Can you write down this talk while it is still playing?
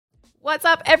What's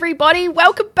up, everybody?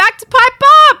 Welcome back to Pipe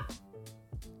Up!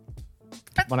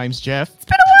 My name's Jeff. It's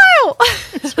been a while!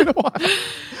 It's been a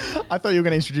while. I thought you were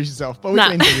going to introduce yourself, but we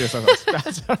can introduce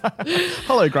ourselves.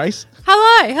 Hello, Grace.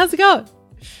 Hello, how's it going?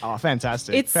 Oh,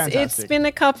 fantastic. It's been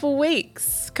a couple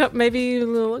weeks. Maybe a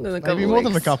little longer than a couple Maybe more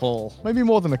than a couple. Maybe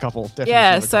more than a couple. Definitely.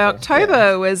 Yeah, so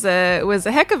October was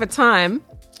a heck of a time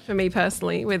for me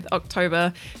personally, with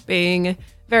October being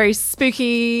very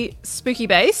spooky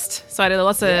based. So I did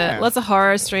lots of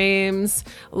horror streams,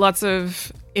 lots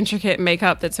of intricate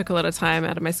makeup that took a lot of time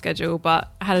out of my schedule,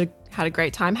 but I had a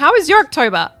great time. How was your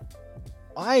October?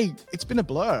 It's been a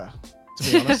blur, to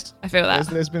be honest. I feel that.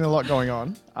 There's been a lot going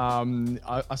on.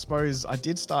 I suppose I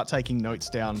did start taking notes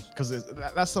down because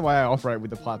that's the way I operate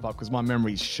with the Pipe Up, because my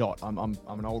memory's shot. I'm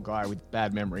an old guy with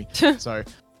bad memory. So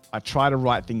I try to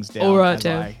write things down. All right,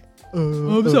 Jeff.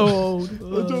 I'm so old.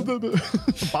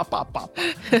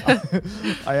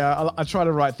 I try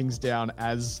to write things down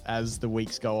as the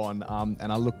weeks go on,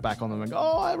 and I look back on them and go,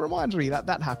 oh, it reminds me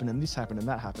that happened and this happened and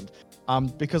that happened.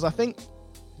 Because I think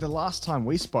the last time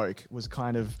we spoke was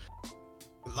kind of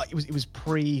like it was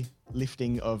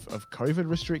pre-lifting of COVID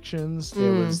restrictions.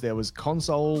 There was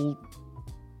console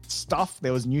stuff.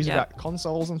 There was news about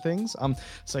consoles and things.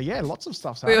 So yeah, lots of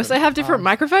stuff's happened. We also have different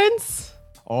microphones.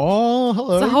 Oh,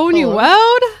 hello. It's a whole new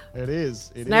world. It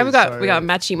is. Now we got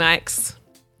matchy mics.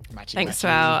 Thanks to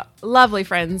our lovely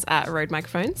friends at Rode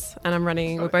Microphones, and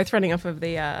we're both running off of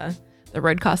the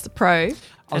Rodecaster Pro.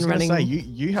 I was going to say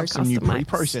you have some new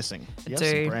pre-processing. You have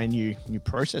some brand new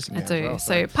processing. I do. Well,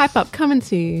 so Pipe Up coming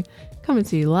to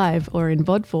you live or in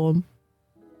VOD form.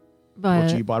 Brought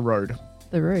to you by Rode.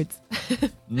 The Rodes. I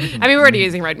mean, we're already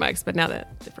using Rode mics, but now they're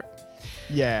different.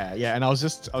 Yeah, and I was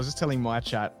just telling my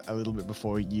chat a little bit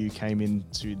before you came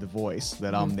into the voice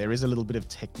that there is a little bit of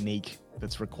technique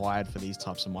that's required for these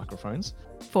types of microphones.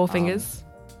 4 fingers.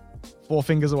 4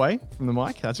 fingers away from the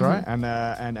mic, that's right.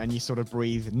 And you sort of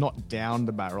breathe not down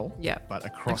the barrel, but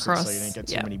across it, so you don't get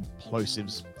too many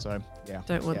plosives. So yeah.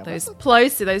 Don't want those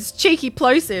plosives, those cheeky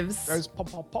plosives. Those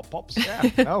pops. Yeah.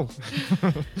 No.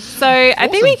 So awesome. I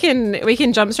think we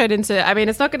can jump straight into, I mean,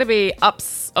 it's not going to be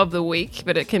ups of the week,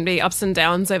 but it can be ups and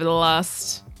downs over the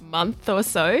last month or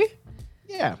so.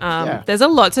 Yeah. There's a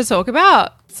lot to talk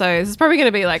about. So this is probably going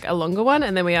to be like a longer one,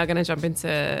 and then we are going to jump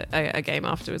into a game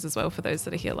afterwards as well for those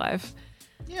that are here live.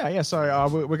 Yeah. So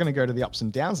we're going to go to the ups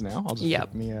and downs now. I'll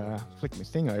just flick my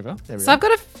thing over. There we go. I've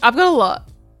got a lot.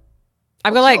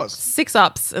 I've got like 6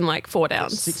 ups and like 4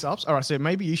 downs. 6 ups? All right, so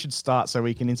maybe you should start so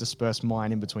we can intersperse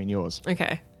mine in between yours.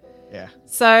 Okay. Yeah.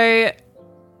 So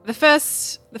the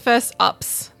first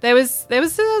ups, there was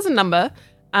a number.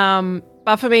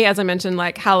 But for me, as I mentioned,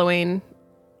 like Halloween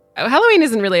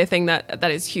isn't really a thing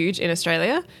that is huge in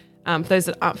Australia. For those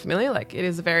that aren't familiar, like it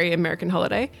is a very American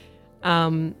holiday.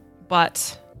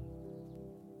 But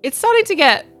it's starting to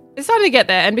get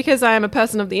there, and because I am a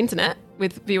person of the internet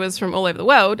with viewers from all over the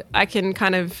world, I can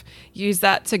kind of use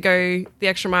that to go the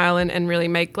extra mile and really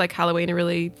make like Halloween a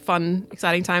really fun,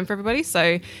 exciting time for everybody.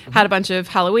 So had a bunch of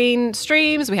Halloween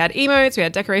streams, we had emotes, we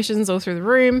had decorations all through the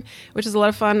room, which is a lot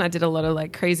of fun. I did a lot of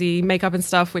like crazy makeup and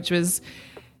stuff, which was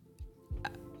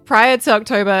prior to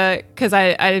October, because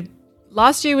I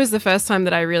last year was the first time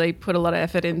that I really put a lot of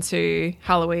effort into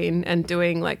Halloween and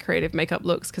doing like creative makeup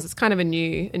looks, because it's kind of a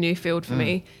new field for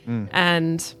me.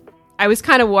 And I was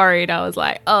kind of worried. I was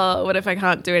like, oh, what if I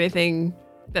can't do anything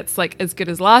that's like as good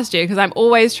as last year? Because I'm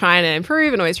always trying to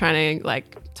improve and always trying to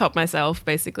like top myself,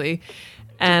 basically.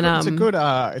 And it's a good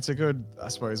I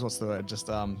suppose, what's the word? Just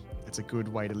it's a good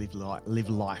way to live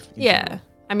life. Yeah.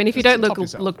 I mean, if you don't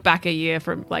look back a year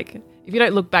from like, if you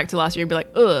don't look back to last year and be like,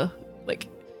 ugh, like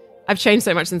I've changed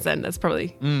so much since then. That's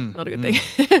probably not a good thing.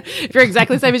 If you're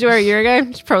exactly the same as you were a year ago,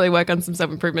 you should probably work on some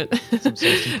self-improvement.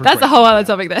 That's a whole other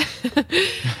topic there.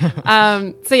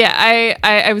 So yeah,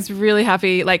 I was really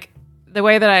happy. Like the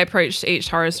way that I approached each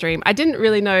horror stream, I didn't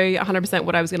really know 100%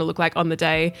 what I was going to look like on the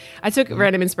day. I took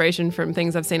random inspiration from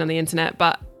things I've seen on the internet,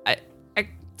 but I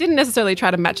didn't necessarily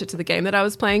try to match it to the game that I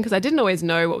was playing, because I didn't always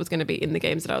know what was going to be in the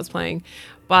games that I was playing.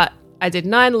 But I did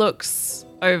 9 looks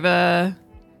over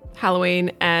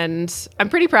Halloween, and I'm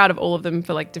pretty proud of all of them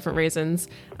for like different reasons.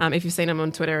 If you've seen them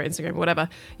on Twitter or Instagram or whatever,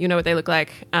 you know what they look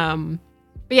like. But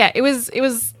yeah, it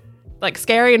was like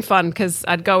scary and fun, because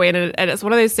I'd go in and it's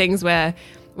one of those things where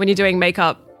when you're doing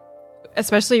makeup,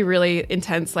 especially really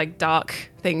intense, like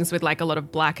dark things with like a lot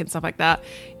of black and stuff like that,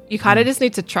 you kind of just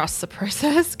need to trust the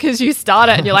process, because you start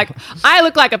it and you're like, I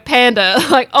look like a panda,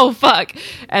 like, oh fuck.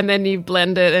 And then you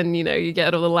blend it and, you know, you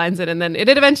get all the lines in, and then it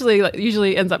eventually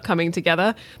usually ends up coming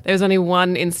together. There was only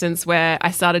one instance where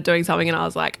I started doing something and I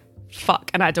was like,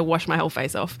 fuck, and I had to wash my whole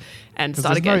face off and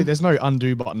start again. There's no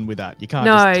undo button with that. You can't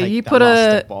just take you that put last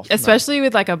step off. Especially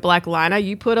with like a black liner,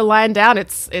 you put a line down,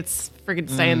 it's friggin'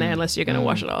 staying there unless you're going to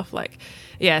wash it off. Like,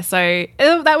 yeah, so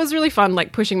that was really fun,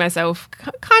 like pushing myself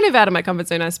kind of out of my comfort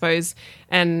zone, I suppose.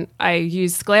 And I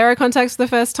used sclera contacts for the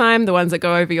first time, the ones that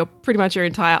go over pretty much your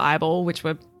entire eyeball, which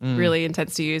were really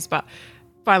intense to use, but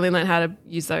finally learned how to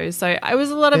use those. So it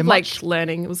was a lot of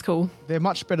learning. It was cool. They're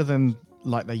much better than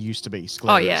like they used to be.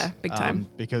 Scleras. Oh yeah, big time.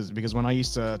 Because when I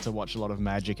used to watch a lot of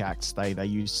magic acts, they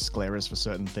used scleras for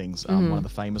certain things. One of the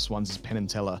famous ones is Penn and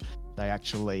Teller. They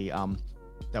actually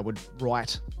they would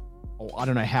write, or I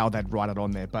don't know how they'd write it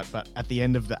on there, but at the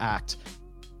end of the act,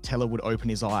 Teller would open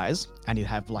his eyes and he'd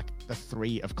have like the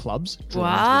 3 of clubs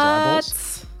drawn into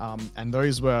his eyeballs. And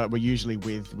those were usually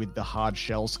with the hard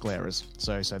shell scleras.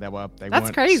 So they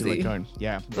weren't crazy. Silicone.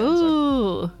 Yeah.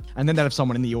 Ooh. And then they'd have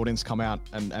someone in the audience come out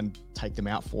and take them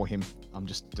out for him.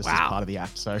 Just as part of the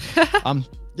act. So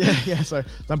yeah. So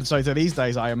these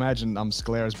days I imagine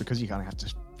scleras, because you kind of have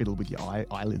to fiddle with your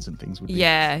eyelids and things. Would be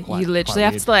you literally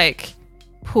have to like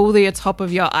pull the top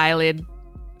of your eyelid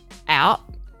out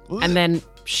and then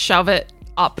shove it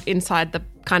up inside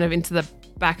into the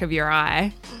back of your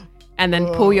eye, and then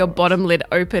pull your bottom lid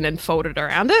open and fold it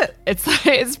around it.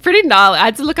 It's pretty gnarly. I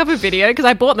had to look up a video because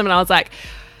I bought them and I was like,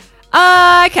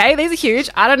 okay, these are huge.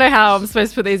 I don't know how I'm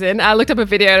supposed to put these in. I looked up a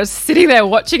video and I was sitting there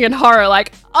watching in horror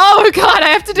like, oh God, I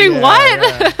have to do what?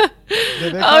 Yeah.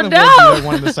 They're kind of words you don't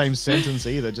want in the same sentence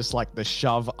either. Just like the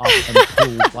shove up and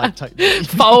pull, like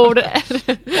fold.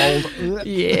 Fold.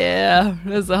 Yeah,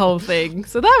 there's the whole thing.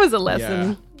 So that was a lesson.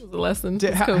 Yeah. It was a lesson.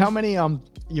 Cool. How many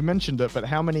you mentioned it, but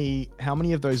how many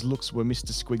of those looks were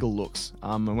Mr. Squiggle looks?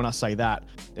 And when I say that,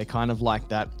 they're kind of like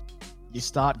that. You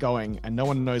start going and no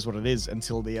one knows what it is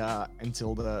until the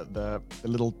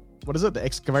little, what is it? The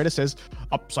excavator says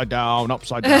upside down,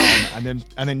 and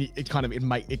then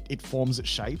it forms its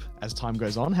shape as time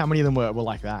goes on. How many of them were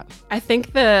like that? I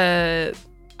think I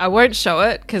won't show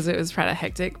it because it was kind of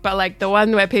hectic, but like the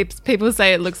one where people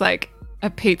say it looks like a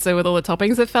pizza with all the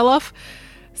toppings that fell off.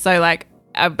 So like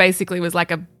I basically was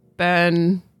like a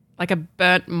burnt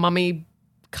mummy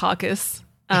carcass.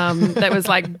 That was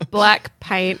like black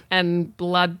paint and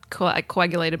blood,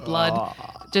 coagulated blood,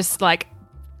 just like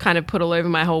kind of put all over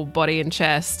my whole body and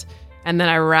chest. And then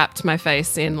I wrapped my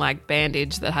face in like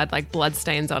bandage that had like blood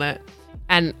stains on it.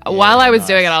 And while I was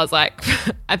doing it, I was like,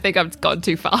 I think I've gone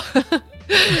too far.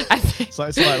 I think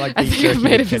I've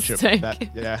made a mistake.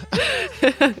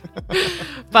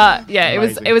 But yeah,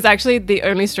 it was actually the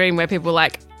only stream where people were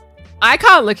like, I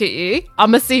can't look at you. I'm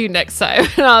going to see you next time.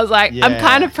 And I was like, I'm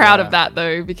kind of proud of that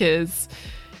though, because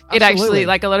it actually,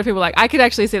 like a lot of people like, I could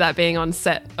actually see that being on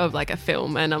set of like a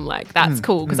film. And I'm like, that's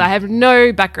cool because I have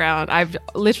no background. I've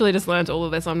literally just learned all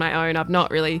of this on my own. I've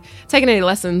not really taken any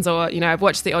lessons or, I've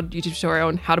watched the odd YouTube tutorial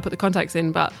on how to put the contacts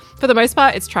in. But for the most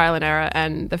part, it's trial and error.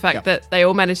 And the fact that they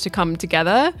all managed to come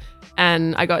together,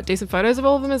 and I got decent photos of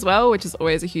all of them as well, which is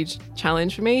always a huge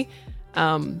challenge for me.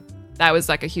 That was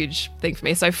like a huge thing for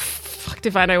me. So fucked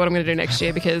if I know what I'm going to do next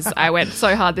year because I went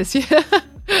so hard this year.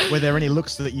 Were there any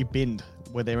looks that you binned?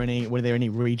 Were there any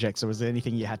rejects, or was there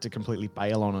anything you had to completely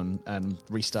bail on and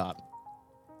restart?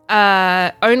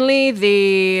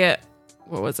 Only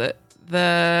what was it?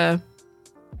 I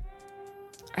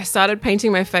started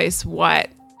painting my face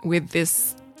white with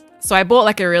this. So I bought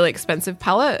like a really expensive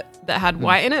palette that had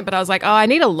white in it, but I was like, I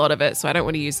need a lot of it, so I don't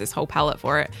want to use this whole palette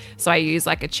for it. So I used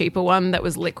like a cheaper one that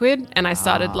was liquid, and I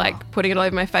started like putting it all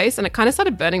over my face, and it kind of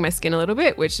started burning my skin a little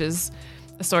bit, which is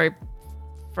a story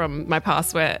from my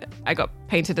past where I got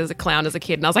painted as a clown as a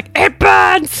kid, and I was like, it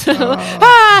burns!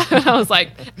 I was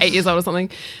like 8 years old or something.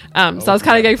 So I was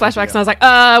kind of getting flashbacks, and I was like,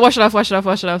 wash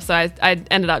it off. So I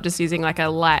ended up just using like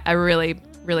a really,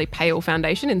 really pale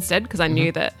foundation instead, because I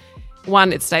knew that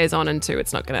 1, it stays on, and 2,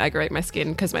 it's not going to aggravate my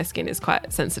skin because my skin is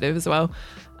quite sensitive as well.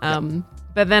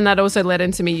 But then that also led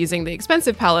into me using the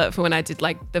expensive palette for when I did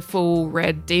like the full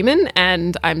red demon,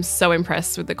 and I'm so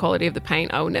impressed with the quality of the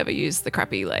paint. I will never use the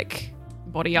crappy like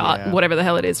body art, whatever the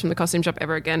hell it is from the costume shop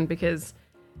ever again, because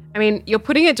I mean, you're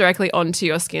putting it directly onto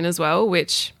your skin as well,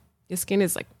 which your skin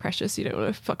is like precious. You don't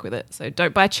want to fuck with it. So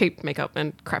don't buy cheap makeup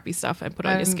and crappy stuff and put it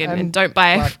on your skin, and don't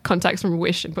buy contacts from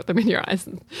Wish and put them in your eyes.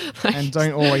 And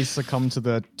don't always succumb to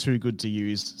the too good to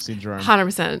use syndrome.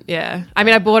 100%. Yeah. I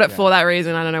mean, I bought it for that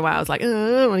reason. I don't know why. I was like, I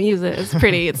don't want to use it. It's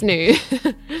pretty. It's new.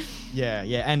 Yeah,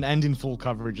 and in full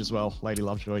coverage as well. Lady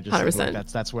Lovejoy just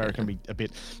 100%. That's where it can be a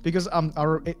bit, because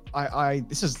I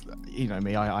this is,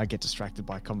 me, I get distracted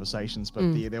by conversations,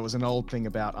 but there was an old thing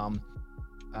about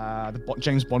the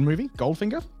James Bond movie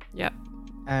Goldfinger. Yeah.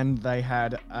 And they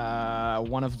had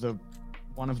one of the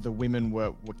one of the women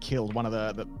were killed. One of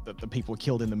the people were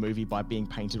killed in the movie by being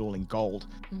painted all in gold.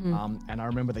 And I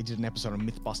remember they did an episode of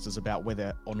Mythbusters about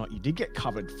whether or not you did get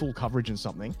full coverage in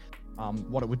something,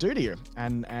 what it would do to you.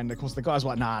 And of course the guys were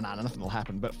like, nah, nothing will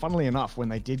happen. But funnily enough, when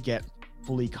they did get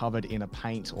fully covered in a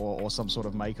paint or some sort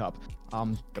of makeup,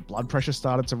 the blood pressure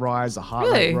started to rise, the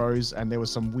heart rate rose, and there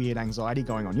was some weird anxiety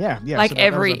going on. Yeah. Like so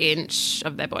every inch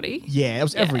of their body. Yeah, it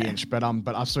was every inch. But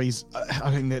I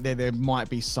think there might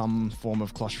be some form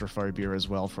of claustrophobia as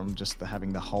well from just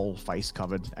having the whole face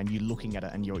covered and you looking at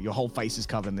it and your whole face is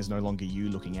covered and there's no longer you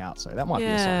looking out. So that might be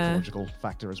a psychological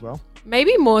factor as well.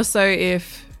 Maybe more so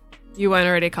if you weren't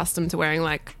already accustomed to wearing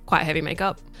like quite heavy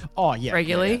makeup. Oh yeah,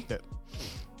 regularly. Yeah.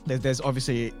 There's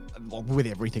obviously, with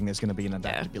everything, there's going to be an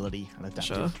adaptability and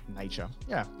adaptive nature.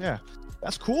 Yeah.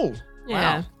 That's cool.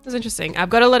 Yeah, wow. That's interesting. I've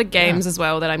got a lot of games as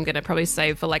well that I'm going to probably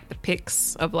save for like the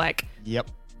picks of like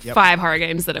 5 horror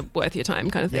games that are worth your time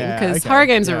kind of thing. Because horror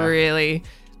games are really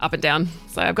up and down.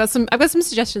 So I've got some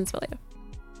suggestions for later.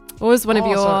 What was one of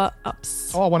your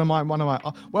ups? One of my.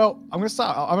 Well, I'm going to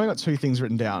start. I've only got 2 things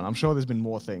written down. I'm sure there's been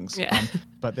more things. Yeah.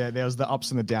 But there was the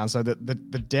ups and the downs. So the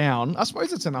down, I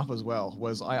suppose it's an up as well,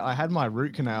 was I had my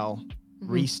root canal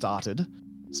restarted.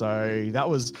 So that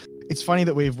was. It's funny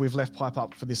that we've left Pipe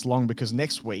up for this long because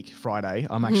next week, Friday,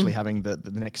 I'm actually having the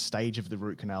next stage of the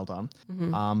root canal done.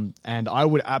 And I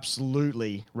would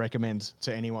absolutely recommend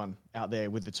to anyone out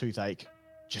there with the toothache,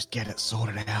 just get it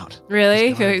sorted out.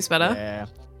 Really? Who's better?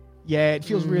 Yeah, it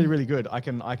feels really, really good. I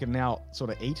can now sort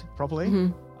of eat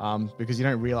properly because you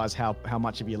don't realize how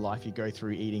much of your life you go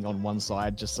through eating on one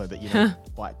side just so that you don't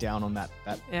bite down on that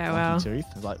tooth.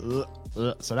 It's like, ugh.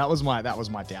 So that was my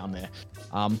down there.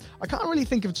 I can't really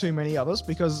think of too many others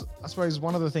because I suppose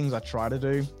one of the things I try to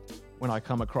do when I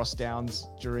come across downs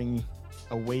during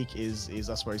a week is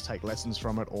I suppose take lessons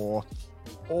from it or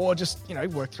just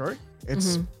work through.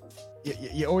 It's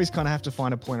you always kind of have to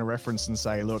find a point of reference and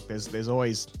say, look, there's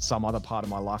always some other part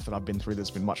of my life that I've been through that's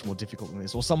been much more difficult than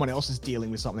this, or someone else is dealing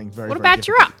with something very, What very about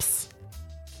difficult. your ups?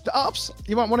 The ups?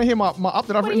 You might want to hear my up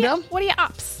that I've written down? What are your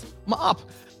ups? My up.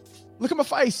 Look at my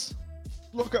face.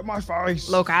 Look at my face.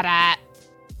 Look at it.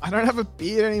 I don't have a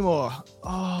beard anymore.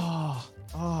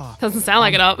 Doesn't sound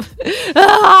like an up.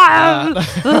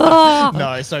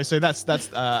 No, so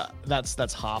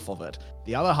that's half of it.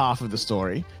 The other half of the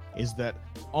story is that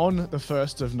on the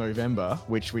 1st of November,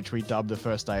 which we dubbed the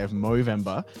first day of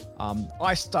Movember,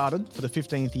 I started for the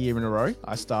 15th year in a row.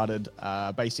 I started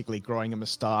basically growing a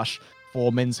moustache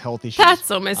for men's health issues.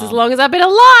 That's almost as long as I've been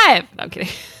alive. No, I'm kidding.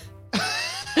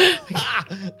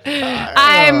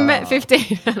 I'm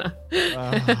 15.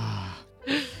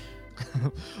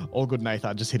 All good, Nathan.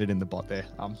 I just hit it in the bot there.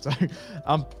 Man,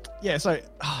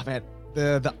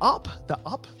 the up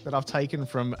that I've taken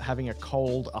from having a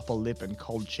cold upper lip and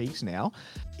cold cheeks now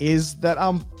is that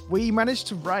we managed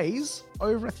to raise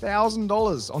over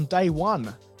 $1,000 on day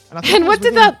one. And what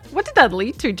did that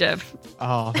lead to, Jeff?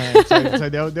 Oh man, so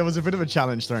there was a bit of a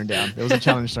challenge thrown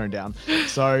down.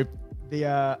 So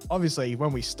obviously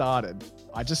when we started,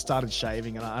 I just started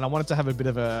shaving and I wanted to have a bit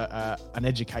of an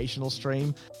educational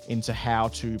stream into how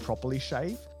to properly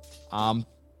shave.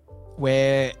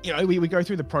 Where we go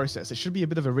through the process. It should be a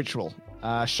bit of a ritual.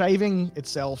 Shaving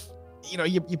itself,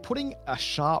 you're putting a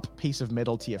sharp piece of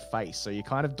metal to your face, so you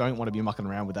kind of don't want to be mucking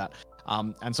around with that.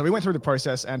 And so we went through the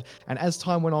process, and as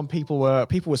time went on, people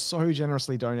were so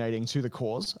generously donating to the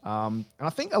cause. And I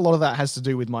think a lot of that has to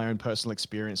do with my own personal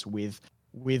experience with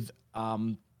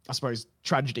I suppose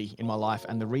tragedy in my life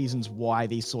and the reasons why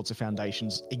these sorts of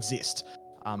foundations exist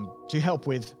to help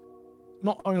with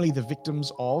not only the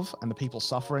victims of and the people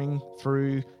suffering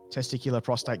through testicular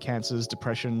prostate cancers,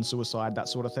 depression, suicide, that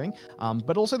sort of thing,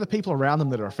 but also the people around them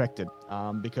that are affected,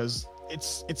 because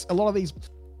it's a lot of these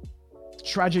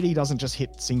tragedy doesn't just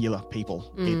hit singular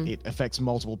people. It affects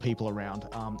multiple people around.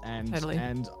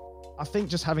 And I think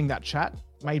just having that chat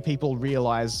made people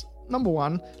realize, number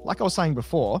one, like I was saying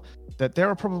before, that there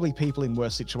are probably people in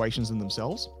worse situations than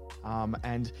themselves.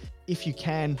 And if you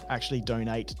can actually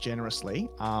donate generously,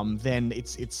 then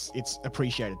it's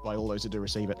appreciated by all those who do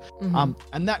receive it.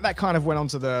 And that kind of went on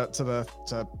to the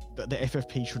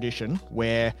FFP tradition,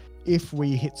 where if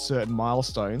we hit certain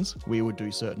milestones, we would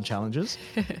do certain challenges.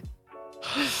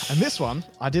 And this one,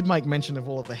 I did make mention of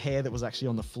all of the hair that was actually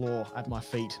on the floor at my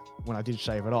feet when I did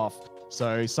shave it off.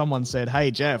 So someone said,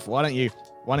 "Hey Jeff, why don't you,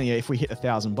 if we hit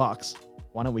 $1,000,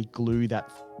 why don't we glue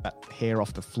that hair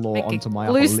off the floor onto my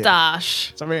upper lip?" Glue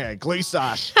stash. So yeah, glue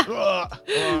stash.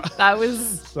 That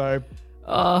was so.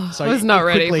 I was not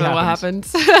ready for what happened.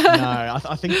 No,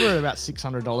 I think we were at about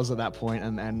 $600 at that point,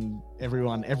 and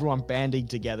everyone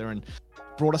bandied together and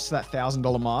brought us to that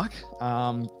 $1,000 mark.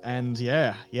 And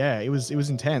yeah, it was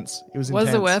intense. It was intense.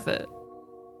 Was it worth it?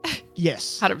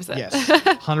 Yes. 100%. Yes.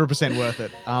 100% worth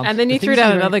it. And then you threw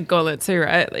down another gauntlet too,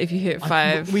 right? If you hit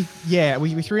 5. We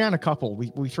threw down a couple.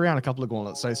 We threw down a couple of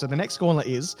gauntlets. So the next gauntlet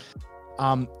is,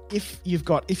 if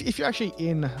you're actually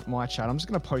in my chat, I'm just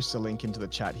going to post a link into the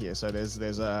chat here. So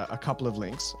there's a couple of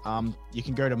links. You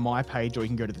can go to my page or you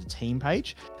can go to the team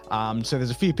page. So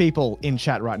there's a few people in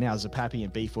chat right now, Zapapi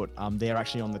and Beefoot. They're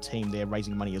actually on the team. They're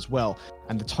raising money as well.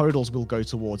 And the totals will go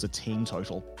towards a team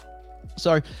total.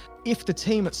 So if the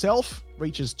team itself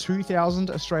reaches 2,000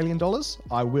 Australian dollars,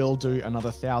 I will do another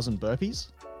 1,000 burpees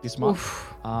this month.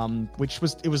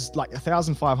 It was like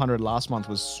 1,500 last month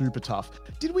was super tough.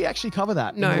 Did we actually cover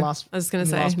that? No, in the last, I was going to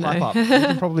say no. Pipe up? We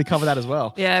can probably cover that as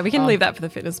well. Yeah, we can leave that for the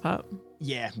fitness part.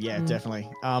 Yeah, definitely.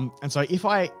 And so if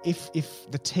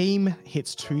the team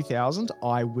hits 2,000,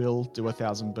 I will do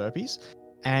 1,000 burpees.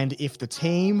 And if the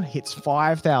team hits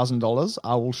 $5,000,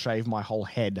 I will shave my whole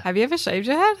head. Have you ever shaved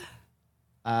your head?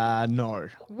 No.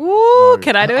 Woo! No.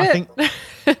 Can I do it?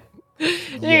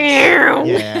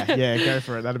 Yes. Yeah, go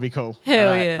for it. That'd be cool.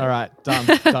 Hell yeah. All right, done.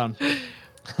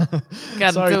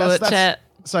 Gotta do it, chat.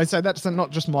 So that's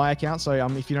not just my account. So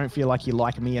if you don't feel like you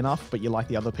like me enough, but you like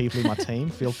the other people in my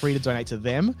team, feel free to donate to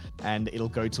them, and it'll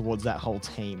go towards that whole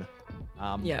team.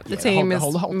 The team is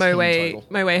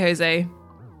Moe Jose.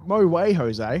 Moe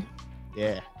Jose.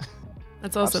 Yeah.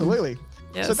 That's awesome. Absolutely.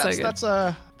 Yeah, so that's so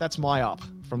good. That's my up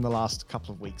from the last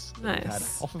couple of weeks that we've had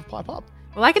off of Pipe Up.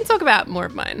 Well, I can talk about more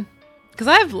of mine because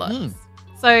I have lots.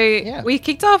 So we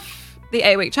kicked off the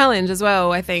 8-week challenge as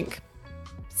well, I think,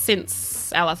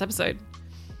 since our last episode.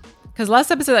 Because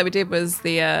last episode that we did was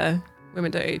the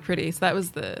Women Don't Eat Pretty, so that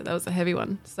was a heavy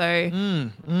one. So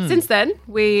since then,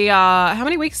 we are, how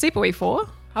many weeks deep are we? 4?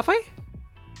 Halfway?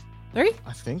 3?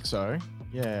 I think so.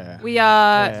 Yeah. We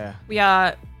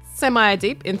are semi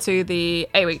deep into the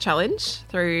 8-week challenge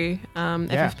through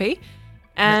FFP.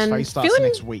 And next phase starts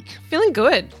next week. Feeling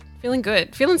good.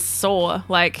 Feeling sore.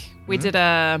 Like we did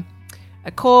a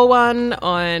core one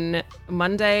on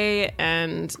Monday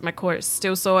and my core is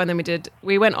still sore, and then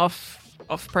we went off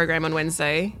program on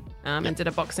Wednesday and did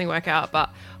a boxing workout,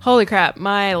 but holy crap,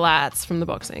 my lats from the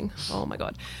boxing. Oh my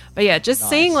god. But yeah, just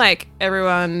seeing like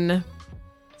everyone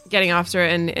getting after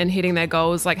it and hitting their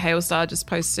goals. Like Hailstar just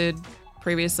posted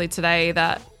previously today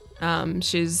that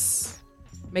she's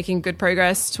making good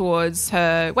progress towards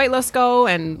her weight loss goal,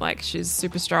 and like she's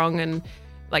super strong, and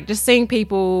like just seeing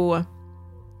people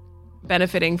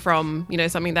benefiting from, you know,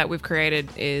 something that we've created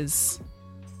is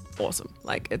awesome.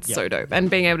 Like it's so dope. And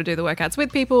being able to do the workouts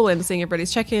with people and seeing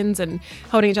everybody's check-ins and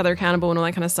holding each other accountable and all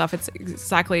that kind of stuff, it's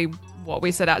exactly what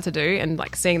we set out to do, and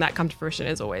like seeing that come to fruition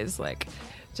is always like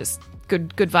just good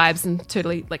vibes and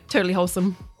totally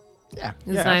wholesome. Yeah, it's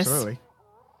nice. Absolutely.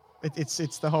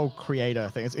 It's the whole creator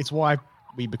thing. It's why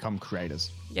we become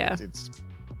creators. Yeah. It's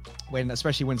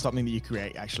especially when something that you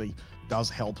create actually does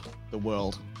help the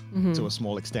world to a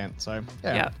small extent. So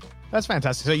yeah, that's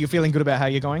fantastic. So you're feeling good about how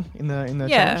you're going in the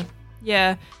challenge?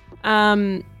 Yeah.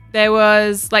 There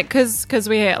was like because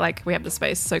we have the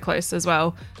space so close as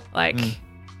well. Like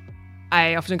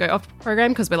I often go off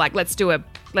program because we're like, let's do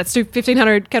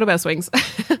 1,500 kettlebell swings.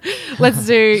 Let's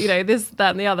do, you know, this,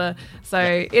 that, and the other. So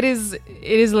it is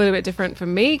a little bit different for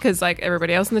me because like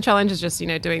everybody else in the challenge is just, you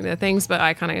know, doing their things.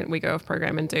 But we go off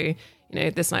program and do, you know,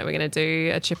 this night we're going to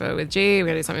do a chipper with G. We're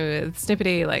going to do something with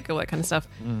Snippety, like all that kind of stuff.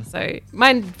 So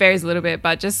mine varies a little bit,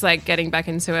 but just like getting back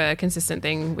into a consistent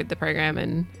thing with the program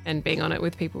and being on it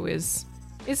with people is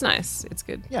nice. It's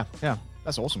good. Yeah.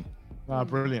 That's awesome.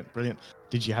 Brilliant.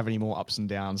 Did you have any more ups and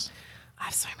downs? I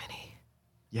have so many.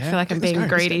 Yeah, I feel like I'm being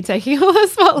greedy, taking all the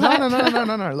spotlight. No.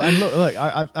 And look,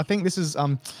 I think this is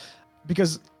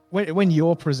because when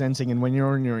you're presenting and when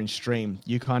you're in your stream,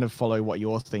 you kind of follow what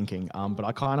you're thinking. But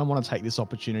I kind of want to take this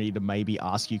opportunity to maybe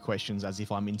ask you questions as if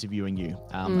I'm interviewing you,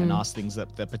 and ask things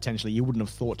that potentially you wouldn't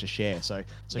have thought to share. So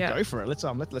go for it.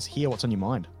 Let's hear what's on your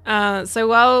mind. So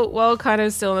while kind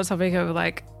of still on the topic of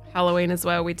like Halloween as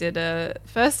well, we did a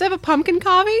first ever pumpkin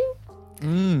carving,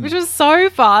 which was so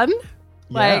fun.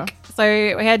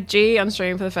 So we had G on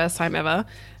stream for the first time ever,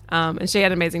 and she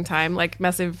had an amazing time. Like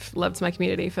massive love to my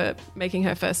community for making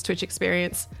her first Twitch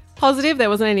experience positive. There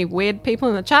wasn't any weird people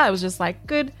in the chat. It was just like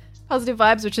good positive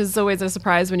vibes, which is always a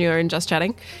surprise when you're in just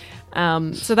chatting.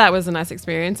 So that was a nice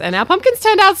experience, and our pumpkins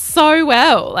turned out so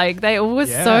well. Like they all were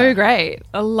so great.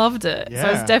 I loved it. So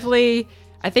it's definitely,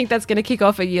 I think that's going to kick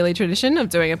off a yearly tradition of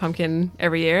doing a pumpkin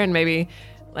every year, and maybe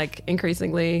like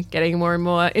increasingly getting more and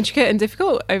more intricate and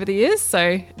difficult over the years.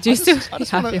 So do you still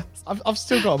have yours? I've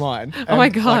still got mine. Oh my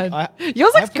god,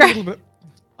 yours looks great.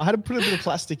 I had to put a bit of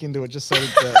plastic into it just so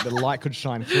that the light could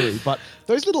shine through. But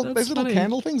those little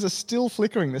candle things are still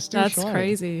flickering. They're still shining. That's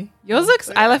crazy. Yours looks.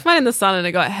 I left mine in the sun and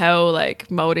it got hell like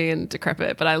moldy and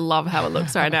decrepit. But I love how it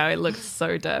looks right now. It looks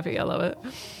so derpy. I love it.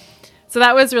 So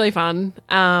that was really fun.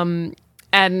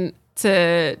 And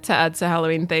to add to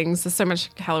Halloween things, there's so much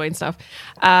Halloween stuff.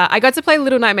 I got to play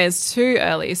Little Nightmares 2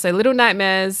 early. So Little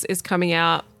Nightmares is coming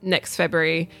out next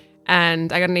February.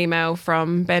 And I got an email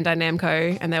from Bandai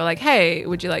Namco and they were like, hey,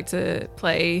 would you like to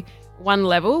play one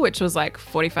level, which was like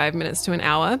 45 minutes to an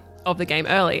hour of the game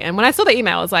early? And when I saw the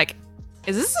email, I was like,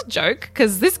 is this a joke?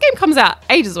 Because this game comes out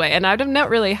ages away and I've not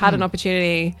really had an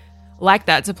opportunity like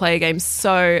that to play a game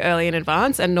so early in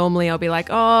advance. And normally I'll be like,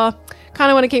 oh,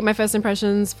 kind of want to keep my first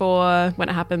impressions for when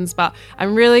it happens. But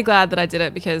I'm really glad that I did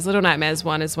it because Little Nightmares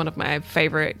 1 is one of my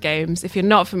favorite games. If you're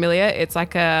not familiar, it's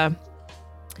like a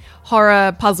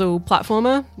horror puzzle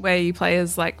platformer where you play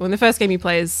as like, when the first game you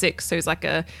play as Six, who's like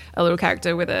a little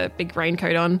character with a big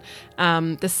raincoat on.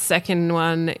 The second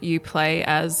one you play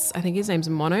as, I think his name's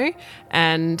Mono,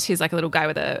 and he's like a little guy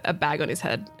with a bag on his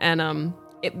head. And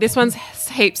this one's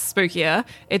heaps spookier.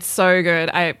 It's so good.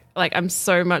 I'm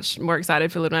so much more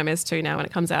excited for Little Nightmares 2 now when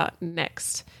it comes out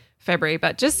next February.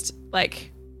 But just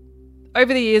like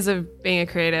over the years of being a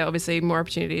creator, obviously more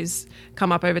opportunities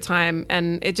come up over time,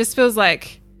 and it just feels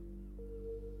like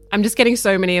I'm just getting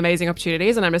so many amazing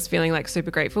opportunities and I'm just feeling like super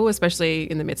grateful,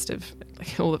 especially in the midst of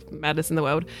like all the madness in the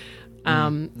world.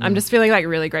 I'm just feeling like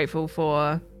really grateful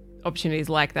for opportunities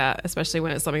like that, especially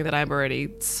when it's something that I'm already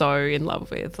so in love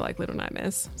with, like Little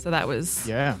Nightmares. So that was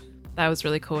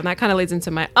really cool. And that kind of leads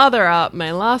into my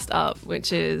last up,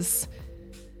 which is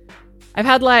I've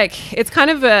had like, it's kind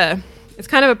of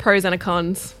a pros and a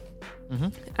cons.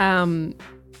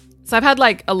 So I've had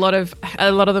like a lot of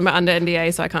them are under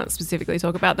NDA, so I can't specifically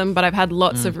talk about them, but I've had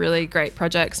lots of really great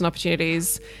projects and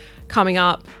opportunities coming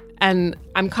up, and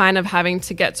I'm kind of having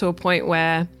to get to a point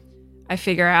where I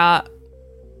figure out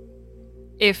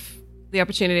if the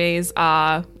opportunities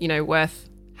are, worth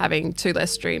having 2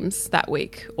 less streams that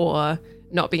week or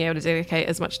not being able to dedicate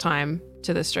as much time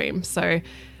to the stream. So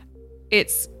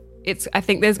it's I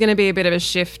think there's going to be a bit of a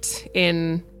shift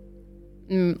in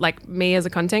like me as a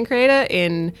content creator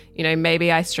in,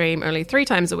 maybe I stream only 3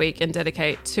 times a week and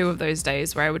dedicate 2 of those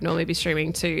days where I would normally be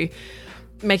streaming to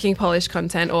making polished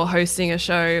content or hosting a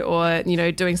show or,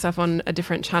 doing stuff on a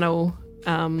different channel.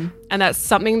 And that's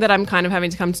something that I'm kind of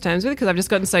having to come to terms with because I've just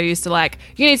gotten so used to like,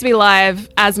 you need to be live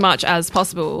as much as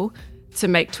possible to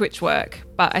make Twitch work.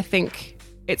 But I think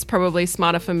it's probably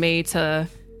smarter for me to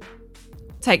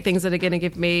take things that are going to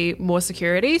give me more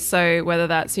security. So whether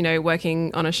that's,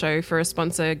 working on a show for a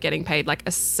sponsor, getting paid like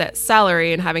a set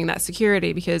salary and having that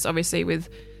security, because obviously with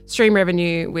stream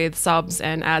revenue, with subs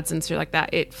and ads and stuff like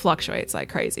that, it fluctuates like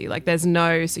crazy. Like there's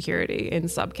no security in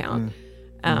sub count.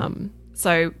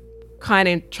 So kind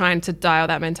of trying to dial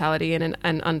that mentality in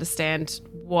and understand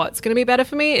what's going to be better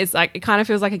for me is like, it kind of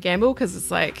feels like a gamble because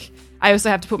it's like, I also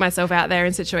have to put myself out there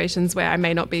in situations where I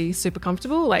may not be super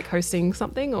comfortable, like hosting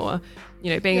something or,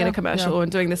 being in a commercial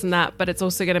and doing this and that, but it's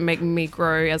also going to make me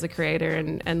grow as a creator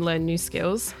and learn new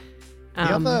skills. The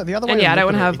other way and I don't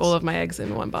want to have all of my eggs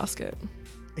in one basket.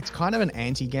 It's kind of an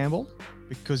anti-gamble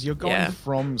because you're going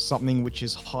from something which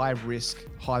is high risk,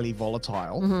 highly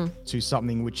volatile to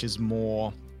something which is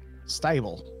more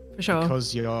stable. For sure.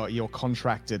 Because you're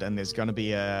contracted and there's going to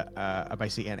be a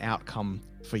basically an outcome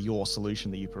for your solution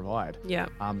that you provide. Yeah.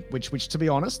 Which to be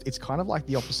honest, it's kind of like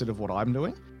the opposite of what I'm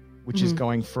doing, which is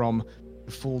going from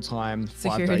full-time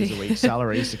 5 days a week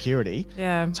salary security,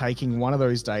 taking one of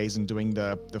those days and doing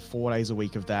the 4 days a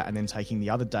week of that, and then taking the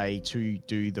other day to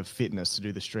do the fitness, to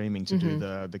do the streaming, to do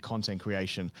the content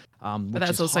creation. But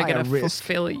that's also going to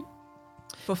fulfill you.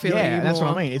 That's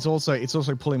what I mean. It's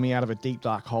also pulling me out of a deep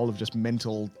dark hole of just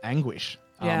mental anguish.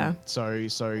 So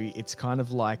it's kind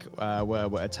of like we're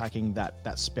attacking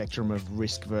that spectrum of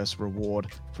risk versus reward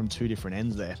from 2 different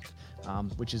ends there.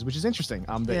 Which is interesting.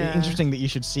 Interesting that you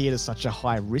should see it as such a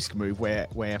high risk move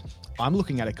where I'm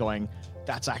looking at it going,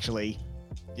 that's actually,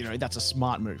 that's a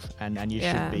smart move, and you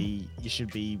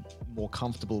should be more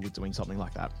comfortable with doing something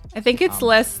like that. I think it's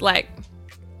less like,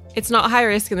 it's not high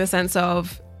risk in the sense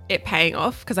of it paying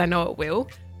off because I know it will.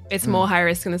 It's more high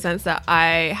risk in the sense that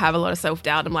I have a lot of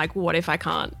self-doubt. I'm like, what if I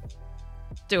can't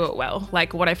do it well?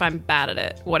 Like, what if I'm bad at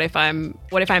it? What if I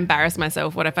embarrass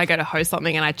myself? What if I go to host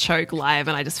something and I choke live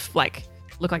and I just like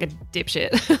look like a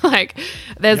dipshit? Like,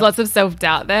 there's lots of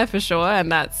self-doubt there for sure.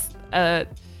 And that's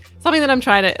something that I'm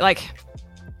trying to like,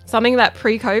 something that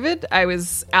pre-COVID, I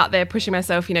was out there pushing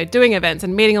myself, doing events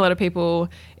and meeting a lot of people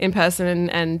in person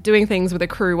and doing things with a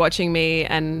crew watching me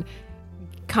and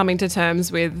coming to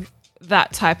terms with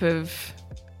that type of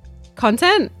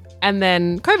content. And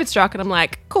then COVID struck and I'm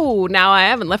like, cool, now I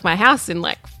haven't left my house in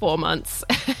like 4 months.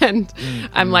 And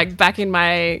I'm like back in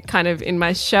my kind of in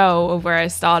my shell of where I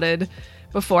started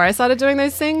before I started doing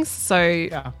those things. So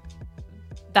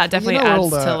that definitely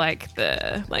adds to like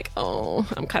the like, oh,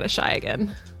 I'm kind of shy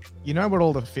again. You know what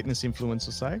all the fitness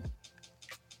influencers say?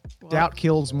 What? Doubt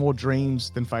kills more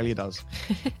dreams than failure does.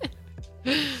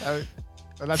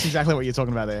 That's exactly what you're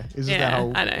talking about there. Is that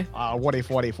whole, I know. What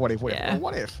if? Well,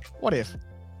 what if?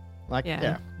 Like,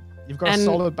 you've got a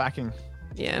solid backing.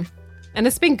 Yeah. And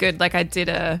it's been good. Like I did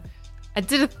a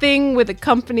thing with a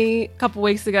company a couple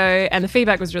weeks ago and the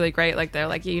feedback was really great. Like they were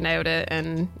like, you nailed it.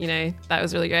 And, you know, that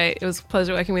was really great. It was a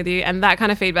pleasure working with you. And that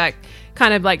kind of feedback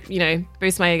kind of like, you know,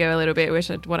 boosts my ego a little bit, which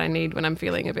is what I need when I'm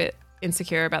feeling a bit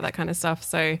insecure about that kind of stuff.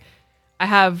 So I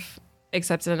have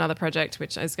accepted another project,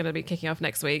 which is going to be kicking off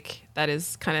next week. That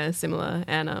is kind of similar.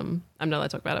 And I'm not allowed to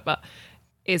talk about it, but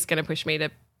is going to push me to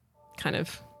kind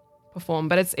of perform.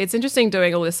 But it's interesting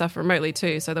doing all this stuff remotely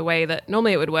too. So the way that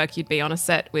normally it would work, you'd be on a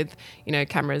set with, you know,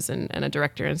 cameras and a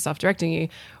director and stuff directing you.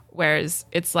 Whereas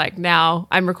it's like now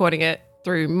I'm recording it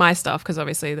through my stuff because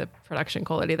obviously the production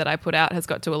quality that I put out has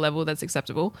got to a level that's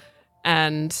acceptable.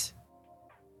 And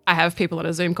I have people on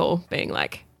a Zoom call being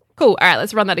like, cool, all right,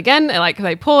 let's run that again. And like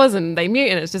they pause and they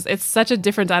mute and it's such a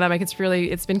different dynamic.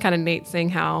 It's been kind of neat seeing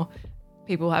how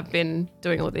people have been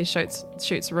doing all of these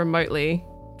shoots remotely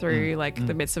through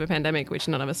the midst of a pandemic, which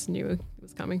none of us knew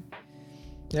was coming.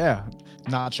 Yeah.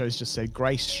 Nachos just said,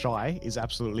 Grace Shy is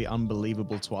absolutely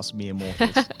unbelievable to us mere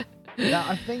mortals. Yeah,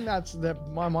 I think that's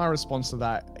my response to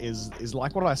that is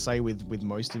like what I say with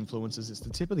most influencers. It's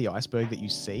the tip of the iceberg that you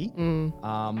see.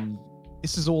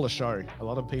 This is all a show. A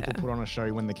lot of people put on a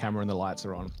show when the camera and the lights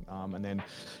are on. And then,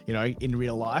 you know, in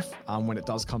real life, when it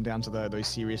does come down to those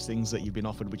serious things that you've been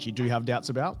offered, which you do have doubts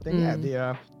about, then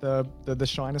the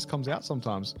shyness comes out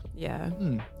sometimes. Yeah.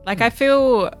 Like I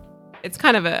feel it's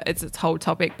kind of it's its whole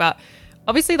topic, but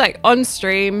obviously like on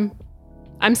stream,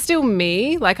 I'm still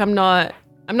me. Like I'm not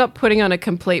putting on a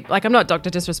complete, like I'm not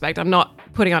Dr. Disrespect. I'm not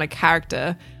putting on a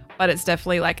character. But it's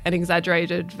definitely like an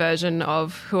exaggerated version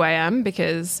of who I am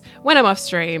because when I'm off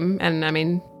stream, and I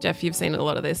mean, Jeff, you've seen a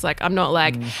lot of this, like I'm not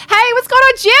like, hey, what's going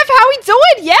on, Jeff? How we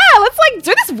doing? Yeah, let's like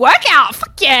do this workout.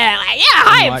 Fuck yeah. Like, yeah,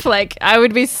 hype. Like I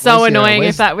would be so annoying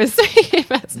if that was.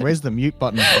 Where's the mute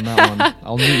button on that one?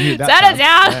 I'll mute that. Turn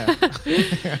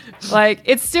it down. Like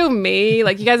it's still me.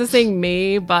 Like you guys are seeing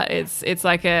me, but it's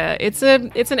like it's an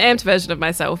amped version of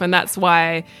myself. And that's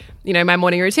why, you know, my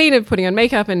morning routine of putting on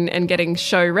makeup and getting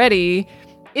show ready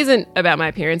isn't about my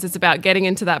appearance. It's about getting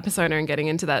into that persona and getting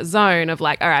into that zone of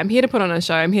like, all right, I'm here to put on a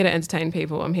show. I'm here to entertain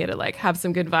people. I'm here to like have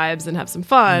some good vibes and have some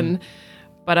fun.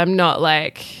 But I'm not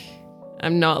like, I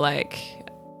don't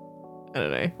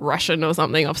know, Russian or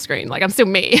something off screen. Like I'm still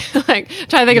me. Like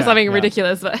trying to think of something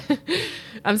ridiculous, but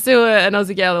I'm still an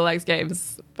Aussie girl that likes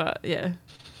games. But yeah,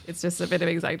 it's just a bit of an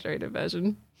exaggerated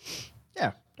version.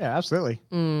 Yeah, absolutely.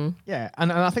 Yeah,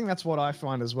 and I think that's what I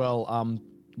find as well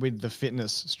with the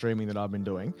fitness streaming that I've been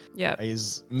doing. Yeah.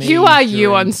 Is me you are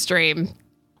you on stream.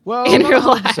 Well, in real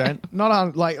life. Not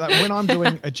on, like when I'm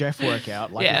doing a Jeff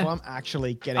workout, like if I'm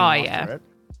actually getting after it,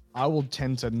 I will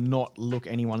tend to not look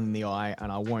anyone in the eye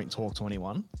and I won't talk to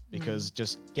anyone because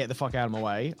just get the fuck out of my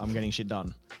way. I'm getting shit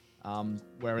done.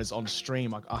 Whereas on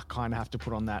stream, I kind of have to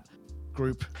put on that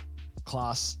group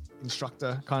class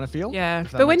instructor kind of feel. Yeah.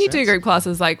 But when you do group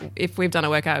classes, like if we've done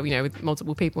a workout, you know, with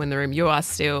multiple people in the room, you are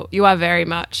very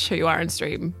much who you are on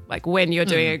stream. Like when you're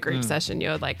doing a group session,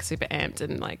 you're like super amped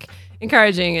and like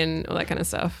encouraging and all that kind of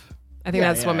stuff. I think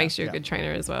that's what makes you a good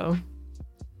trainer as well.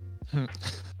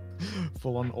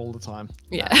 Full on all the time.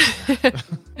 Yeah.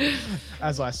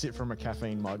 As I sip from a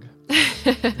caffeine mug.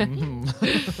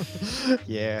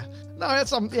 Yeah. No, that's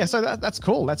so that's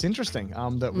cool. That's interesting.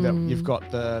 That you've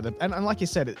got the and like you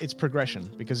said, it's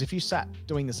progression because if you sat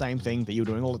doing the same thing that you're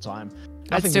doing all the time,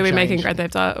 I'd still be making Grand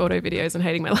Theft Auto videos and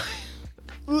hating my life.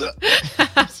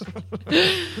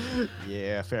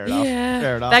 Yeah, fair enough.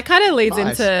 Fair enough. That kind of leads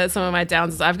into some of my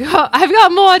downs. I've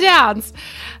got more downs.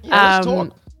 Yeah, let's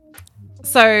talk.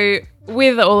 So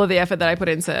with all of the effort that I put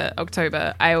into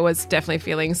October, I was definitely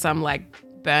feeling some like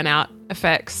burnout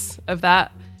effects of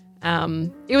that.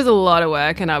 It was a lot of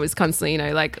work and I was constantly, you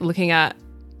know, like looking at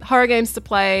horror games to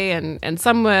play and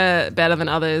some were better than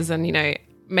others and, you know,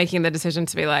 making the decision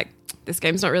to be like, this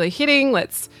game's not really hitting.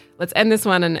 Let's end this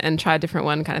one and try a different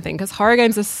one kind of thing. Because horror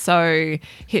games are so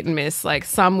hit and miss. Like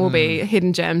some will be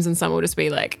hidden gems and some will just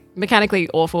be like mechanically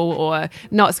awful or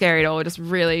not scary at all, just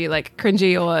really like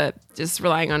cringy or just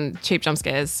relying on cheap jump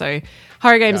scares. So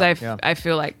horror games I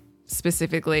feel like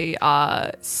specifically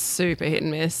are super hit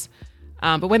and miss.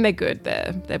 But when they're good,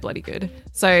 they're bloody good.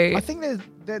 So I think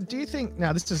do you think,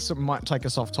 now this might take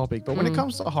us off topic, but when it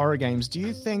comes to horror games, do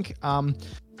you think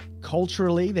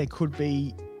culturally there could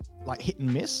be like hit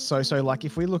and miss? So like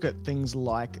if we look at things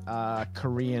like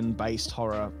Korean based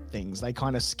horror things, they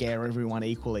kind of scare everyone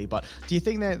equally, but do you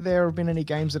think that there have been any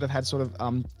games that have had sort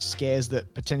of scares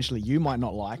that potentially you might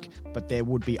not like, but there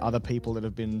would be other people that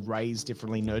have been raised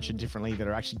differently, nurtured differently, that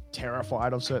are actually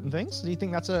terrified of certain things? Do you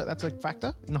think that's a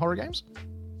factor in horror games?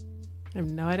 I have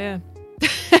no idea.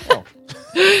 Oh.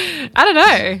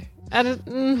 I don't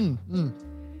know.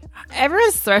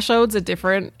 Everyone's thresholds are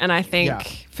different, and I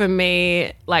think for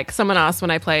me, like someone asked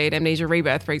when I played Amnesia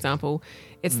Rebirth, for example,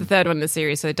 it's the third one in the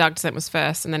series, so Dark Descent was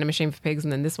first, and then A Machine for Pigs,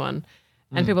 and then this one.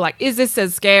 And people are like, is this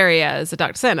as scary as a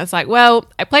Dark Descent? It's like, well,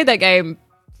 I played that game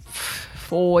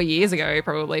 4 years ago,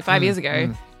 probably 5 years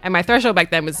ago, and my threshold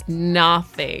back then was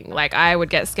nothing. Like, I would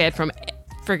get scared from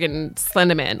friggin'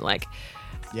 Slenderman. Like,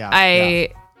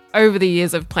 over the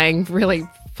years of playing really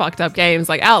fucked up games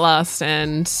like Outlast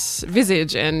and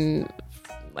Visage and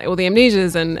like all the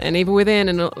Amnesias and Evil Within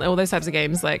and all those types of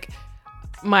games, like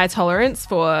my tolerance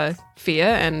for fear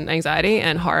and anxiety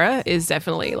and horror is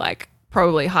definitely like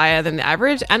probably higher than the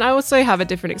average. And I also have a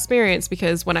different experience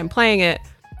because when I'm playing it,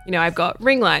 you know, I've got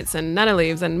ring lights and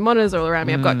nanoleaves and monitors all around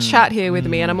me. I've got chat here with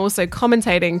me, and I'm also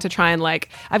commentating to try and like,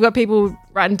 I've got people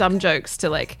writing dumb jokes to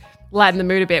like lighten the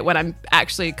mood a bit when I'm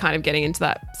actually kind of getting into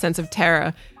that sense of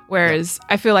terror. Whereas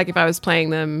I feel like if I was playing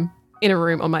them in a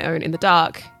room on my own in the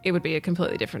dark, it would be a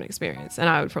completely different experience, and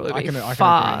I would probably be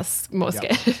far more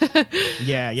scared.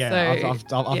 Yeah. So,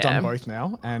 I've done both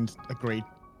now and agreed.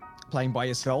 Playing by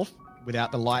yourself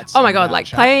without the lights. Oh my god, like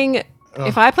chat. Playing.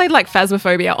 If I played like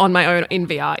Phasmophobia on my own in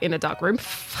VR in a dark room.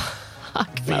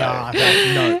 Fuck VR.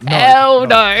 No.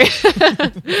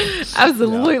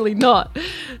 Absolutely not.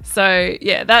 So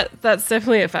yeah, that's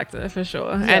definitely a factor for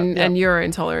sure. And your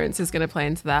intolerance is going to play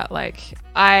into that. Like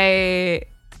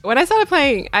when I started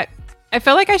playing, I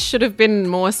felt like I should have been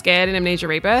more scared in Amnesia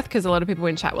Rebirth because a lot of people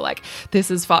in chat were like, "This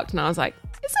is fucked," and I was like,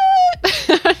 "Is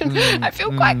it?" I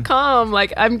feel quite calm.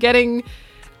 Like I'm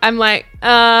like,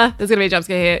 there's gonna be a jump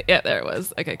scare here. Yeah, there it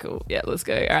was. Okay, cool. Yeah, let's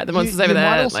go. All right, the monster's over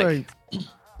there.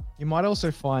 You might also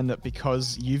find that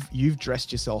because you've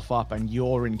dressed yourself up and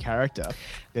you're in character,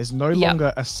 there's no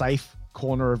longer a safe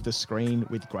corner of the screen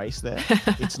with Grace there.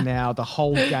 It's now the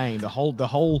whole game, the whole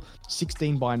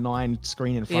 16:9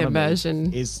 screen in front of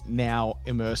me is now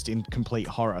immersed in complete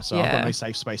horror. So I've got no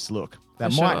safe space to look.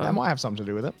 That might have something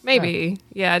to do with it. Maybe.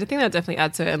 Yeah, I think that definitely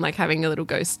adds to it. And like having a little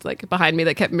ghost like behind me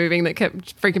that kept moving, that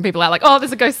kept freaking people out. Like, oh,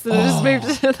 there's a ghost that just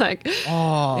moved. Like,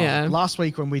 last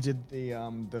week when we did the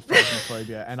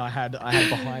Phasmophobia, and I had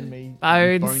behind me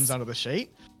bones under the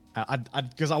sheet.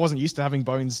 Because I wasn't used to having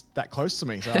bones that close to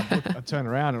me, so I'd turn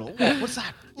around and what's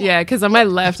that? Yeah, because on my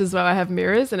left as well, I have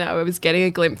mirrors, and I was getting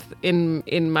a glimpse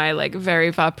in my like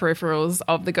very far peripherals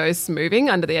of the ghosts moving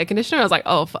under the air conditioner. I was like,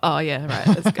 oh yeah, right,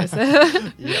 there's a ghost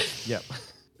there. Yep.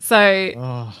 So,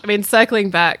 I mean, circling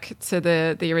back to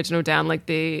the original down, like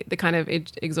the kind of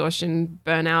exhaustion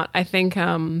burnout, I think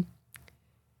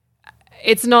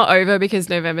it's not over because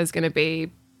November's going to be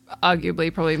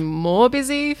arguably probably more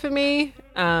busy for me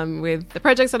with the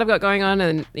projects that I've got going on,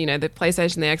 and you know the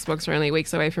PlayStation, the Xbox are only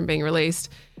weeks away from being released,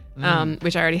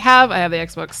 which I already have. I have the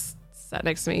Xbox sat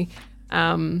next to me.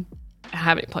 I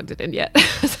haven't plugged it in yet.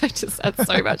 So I just had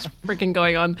so much freaking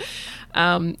going on,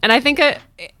 and I think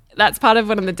that's part of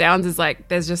one of the downs is like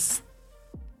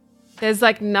there's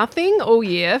like nothing all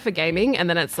year for gaming, and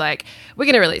then it's like we're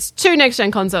going to release 2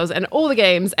 next-gen consoles and all the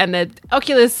games and the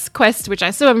Oculus Quest, which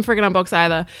I still haven't freaking unboxed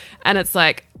either, and it's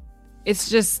like it's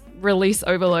just release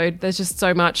overload. There's just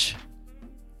so much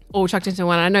all chucked into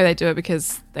one. I know they do it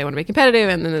because they want to be competitive,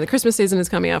 and then the Christmas season is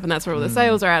coming up and that's where all the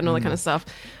sales are at and all that kind of stuff,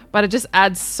 but it just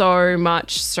adds so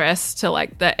much stress to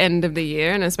like the end of the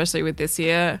year, and especially with this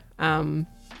year.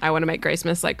 I want to make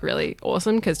Gracemas like really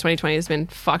awesome because 2020 has been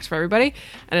fucked for everybody,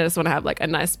 and I just want to have like a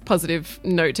nice positive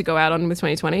note to go out on with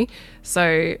 2020.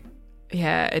 So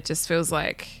yeah, it just feels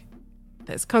like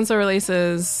there's console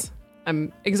releases.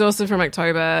 I'm exhausted from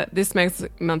October. This month is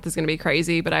going to be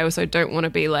crazy, but I also don't want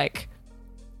to be like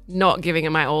not giving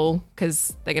it my all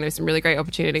because they're going to be some really great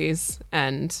opportunities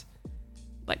and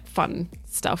like fun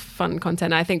stuff, fun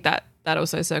content. I think that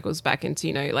also circles back into,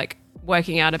 you know, like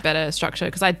working out a better structure,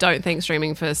 because I don't think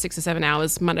streaming for 6 or 7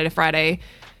 hours Monday to Friday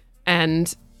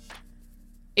and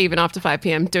even after 5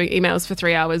 p.m. doing emails for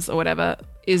 3 hours or whatever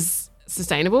is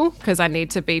sustainable, because I need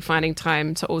to be finding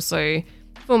time to also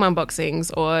film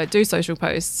unboxings or do social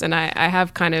posts. And I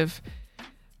have kind of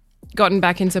gotten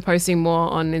back into posting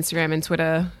more on Instagram and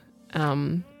Twitter,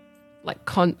 like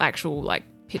actual like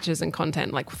pictures and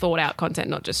content, like thought out content,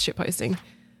 not just shit posting.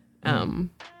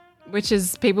 Which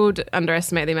is, people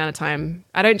underestimate the amount of time.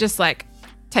 I don't just like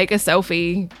take a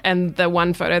selfie and the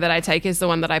one photo that I take is the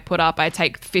one that I put up. I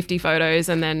take 50 photos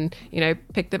and then, you know,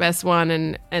 pick the best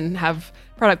one and have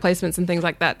product placements and things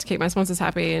like that to keep my sponsors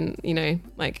happy. And, you know,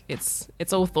 like it's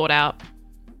all thought out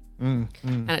and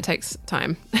it takes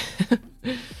time.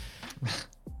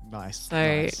 Nice.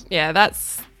 So yeah,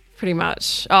 that's pretty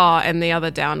much. Oh, and the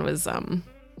other down was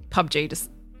PUBG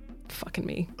just fucking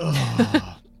me.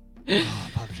 PUBG.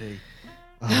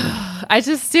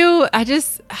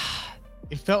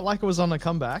 It felt like it was on a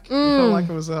comeback. It felt like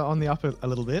it was on the up a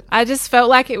little bit. I just felt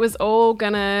like it was all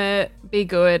gonna be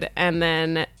good, and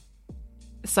then.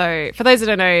 So for those that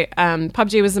don't know,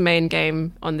 PUBG was the main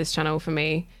game on this channel for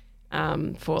me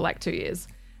for like 2 years.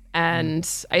 And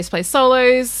I used to play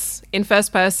solos in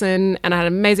first person and I had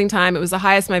an amazing time. It was the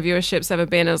highest my viewership's ever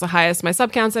been. It was the highest my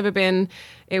sub count's ever been.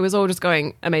 It was all just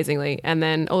going amazingly. And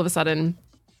then all of a sudden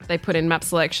they put in map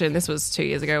selection. This was 2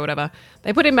 years ago or whatever.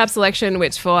 They put in map selection,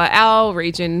 which for our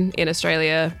region in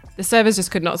Australia, the servers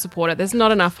just could not support it. There's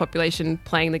not enough population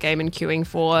playing the game and queuing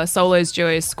for solos,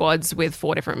 duos, squads with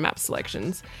 4 different map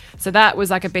selections. So that was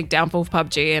like a big downfall for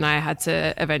PUBG, and I had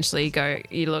to eventually go,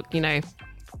 look, you know,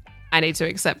 I need to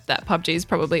accept that PUBG is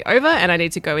probably over and I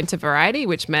need to go into variety,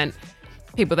 which meant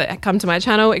people that come to my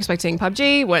channel expecting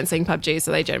PUBG weren't seeing PUBG,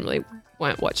 so they generally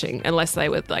weren't watching unless they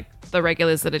were like the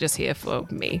regulars that are just here for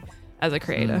me as a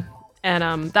creator.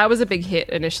 And that was a big hit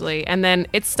initially. And then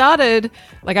it started,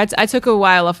 like I took a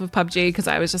while off of PUBG because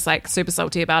I was just like super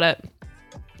salty about it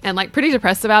and like pretty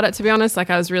depressed about it, to be honest. Like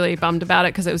I was really bummed about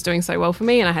it because it was doing so well for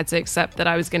me and I had to accept that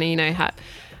I was going to, you know, have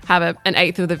an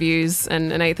eighth of the views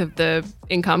and an eighth of the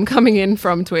income coming in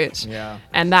from Twitch. Yeah.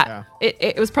 And that,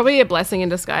 it was probably a blessing in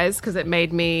disguise because it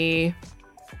made me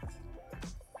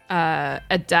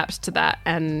adapt to that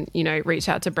and, you know, reach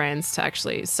out to brands to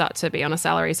actually start to be on a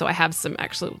salary. So I have some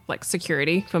actual like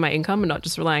security for my income and not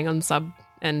just relying on sub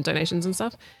and donations and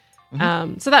stuff.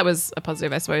 So that was a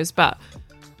positive, I suppose. But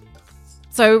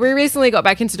so we recently got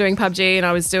back into doing PUBG and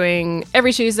I was doing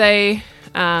every Tuesday.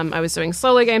 I was doing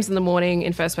solo games in the morning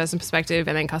in first person perspective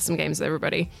and then custom games with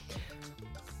everybody.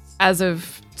 As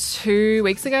of 2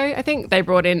 weeks ago, I think they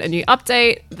brought in a new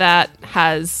update that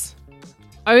has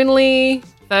only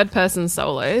third person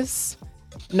solos,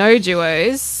 no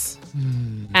duos,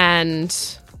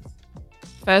 and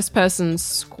first person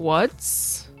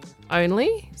squads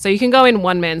only. So you can go in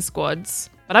one man squads,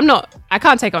 but I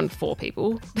can't take on 4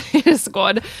 people in a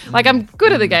squad. Like I'm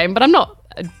good at the game, but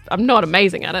I'm not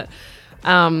amazing at it.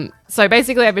 So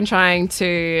basically I've been trying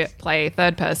to play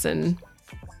third person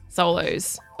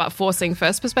solos, but forcing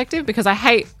first perspective because I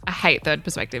hate third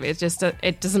perspective. It's just,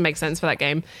 it doesn't make sense for that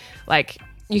game. Like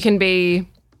you can be,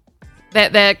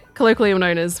 they're colloquially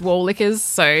known as wall lickers.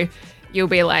 So you'll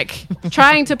be like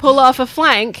trying to pull off a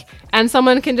flank and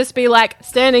someone can just be like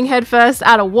standing headfirst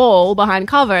at a wall behind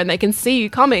cover and they can see you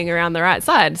coming around the right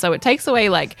side. So it takes away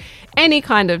like any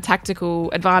kind of tactical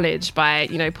advantage by,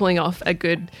 you know, pulling off a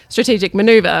good strategic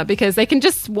maneuver because they can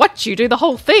just watch you do the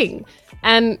whole thing.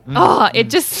 And it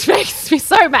just makes me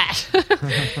so mad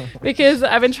because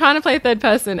I've been trying to play third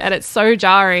person and it's so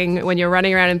jarring when you're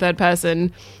running around in third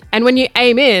person. And when you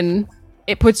aim in,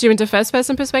 it puts you into first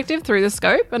person perspective through the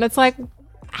scope. And it's like,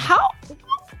 how?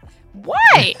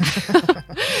 Why?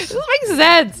 This doesn't make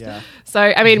sense. Yeah. So,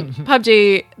 I mean,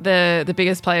 PUBG, the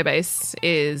biggest player base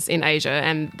is in Asia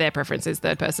and their preference is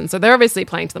third person. So they're obviously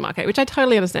playing to the market, which I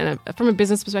totally understand. From a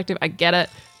business perspective, I get it.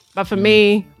 But for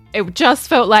me, it just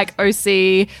felt like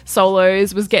OC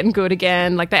solos was getting good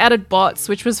again. Like they added bots,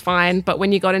 which was fine. But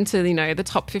when you got into, you know, the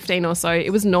top 15 or so, it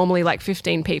was normally like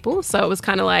 15 people. So it was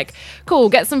kind of like, cool,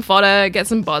 get some fodder, get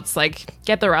some bots, like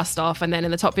get the rust off. And then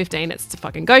in the top 15, it's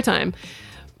fucking go time.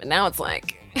 But now it's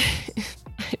like...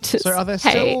 So are there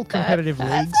still competitive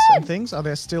leagues and things? Are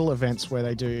there still events where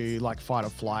they do like fight or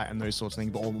flight and those sorts of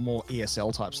things, or more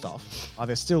ESL type stuff? Are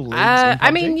there still leagues in PUBG?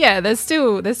 I mean, yeah, there's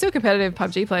still competitive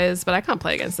PUBG players, but I can't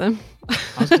play against them. I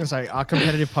was going to say, are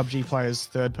competitive PUBG players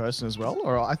third person as well?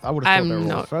 Or I would have thought they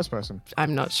were all first person.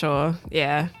 I'm not sure.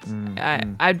 Yeah.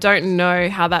 I don't know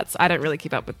how that's... I don't really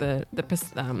keep up with the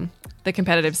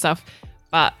competitive stuff.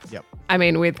 But, I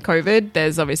mean, with COVID,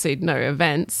 there's obviously no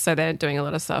events, so they're doing a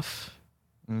lot of stuff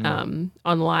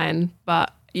online.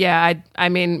 But yeah, I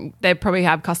mean, they probably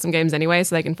have custom games anyway,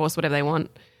 so they can force whatever they want.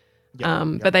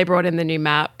 But they brought in the new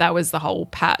map. That was the whole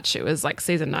patch. It was like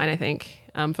season 9, I think,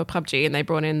 for PUBG, and they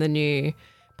brought in the new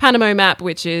Panamo map,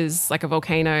 which is like a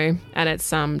volcano, and it's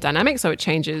dynamic, so it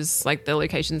changes. Like the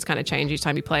locations kind of change each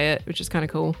time you play it, which is kind of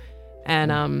cool.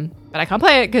 And but I can't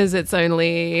play it because it's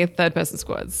only third person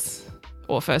squads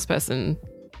or first person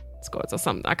squads or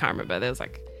something. I can't remember. There was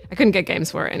like, I couldn't get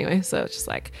games for it anyway. So it's just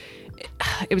like,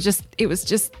 it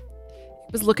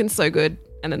was looking so good.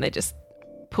 And then they just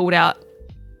pulled out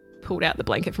the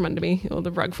blanket from under me or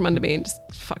the rug from under me and just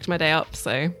fucked my day up.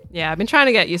 So yeah, I've been trying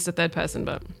to get used to third person,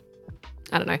 but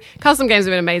I don't know. Custom games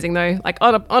have been amazing though. Like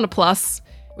on a plus,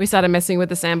 we started messing with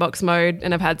the sandbox mode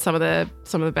and I've had some of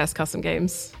the best custom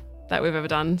games that we've ever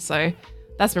done. So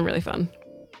that's been really fun.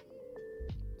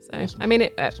 So awesome. I mean,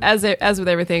 as with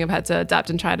everything, I've had to adapt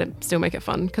and try to still make it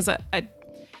fun because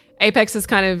Apex is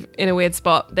kind of in a weird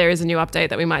spot. There is a new update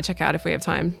that we might check out if we have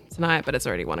time tonight, but it's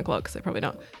already 1:00, so probably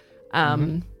not.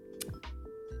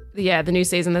 Yeah, the new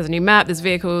season, there's a new map, there's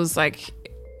vehicles. Like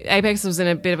Apex was in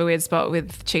a bit of a weird spot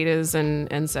with cheaters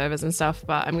and servers and stuff,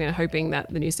 but I'm hoping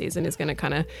that the new season is going to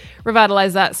kind of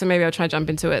revitalize that. So maybe I'll try to jump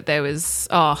into it. There was,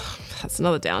 that's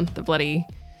another down, the bloody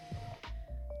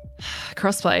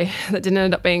crossplay that didn't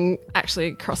end up being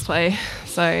actually crossplay.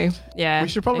 So yeah, we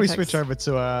should probably switch over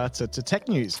to tech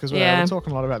news because we're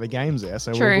talking a lot about the games there.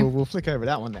 So we'll flick over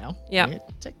that one now. Yeah,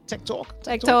 tech talk.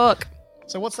 Tech talk.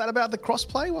 So what's that about the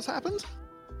crossplay? What's happened?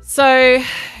 So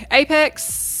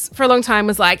Apex for a long time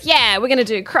was like, yeah, we're going to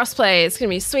do crossplay. It's going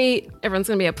to be sweet. Everyone's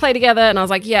going to be able to play together. And I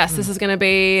was like, yes, this is going to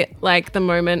be like the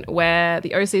moment where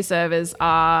the OC servers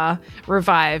are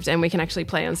revived and we can actually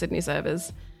play on Sydney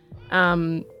servers.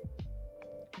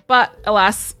 But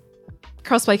alas,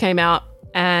 crossplay came out.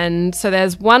 And so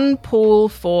there's one pool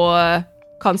for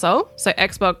console. So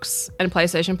Xbox and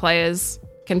PlayStation players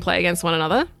can play against one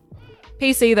another.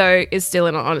 PC, though, is still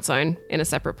on its own in a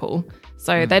separate pool.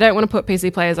 So they don't want to put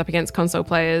PC players up against console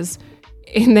players.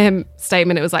 In their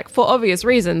statement, it was like, for obvious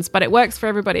reasons, but it works for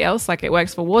everybody else. Like, it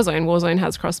works for Warzone. Warzone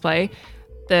has crossplay.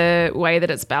 The way that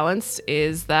it's balanced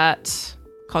is that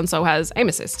console has aim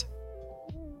assist.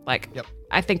 Like,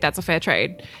 I think that's a fair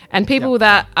trade. And people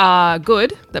that are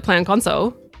good, that play on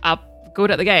console, are good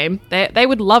at the game. They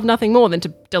would love nothing more than to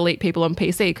delete people on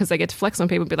PC because they get to flex on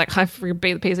people and be like, I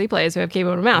beat the PC players who have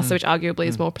keyboard and mouse, which arguably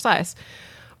is more precise.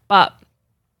 But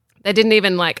they didn't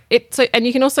even like it. So, and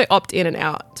you can also opt in and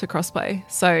out to crossplay.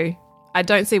 So I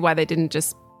don't see why they didn't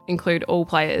just include all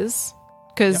players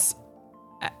because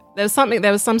there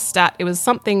was some stat. It was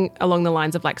something along the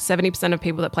lines of like 70% of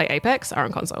people that play Apex are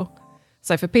on console.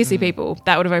 So for PC people,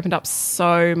 that would have opened up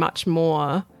so much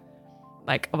more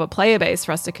like of a player base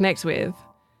for us to connect with.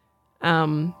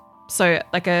 So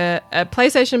like a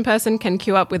PlayStation person can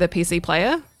queue up with a PC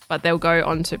player, but they'll go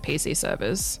onto PC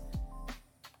servers.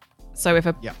 So if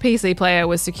a PC player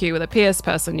was to queue with a PS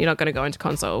person, you're not going to go into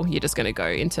console. You're just going to go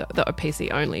into the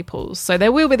PC only pools. So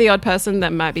there will be the odd person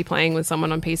that might be playing with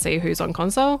someone on PC who's on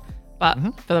console, but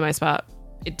for the most part,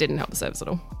 it didn't help the servers at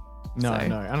all. No.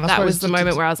 And that was the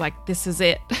moment where I was like, this is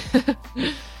it.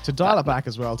 To dial it back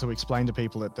as well, to explain to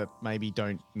people that maybe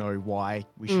don't know why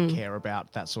we should care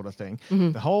about that sort of thing.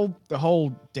 The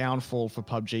whole downfall for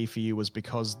PUBG for you was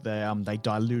because they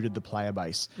diluted the player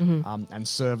base, and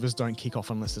servers don't kick off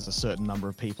unless there's a certain number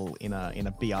of people in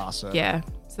a BR server. Yeah,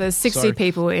 so there's 60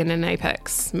 people in an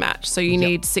Apex match, so you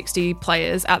need 60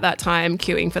 players at that time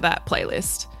queuing for that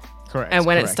playlist. Correct. And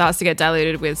when it starts to get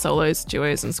diluted with solos,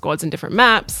 duos, and squads in different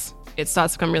maps, it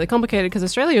starts to become really complicated because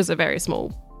Australia is a very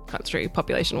small country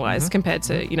population-wise compared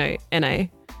to, NA.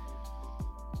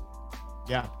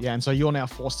 Yeah, and so you're now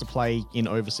forced to play in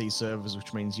overseas servers,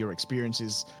 which means your experience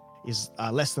is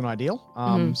less than ideal.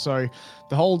 So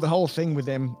the whole thing with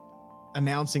them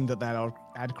announcing that they'll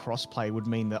add crossplay would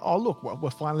mean that, oh look, we're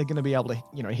finally going to be able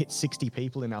to hit 60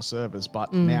 people in our servers,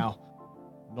 but now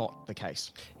not the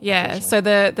case. Yeah, so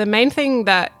the main thing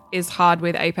that is hard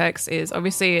with Apex is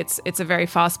obviously it's a very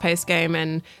fast-paced game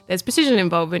and there's precision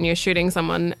involved when you're shooting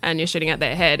someone and you're shooting at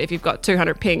their head. If you've got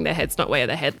 200 ping, their head's not where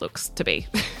their head looks to be.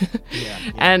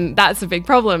 And that's a big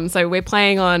problem. So we're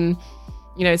playing on,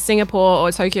 Singapore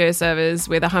or Tokyo servers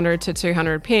with 100 to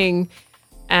 200 ping,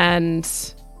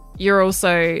 and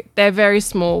they're very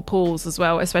small pools as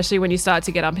well, especially when you start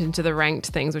to get up into the ranked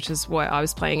things, which is what I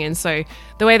was playing in. So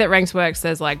the way that ranked works,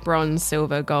 there's like bronze,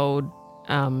 silver, gold,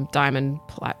 diamond,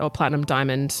 or platinum,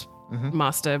 diamond,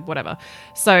 master, whatever.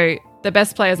 So the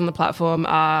best players on the platform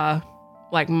are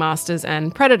like masters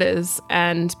and predators.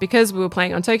 And because we were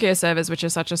playing on Tokyo servers, which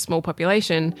is such a small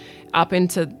population, up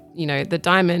into, the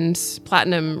diamond,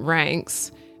 platinum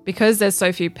ranks, because there's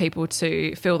so few people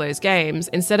to fill those games,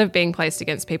 instead of being placed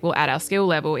against people at our skill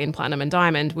level in Platinum and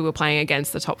Diamond, we were playing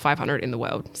against the top 500 in the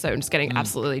world. So I'm just getting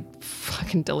absolutely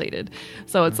fucking deleted.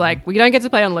 So it's like, we don't get to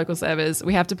play on local servers.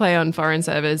 We have to play on foreign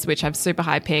servers, which have super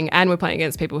high ping, and we're playing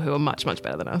against people who are much, much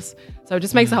better than us. So it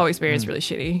just makes the whole experience really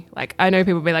shitty. Like, I know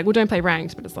people be like, well, don't play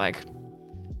ranked, but it's like,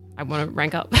 I want to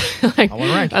rank up. I want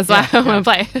to rank. That's why I want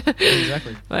to play.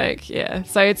 Exactly. Like, yeah.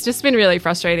 So it's just been really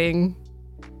frustrating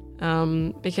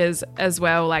because as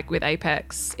well, like with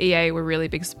Apex, EA were really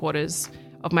big supporters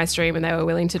of my stream, and they were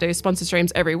willing to do sponsor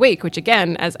streams every week, which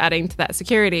again, as adding to that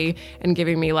security and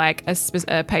giving me like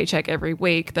a paycheck every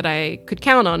week that I could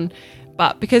count on.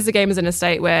 But because the game is in a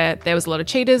state where there was a lot of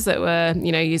cheaters that were,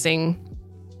 you know, using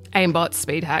aimbots,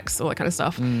 speed hacks, all that kind of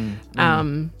stuff,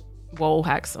 wall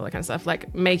hacks, all that kind of stuff,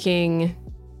 like making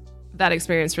that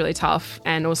experience really tough,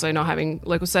 and also not having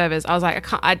local servers, I was like,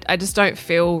 I just don't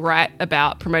feel right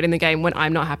about promoting the game when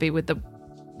I'm not happy with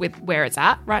where it's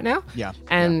at right now. Yeah.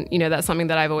 And, you know, that's something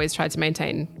that I've always tried to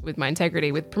maintain with my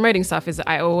integrity with promoting stuff, is that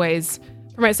I always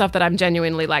promote stuff that I'm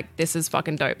genuinely like, this is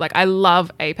fucking dope. Like, I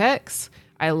love Apex.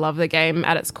 I love the game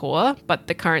at its core, but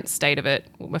the current state of it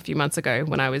a few months ago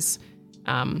when I was,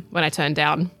 when I turned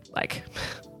down like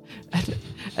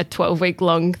a 12-week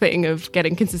long thing of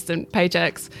getting consistent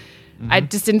paychecks, I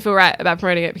just didn't feel right about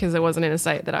promoting it because it wasn't in a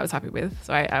state that I was happy with.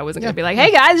 So I wasn't going to be like,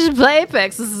 hey guys, you should play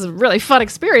Apex. This is a really fun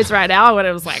experience right now, when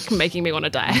it was like making me want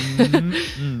to die.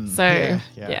 So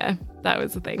yeah, that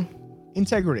was the thing.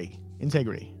 Integrity.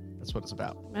 That's what it's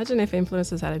about. Imagine if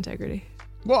influencers had integrity.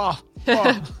 Whoa.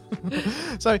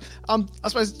 So I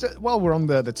suppose while we're on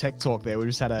the tech talk there, we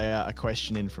just had a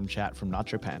question in from chat from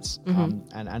Nacho Pants,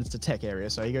 and it's the tech area.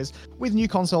 So he goes, with new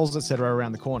consoles, etc.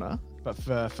 around the corner, but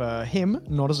for him,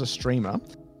 not as a streamer,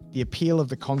 the appeal of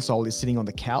the console is sitting on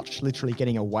the couch, literally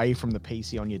getting away from the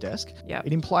PC on your desk. Yeah.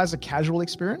 It implies a casual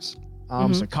experience.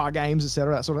 So car games,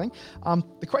 etc., that sort of thing.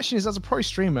 The question is, as a pro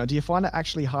streamer, do you find it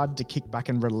actually hard to kick back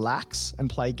and relax and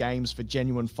play games for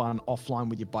genuine fun offline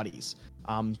with your buddies?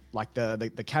 Like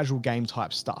the casual game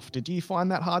type stuff. Do you find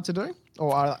that hard to do?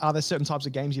 Or are there certain types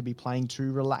of games you'd be playing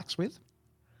to relax with?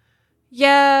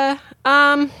 Yeah.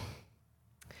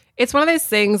 It's one of those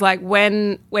things, like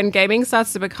when gaming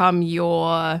starts to become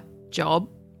your job,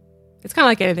 it's kind of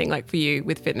like anything, like for you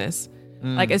with fitness.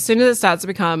 Like as soon as it starts to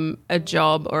become a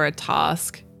job or a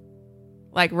task,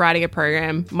 like writing a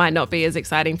program might not be as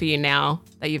exciting for you now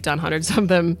that you've done hundreds of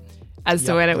them as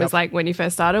to when it was like when you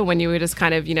first started, when you were just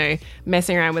kind of, you know,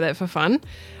 messing around with it for fun.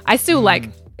 I still like,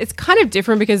 it's kind of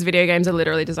different because video games are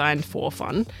literally designed for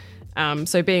fun.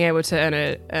 So being able to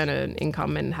earn an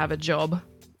income and have a job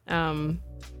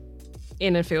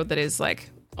in a field that is like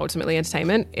ultimately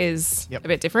entertainment is a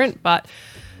bit different. But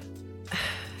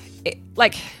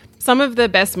like some of the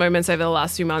best moments over the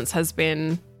last few months has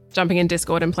been jumping in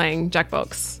Discord and playing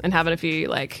Jackbox and having a few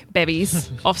like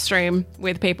bevies off stream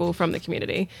with people from the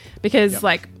community, because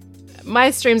like my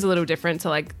stream's a little different to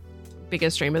like bigger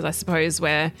streamers, I suppose,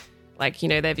 where like, you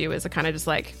know, their viewers are kind of just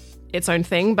like its own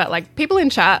thing. But like people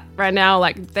in chat right now,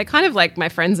 like they're kind of like my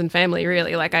friends and family,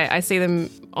 really. Like I see them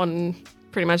on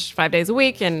pretty much 5 days a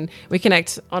week, and we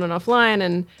connect on and offline,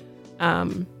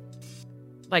 and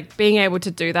like being able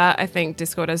to do that, I think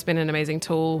Discord has been an amazing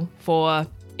tool for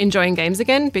enjoying games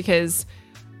again, because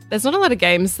there's not a lot of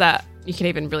games that you can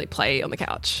even really play on the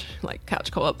couch. Like couch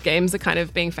co-op games are kind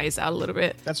of being phased out a little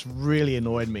bit. That's really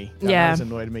annoyed me. That has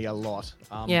annoyed me a lot.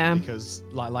 Because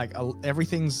like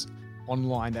everything's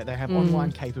online, that they have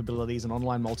online capabilities and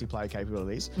online multiplayer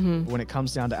capabilities. But when it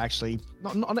comes down to actually,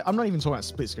 I'm not even talking about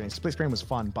split screen. Split screen was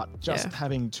fun, but just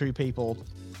having two people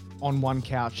on one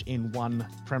couch in one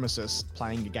premises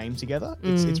playing a game together,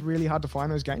 it's really hard to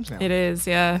find those games now. It is,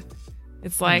 yeah.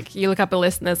 It's like you look up a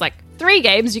list and there's like 3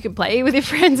 games you can play with your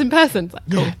friends in person. It's like,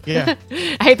 cool. Yeah.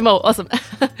 I hate them all. Awesome.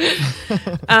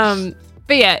 But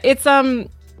yeah, it's I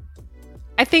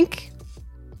think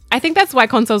that's why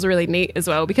consoles are really neat as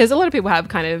well, because a lot of people have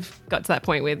kind of got to that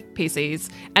point with PCs.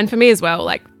 And for me as well,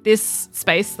 like this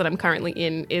space that I'm currently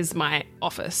in is my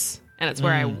office, and it's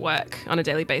where I work on a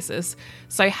daily basis.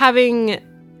 So having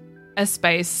a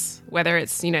space, whether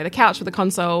it's, you know, the couch with the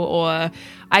console, or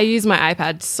I use my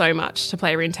iPad so much to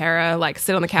play Runeterra, like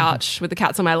sit on the couch with the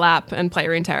cats on my lap and play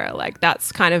Runeterra. Like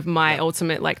that's kind of my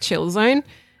ultimate like chill zone.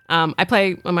 I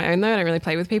play on my own though. I don't really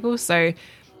play with people. So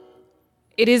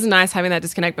it is nice having that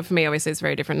disconnect. But for me, obviously it's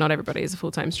very different. Not everybody is a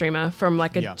full-time streamer. From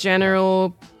like a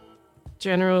general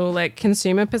like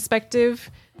consumer perspective,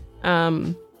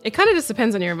 it kind of just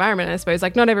depends on your environment, I suppose.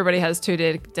 Like, not everybody has 2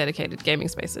 dedicated gaming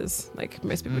spaces. Like,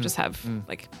 most people just have,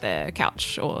 like, their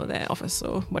couch or their office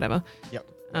or whatever. Yep.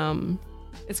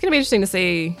 It's going to be interesting to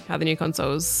see how the new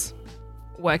consoles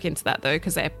work into that, though,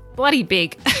 because they're bloody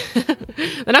big.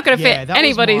 They're not going to fit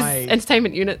anybody's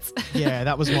entertainment units. Yeah,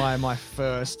 that was my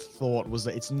first thought, was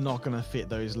that it's not going to fit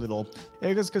those little...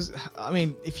 Yeah, because I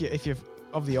mean, if you're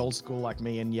of the old school like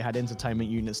me, and you had entertainment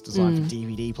units designed for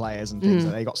DVD players and things,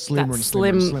 they got slimmer and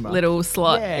slimmer and slimmer. Little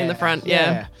slot in the front.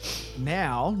 Yeah.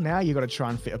 Now you got to try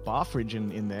and fit a bar fridge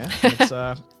in there.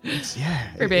 It's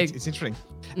pretty big. It's interesting.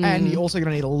 And you're also going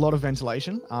to need a lot of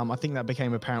ventilation. I think that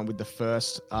became apparent with the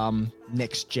first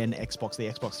next gen Xbox, the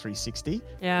Xbox 360.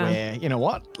 Yeah. Where, you know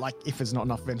what? Like, if there's not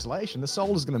enough ventilation, the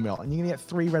solar's going to melt and you're going to get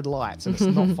 3 red lights and it's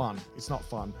not fun. It's not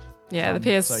fun. Yeah, the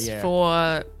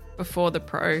PS4 before the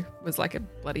Pro was like a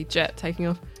bloody jet taking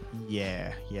off.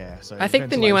 Yeah. So I think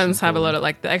the new ones have a lot of,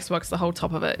 like, the Xbox, the whole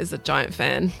top of it is a giant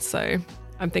fan. So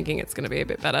I'm thinking it's going to be a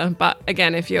bit better. But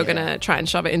again, if you're going to try and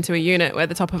shove it into a unit where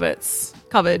the top of it's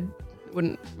covered,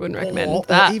 wouldn't recommend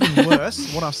that. Or even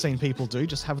worse, what I've seen people do,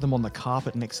 just have them on the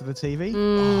carpet next to the TV.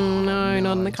 No,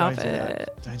 not on the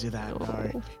carpet. Don't do that. No.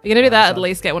 If you're going to do that, at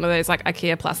least get one of those like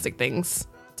IKEA plastic things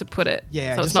to put it.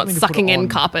 Yeah. So it's not sucking in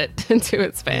carpet into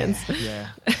its fans. Yeah.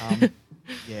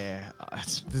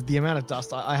 The amount of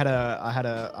dust. I had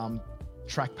a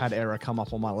trackpad error come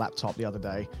up on my laptop the other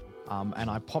day. And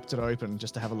I popped it open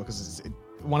just to have a look.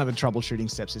 One of the troubleshooting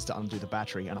steps is to undo the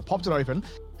battery. And I popped it open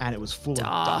and it was full of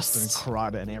dust and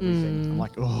crud and everything. I'm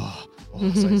like,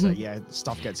 So yeah,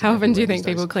 stuff gets... How often do you think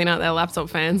people clean out their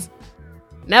laptop fans?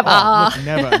 Never.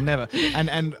 Never.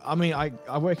 And I mean,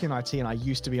 I work in IT and I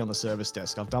used to be on the service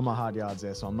desk. I've done my hard yards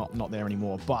there, so I'm not there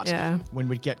anymore. But when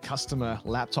we'd get customer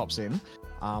laptops in,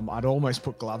 I'd almost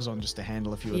put gloves on just to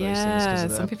handle a few of those things. Yeah,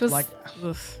 some people's... Like,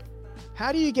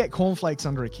 how do you get cornflakes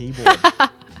under a keyboard?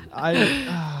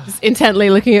 Just intently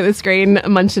looking at the screen,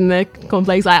 munching the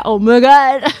cornflakes like, oh my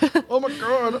god. Oh my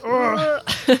god.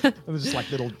 It was just like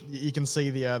little, you can see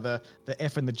the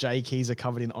F and the J keys are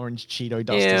covered in orange Cheeto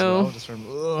dust as well. Just from,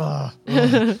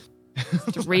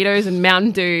 Doritos and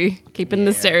Mountain Dew, keeping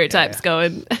the stereotypes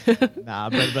going. Nah,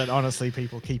 but honestly,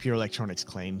 people, keep your electronics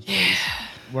clean, please.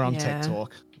 We're on Tech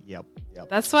Talk. Yep.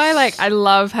 That's why, like, I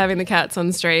love having the cats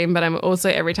on stream, but I'm also,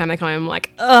 every time they come in, I'm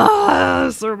like, oh,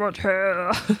 so much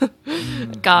hair.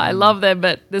 God, I love them,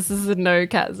 but this is a no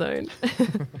cat zone.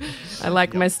 I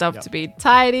like my stuff to be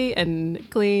tidy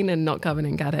and clean and not covered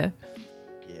in cat hair.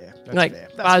 Yeah, that's like fair.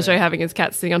 Bajo having his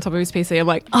cat sitting on top of his PC, I'm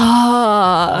like,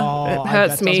 it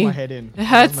hurts me. That does my head in. It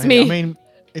hurts me. I mean,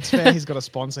 it's fair he's got a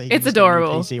sponsor. He can it's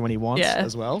adorable. PC when he wants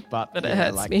as well, but it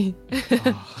hurts me.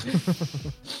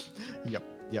 Yep.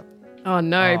 Oh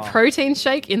no, protein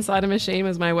shake inside a machine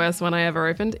was my worst one I ever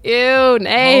opened. Ew,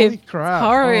 Nate. Holy crap.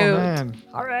 Horrid. Oh man.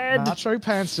 Horrid. Nacho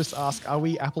Pants just ask, are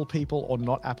we Apple people or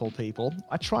not Apple people?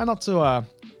 I try not to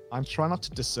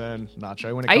discern,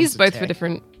 Nacho, when it comes to I use both tech. for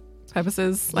different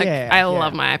purposes. Like, I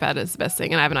love my iPad. It's the best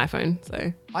thing, and I have an iPhone,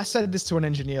 so. I said this to an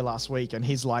engineer last week, and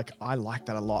he's like, I like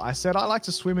that a lot. I said, I like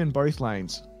to swim in both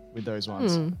lanes with those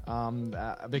ones.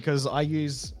 Because I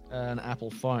use an Apple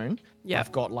phone. Yeah.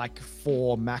 I've got like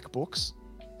 4 MacBooks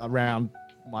around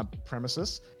my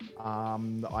premises.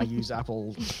 I use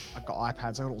Apple. I've got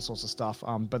iPads. I've got all sorts of stuff.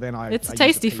 But then it's I a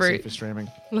tasty use the PC fruit for streaming.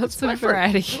 Lots of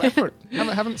variety.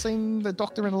 Haven't seen the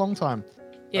Doctor in a long time.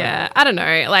 Yeah, I don't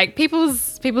know. Like,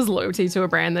 people's loyalty to a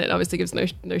brand that obviously gives no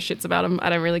shits about them. I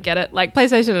don't really get it. Like,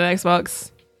 PlayStation and Xbox,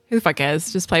 who the fuck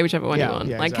cares? Just play whichever one you want.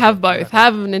 Like, have both.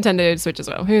 Have Nintendo Switch as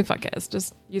well. Who the fuck cares?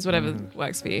 Just use whatever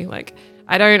works for you. Like,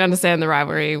 I don't understand the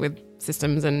rivalry with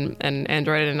systems and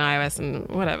Android and iOS and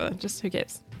whatever. Just who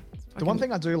cares? The one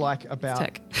thing I do like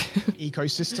about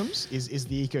ecosystems is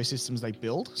the ecosystems they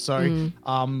build. So,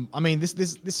 I mean, this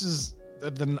is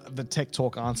the Tech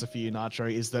Talk answer for you,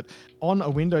 Nacho, is that on a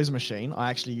Windows machine, I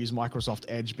actually use Microsoft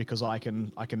Edge because I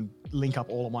can link up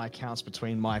all of my accounts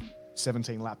between my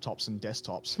 17 laptops and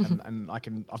desktops, and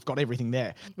I've got everything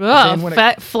there.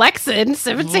 Oh, flexing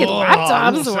 17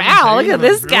 laptops! 17, wow, look at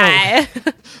this guy.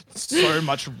 So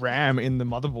much RAM in the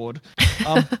motherboard.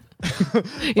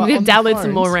 You need to download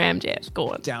some more RAM, Jeff. Go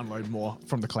on. Download more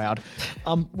from the cloud.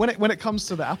 When it comes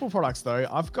to the Apple products, though,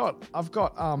 I've got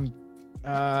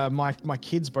my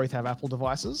kids both have Apple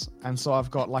devices, and so I've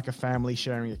got like a family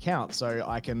sharing account, so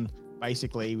I can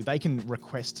basically, they can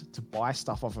request to buy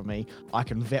stuff off of me. I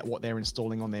can vet what they're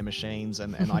installing on their machines,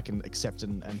 and I can accept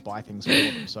and buy things for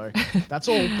them. So that's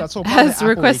all As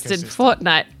requested.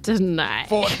 Fortnite denied.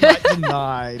 Fortnite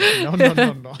denied.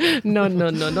 No,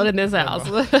 not in this house.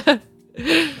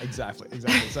 Exactly.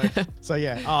 So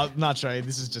yeah, Nacho,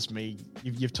 this is just me.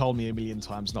 You've told me a million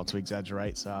times not to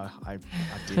exaggerate, so I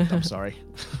did. I'm sorry.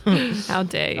 How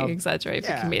dare you exaggerate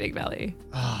for comedic value?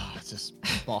 It's just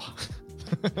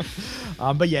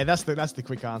But yeah, that's the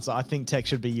quick answer. I think tech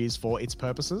should be used for its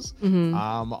purposes.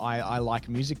 I like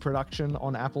music production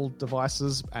on Apple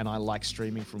devices, and I like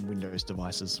streaming from Windows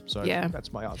devices. So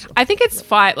that's my answer. I think it's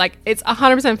fine. Like, it's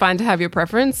 100% fine to have your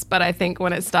preference, but I think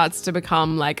when it starts to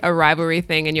become like a rivalry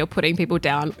thing and you're putting people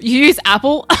down, you use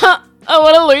Apple. Oh,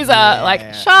 what a loser.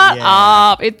 Like, shut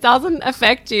up. It doesn't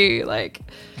affect you. Like,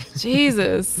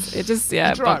 Jesus. It just,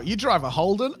 You drive a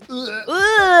Holden?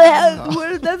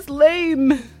 That's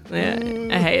lame. Yeah,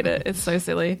 I hate it. It's so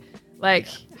silly. Like,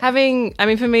 for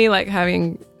me, like,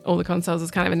 having all the consoles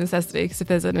is kind of a necessity, because if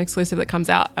there's an exclusive that comes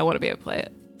out, I want to be able to play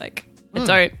it. Like, I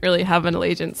don't really have an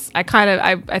allegiance. I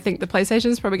think the PlayStation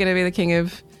is probably going to be the king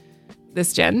of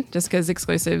this gen, just because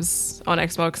exclusives on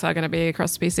Xbox are going to be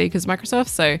across PC because Microsoft.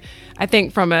 So I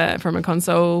think from a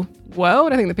console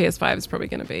world, I think the PS5 is probably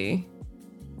going to be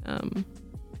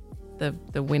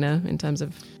the winner in terms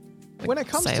of when it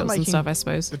comes to making stuff, I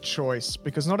suppose. The choice,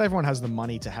 because not everyone has the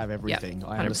money to have everything.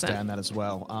 I understand that as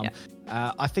well.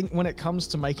 I think when it comes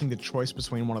to making the choice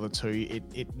between one of the two,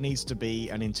 it needs to be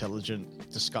an intelligent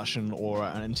discussion or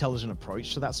an intelligent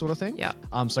approach to that sort of thing.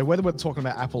 So whether we're talking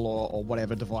about Apple or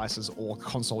whatever devices or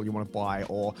console you want to buy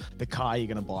or the car you're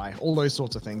going to buy, all those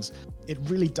sorts of things, it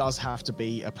really does have to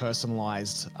be a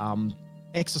personalized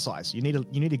exercise. You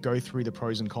need to go through the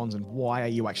pros and cons and why are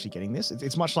you actually getting this.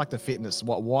 It's much like the fitness.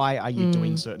 Why are you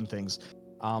doing certain things,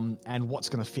 and what's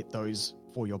going to fit those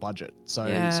for your budget. So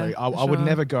I would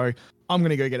never go, I'm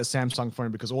going to go get a Samsung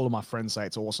phone because all of my friends say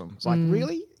it's awesome. It's like,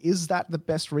 really? Is that the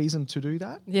best reason to do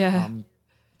that?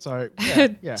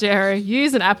 Jerry,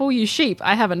 use an Apple, you sheep.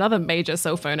 I have another major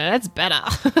cell phone and it's better.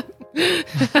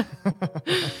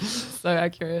 So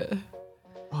accurate.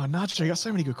 Oh, Nacho, you got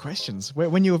so many good questions.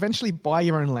 When you eventually buy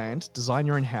your own land, design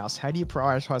your own house, how do you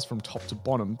prioritize from top to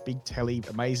bottom? Big telly,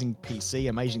 amazing PC,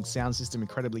 amazing sound system,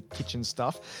 incredibly kitchen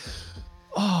stuff.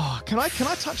 Oh, can I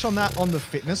touch on that on the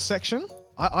fitness section?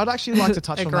 I'd actually like to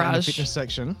touch on that in the fitness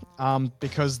section,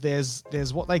 because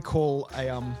there's what they call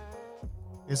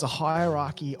there's a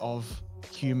hierarchy of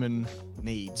human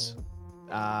needs.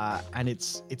 And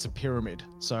it's a pyramid.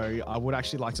 So I would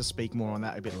actually like to speak more on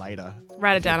that a bit later.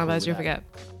 Write it down, otherwise you'll forget.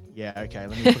 Yeah, okay.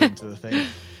 Let me put it into the thing.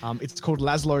 It's called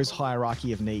Laszlo's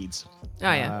Hierarchy of Needs.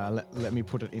 Oh, yeah. Let me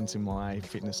put it into my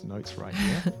fitness notes right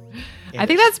here. I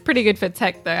think that's pretty good for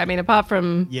tech, though. I mean, apart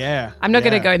from... I'm not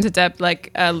going to go into depth. Like,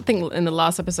 I think in the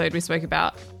last episode we spoke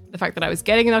about the fact that I was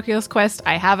getting an Oculus Quest.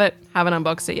 I haven't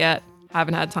unboxed it yet.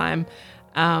 Haven't had time.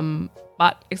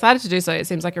 But excited to do so. It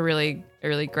seems like a really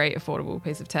great, affordable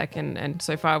piece of tech. And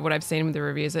so far, what I've seen with the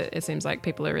reviews, it seems like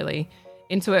people are really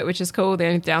into it, which is cool. The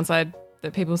only downside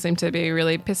that people seem to be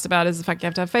really pissed about is the fact you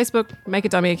have to have Facebook, make a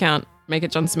dummy account, make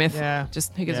it John Smith. Yeah.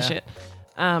 Just who gives a shit?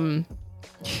 They're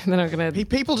not going to...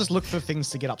 People just look for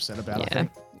things to get upset about, I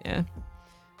think. Yeah,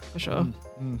 for sure.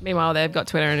 Meanwhile, they've got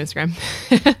Twitter and Instagram.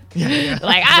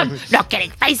 Like, I'm not getting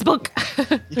Facebook.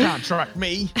 You can't track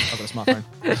me. I've got a smartphone.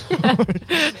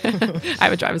 I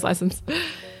have a driver's license.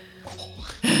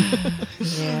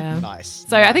 Nice.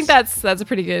 So I think that's a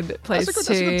pretty good place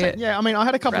to... Yeah, I mean, I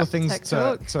had a couple of things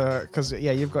to because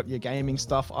you've got your gaming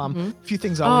stuff. A few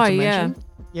things I want to mention.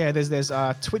 Yeah, there's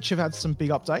Twitch have had some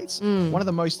big updates. One of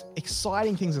the most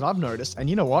exciting things that I've noticed, and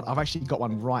you know what? I've actually got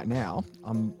one right now.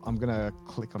 I'm gonna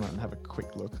click on it and have a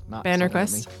quick look. Ban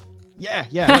request. Yeah,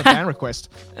 ban request.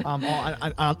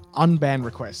 Unban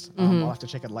request. I'll have to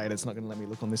check it later. It's not going to let me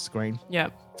look on this screen. Yeah.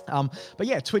 But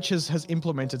yeah, Twitch has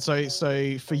implemented.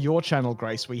 So for your channel,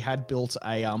 Grace, we had built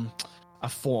a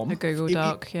form. A Google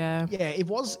Doc. Yeah, it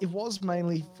was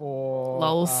mainly for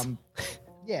lols.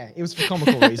 It was for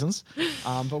comical reasons.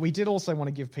 But we did also want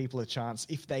to give people a chance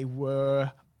if they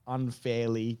were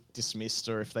unfairly dismissed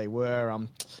or if they were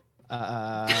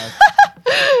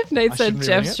Nate said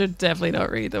Jeff should definitely not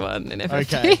read the one in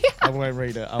FFG. Okay, I won't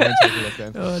read it. I won't take a look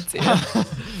then. Oh, dear.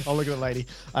 I'll look at it later.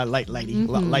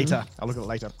 Later. I'll look at it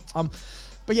later.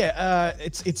 But yeah,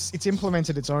 it's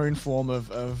implemented its own form of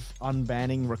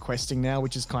unbanning requesting now,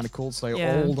 which is kind of cool. So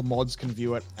all the mods can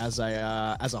view it as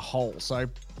a whole. So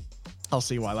I'll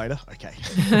see why later. Okay.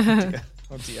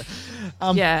 Oh dear.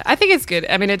 I think it's good.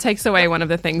 I mean, it takes away one of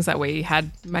the things that we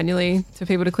had manually for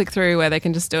people to click through where they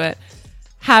can just do it.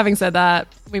 Having said that,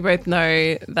 we both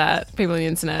know that people on the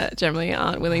internet generally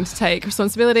aren't willing to take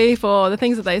responsibility for the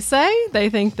things that they say. They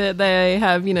think that they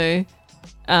have,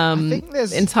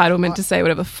 entitlement to say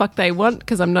whatever the fuck they want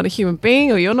because I'm not a human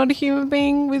being or you're not a human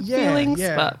being with feelings.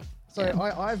 Yeah. But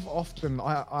I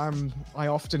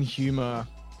often humor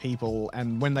people,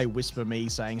 and when they whisper me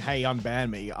saying, "Hey,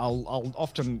 unban me," I'll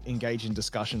often engage in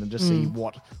discussion and just see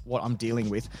what I'm dealing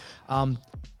with.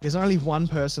 There's only one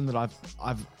person that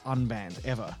I've unbanned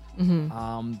ever,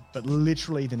 but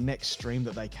literally the next stream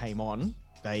that they came on,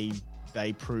 they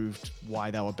proved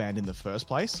why they were banned in the first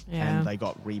place, and they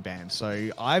got rebanned. So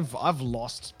I've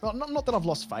lost, not that I've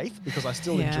lost faith, because I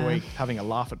still enjoy having a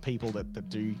laugh at people that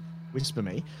do whisper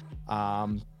me.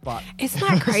 But isn't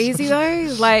that crazy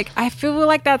though? Like, I feel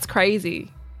like that's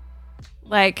crazy.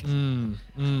 Like,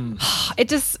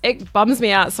 it bums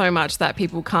me out so much that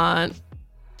people can't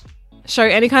show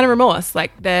any kind of remorse.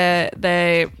 Like,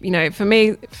 they're you know, for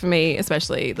me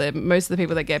especially, most of the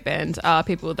people that get banned are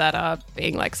people that are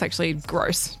being like sexually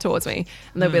gross towards me,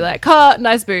 and they'll be like,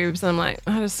 nice boobs, and I'm like,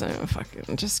 I just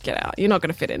fucking just get out, you're not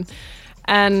gonna fit in.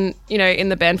 And, you know, in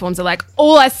the ban forms, they're like,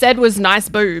 all I said was nice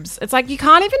boobs. It's like, you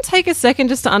can't even take a second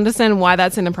just to understand why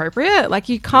that's inappropriate. Like,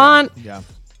 you can't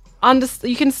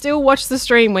you can still watch the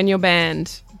stream when you're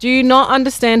banned. Do you not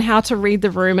understand how to read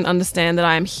the room and understand that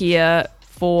I am here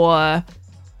for,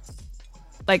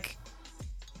 like,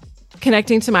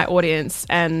 connecting to my audience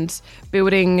and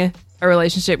building a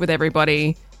relationship with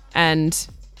everybody and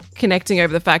connecting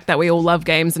over the fact that we all love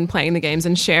games and playing the games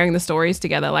and sharing the stories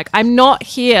together? Like, I'm not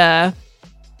here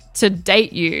to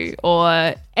date you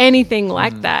or anything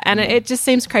like that. And it just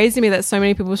seems crazy to me that so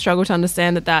many people struggle to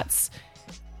understand that that's,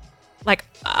 like,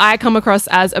 I come across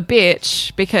as a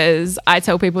bitch because I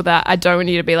tell people that I don't want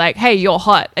you to be like, hey, you're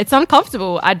hot. It's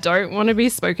uncomfortable. I don't want to be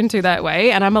spoken to that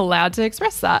way, and I'm allowed to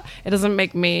express that. It doesn't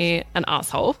make me an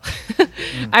asshole.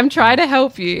 I'm trying to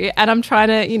help you, and I'm trying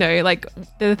to, you know, like,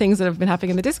 the things that have been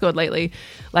happening in the Discord lately,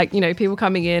 like, you know, people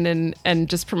coming in and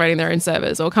just promoting their own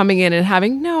servers, or coming in and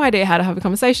having no idea how to have a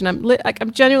conversation.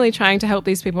 I'm genuinely trying to help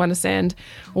these people understand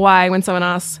why, when someone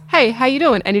asks, hey, how you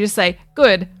doing? And you just say,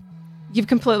 good, you've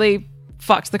completely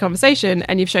fucked the conversation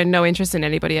and you've shown no interest in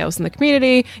anybody else in the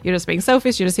community. You're just being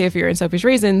selfish. You're just here for your own selfish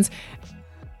reasons.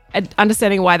 And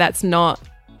understanding why that's not,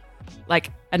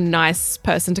 like, a nice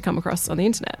person to come across on the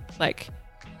internet. Like,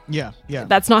 yeah,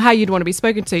 that's not how you'd want to be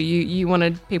spoken to. You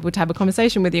wanted people to have a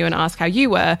conversation with you and ask how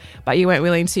you were, but you weren't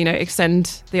willing to, you know,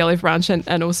 extend the olive branch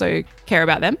and also care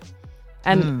about them.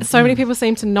 And so many people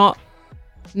seem to not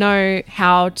know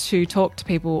how to talk to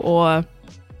people, or,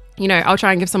 you know, I'll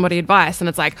try and give somebody advice and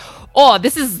it's like, oh,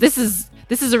 this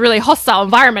is a really hostile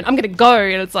environment, I'm gonna go.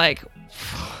 And it's like,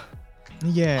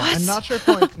 yeah. What? And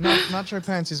Nacho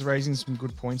Pants is raising some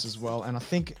good points as well. And I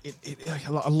think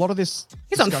a lot of this,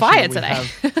 he's on fire today.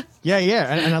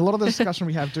 And a lot of the discussion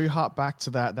we have do hark back to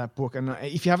that book. And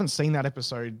if you haven't seen that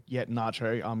episode yet,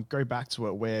 Nacho, go back to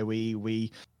it, where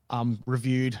we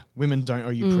reviewed Women Don't Owe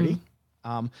You Pretty.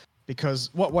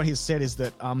 Because what he's said is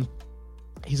that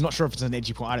he's not sure if it's an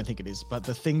edgy point. I don't think it is. But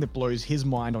the thing that blows his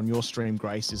mind on your stream,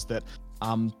 Grace, is that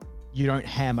you don't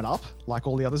ham it up like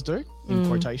all the others do, in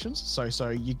quotations. So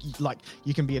you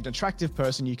can be an attractive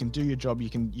person, you can do your job, you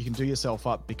can do yourself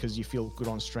up because you feel good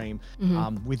on stream,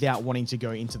 without wanting to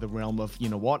go into the realm of, you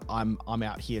know what, I'm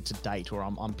out here to date, or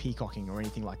I'm peacocking or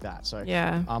anything like that. So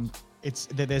it's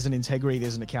there's an integrity,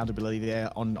 there's an accountability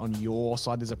there on your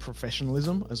side. There's a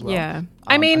professionalism as well. Yeah,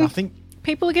 I mean, I think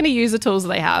people are going to use the tools that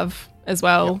they have as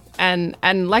well. Yep.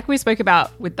 And like we spoke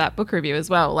about with that book review as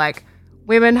well, like,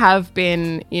 women have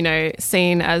been, you know,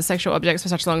 seen as sexual objects for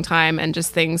such a long time, and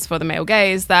just things for the male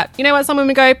gaze that, you know what, some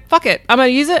women go, fuck it, I'm going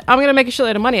to use it, I'm going to make a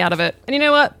shitload of money out of it. And you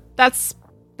know what, that's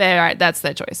their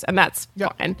choice, and that's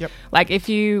fine. Yep. Like, if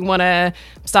you want to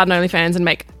start an OnlyFans and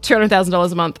make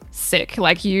 $200,000 a month, sick.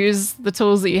 Like, use the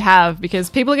tools that you have, because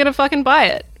people are going to fucking buy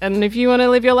it. And if you want to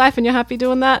live your life and you're happy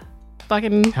doing that,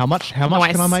 fucking How much can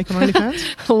I make on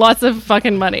OnlyFans? Lots of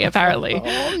fucking money, apparently.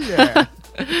 Oh, yeah.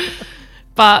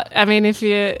 But I mean, if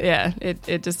you,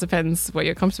 it just depends what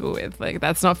you're comfortable with. Like,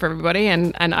 that's not for everybody.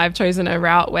 And I've chosen a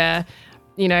route where,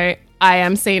 you know, I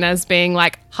am seen as being,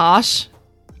 like, harsh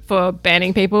for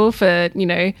banning people for, you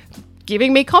know,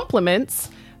 giving me compliments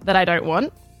that I don't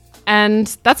want. And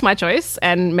that's my choice.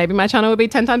 And maybe my channel would be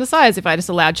 10 times the size if I just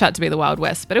allowed chat to be the Wild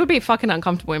West. But it would be a fucking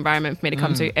uncomfortable environment for me to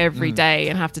come to every day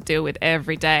and have to deal with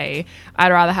every day.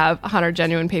 I'd rather have 100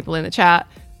 genuine people in the chat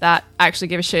that actually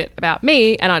give a shit about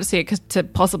me, and I just see it to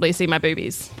possibly see my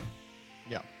boobies.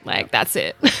 Yeah. Like, that's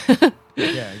it.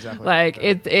 Yeah, exactly. Like,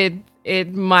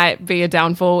 it might be a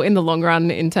downfall in the long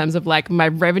run in terms of, like, my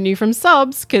revenue from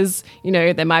subs, because, you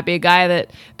know, there might be a guy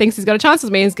that thinks he's got a chance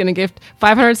with me and is going to gift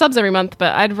 500 subs every month,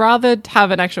 but I'd rather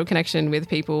have an actual connection with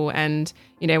people. And,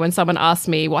 you know, when someone asks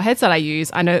me what headset I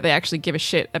use, I know that they actually give a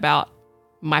shit about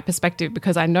my perspective,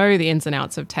 because I know the ins and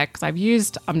outs of tech. 'Cause I've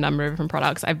used a number of different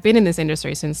products. I've been in this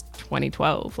industry since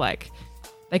 2012. Like,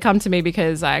 They come to me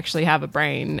because I actually have a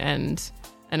brain and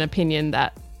an opinion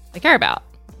that they care about.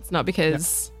 It's not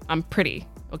because I'm pretty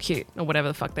or cute or whatever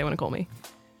the fuck they want to call me.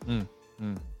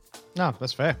 No,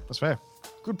 that's fair. That's fair.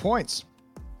 Good points.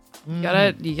 You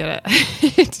gotta.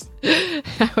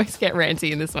 I always get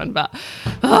ranty in this one, but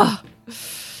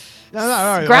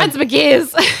no, grinds my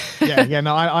gears.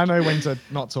 No, I know when to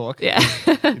not talk. Yeah,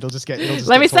 it'll just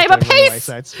let me say my piece. Anyway,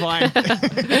 so it's fine.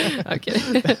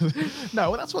 Okay.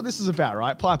 No, well, that's what this is about,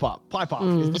 right? Pipe up.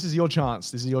 This is your chance.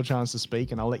 This is your chance to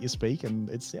speak, and I'll let you speak. And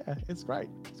it's great.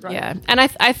 It's great. Yeah, and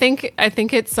I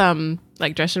think it's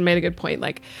like Dresden made a good point.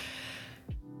 Like,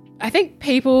 I think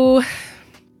people.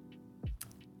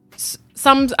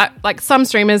 Some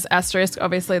streamers, asterisk,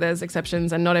 obviously there's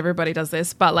exceptions and not everybody does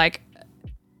this, but like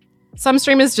some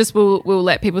streamers just will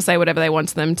let people say whatever they want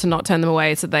to them to not turn them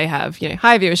away so they have,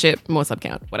 higher viewership, more sub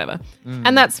count, whatever.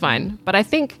 And that's fine. But I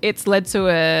think it's led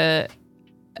to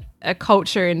a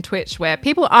culture in Twitch where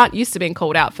people aren't used to being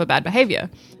called out for bad behavior.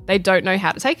 They don't know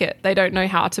how to take it. They don't know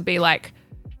how to be like,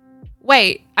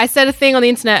 wait, I said a thing on the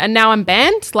internet and now I'm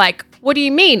banned? Like, what do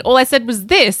you mean? All I said was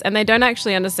this. And they don't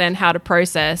actually understand how to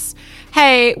process,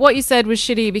 hey, what you said was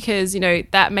shitty because,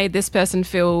 that made this person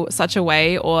feel such a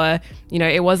way, or,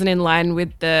 it wasn't in line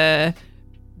with the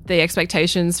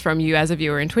expectations from you as a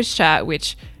viewer in Twitch chat,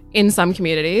 which in some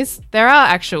communities, there are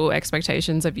actual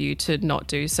expectations of you to not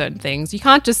do certain things. You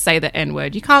can't just say the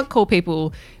N-word. You can't call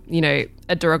people,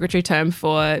 a derogatory term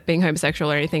for being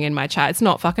homosexual or anything in my chat. It's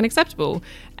not fucking acceptable.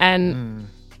 And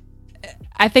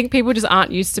I think people just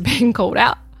aren't used to being called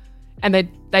out, and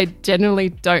they generally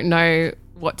don't know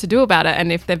what to do about it.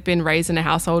 And if they've been raised in a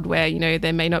household where,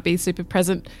 there may not be super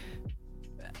present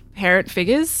parent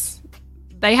figures,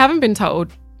 they haven't been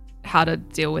told how to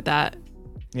deal with that.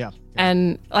 Yeah.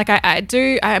 And like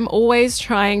I'm always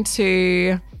trying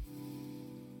to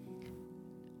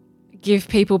give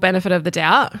people benefit of the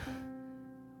doubt,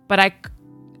 but I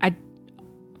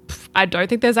don't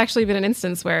think there's actually been an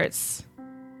instance where it's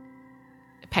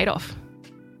paid off.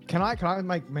 Can I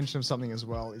make mention of something as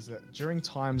well? Is that during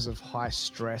times of high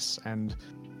stress and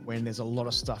when there's a lot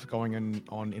of stuff going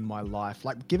on in my life,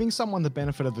 like giving someone the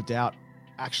benefit of the doubt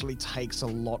actually takes a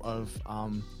lot of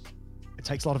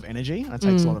energy and it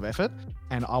takes a lot of effort.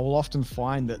 And I will often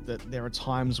find that there are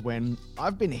times when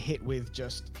I've been hit with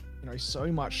just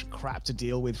so much crap to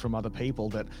deal with from other people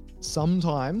that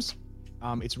sometimes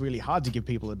it's really hard to give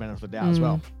people the benefit of the doubt as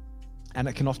well. And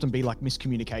it can often be like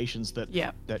miscommunications that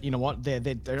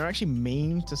they're actually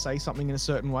mean to say something in a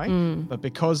certain way, but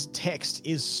because text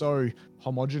is so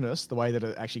homogenous, the way that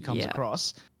it actually comes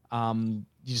across, you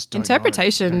just don't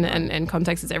interpretation and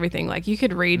context is everything. Like you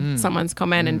could read someone's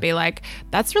comment and be like,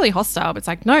 that's really hostile. But it's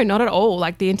like, no, not at all.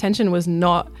 Like the intention was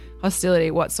not hostility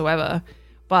whatsoever.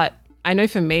 But I know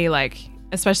for me, like,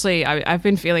 especially I've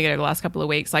been feeling it over the last couple of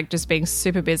weeks, like just being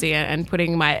super busy and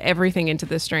putting my everything into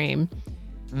the stream.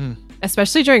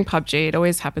 Especially during PUBG. It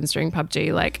always happens during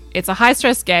PUBG. Like it's a high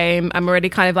stress game. I'm already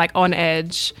kind of like on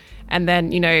edge. And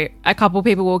then, a couple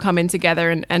people will come in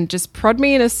together and just prod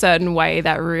me in a certain way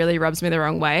that really rubs me the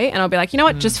wrong way. And I'll be like, you know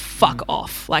what? Just fuck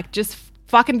off. Like just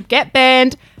fucking get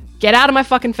banned. Get out of my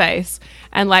fucking face.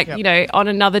 And like, on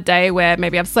another day where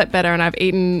maybe I've slept better and I've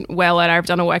eaten well and I've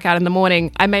done a workout in the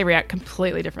morning, I may react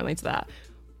completely differently to that.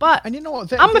 But and you know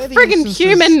what? I'm a friggin'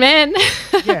 human, man.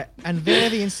 Yeah, and they're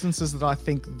the instances that I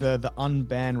think the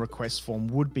unban request form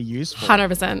would be useful.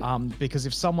 100%. Because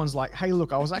if someone's like, hey,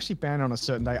 look, I was actually banned on a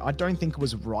certain day, I don't think it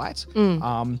was right.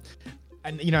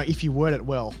 And, if you word it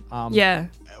well,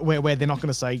 where they're not going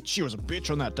to say, she was a bitch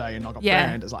on that day and I got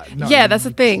banned. It's like, no. Yeah, that's the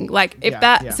thing. Like, if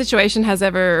that situation has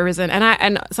ever arisen,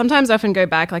 and sometimes I often go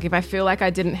back, like, if I feel like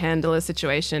I didn't handle a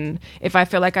situation, if I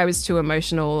feel like I was too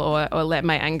emotional or let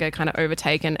my anger kind of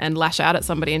overtake and lash out at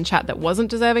somebody in chat that wasn't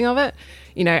deserving of it,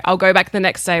 I'll go back the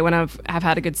next day when I've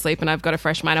had a good sleep and I've got a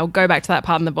fresh mind. I'll go back to that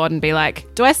part in the bod and be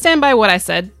like, do I stand by what I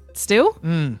said still?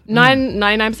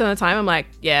 99% of the time, I'm like,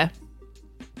 yeah.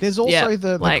 There's also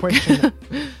the question,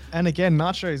 and again,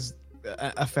 Nacho's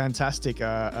a fantastic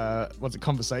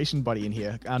conversation buddy in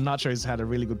here. Nacho's had a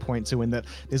really good point too, in that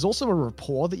there's also a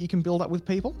rapport that you can build up with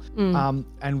people.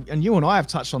 And you and I have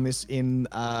touched on this in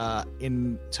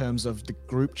terms of the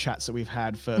group chats that we've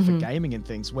had for gaming and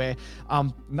things, where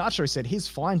Nacho said he's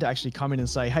fine to actually come in and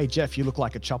say, hey Jeff, you look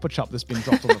like a chopper chop that's been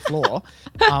dropped on the floor.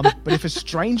 But if a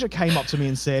stranger came up to me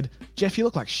and said, Jeff, you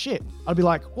look like shit, I'd be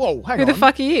like, whoa, hang on. Who the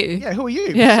fuck are you? Yeah, who are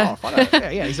you? Yeah,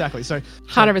 yeah, exactly. So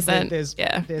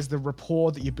 100%. There's the rapport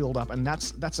rapport that you build up, and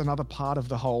that's another part of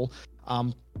the whole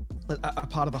a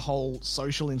part of the whole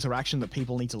social interaction that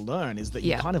people need to learn, is that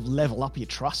you kind of level up your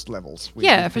trust levels with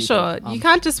for people. sure. You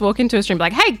can't just walk into a stream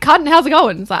like, hey cunt, how's it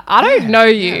going? It's like, I don't know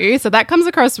you, so that comes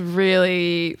across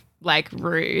really like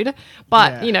rude,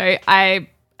 but you know, I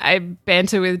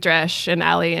banter with Dresh and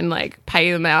Ali and like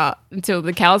pay them out until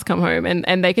the cows come home,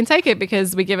 and they can take it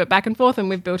because we give it back and forth, and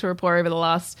we've built a rapport over the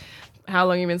last, how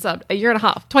long you've been subbed? A year and a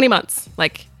half, 20 months.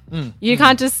 Like you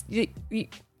can't just, I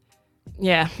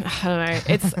don't know.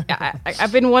 It's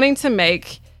I've been wanting to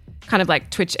make kind of like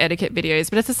Twitch etiquette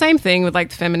videos, but it's the same thing with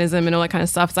like feminism and all that kind of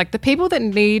stuff. It's like the people that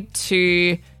need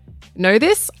to know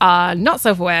this are not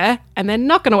self-aware, and they're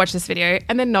not going to watch this video,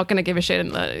 and they're not going to give a shit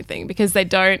and learn anything because they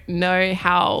don't know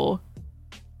how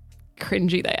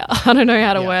cringy they are. I don't know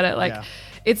how to word it. Like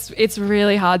it's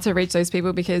really hard to reach those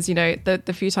people because, you know,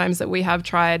 the few times that we have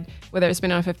tried, whether it's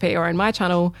been on FFP or on my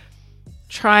channel,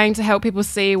 trying to help people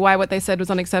see why what they said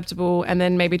was unacceptable, and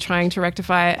then maybe trying to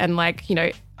rectify it, and like, you know,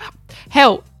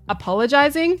 hell,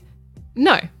 apologizing.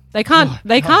 No, they can't.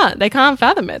 They can't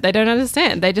fathom it. They don't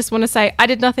understand. They just want to say, I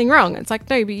did nothing wrong. It's like,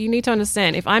 no, but you need to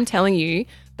understand. If I'm telling you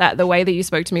that the way that you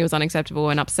spoke to me was unacceptable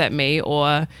and upset me,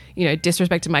 or, you know,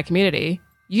 disrespected my community,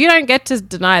 you don't get to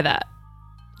deny that.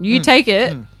 You take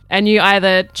it and you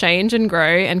either change and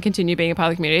grow and continue being a part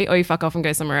of the community, or you fuck off and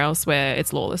go somewhere else where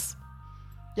it's lawless.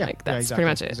 Yeah, like that's exactly,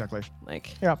 pretty much it. Exactly.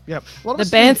 Like, the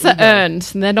bans are earned,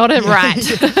 and they're not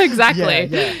right.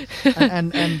 Exactly.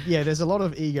 And there's a lot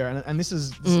of ego, and this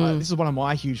is one of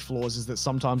my huge flaws, is that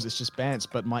sometimes it's just bants,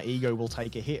 but my ego will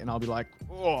take a hit, and I'll be like,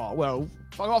 oh well,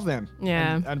 fuck off then.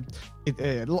 Yeah. And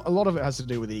a lot of it has to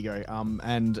do with ego,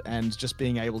 and just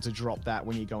being able to drop that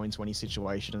when you go into any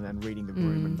situation, and then reading the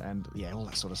room and all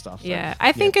that sort of stuff. So,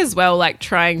 I think as well, like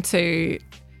trying to.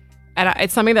 And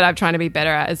it's something that I'm trying to be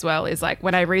better at as well, is like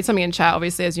when I read something in chat,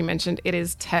 obviously, as you mentioned, it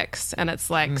is text, and it's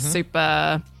like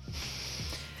super,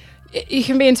 it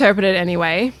can be interpreted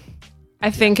anyway.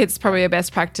 I think it's probably a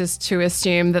best practice to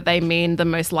assume that they mean the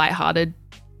most lighthearted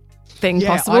thing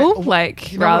possible,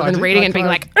 rather than reading it and being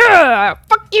like,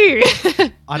 fuck you.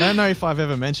 I don't know if I've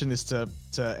ever mentioned this to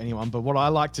anyone, but what I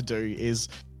like to do is,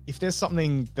 if there's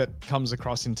something that comes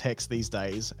across in text these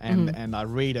days and I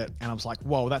read it and I'm like,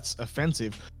 whoa, that's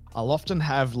offensive, I'll often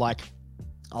have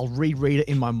I'll reread it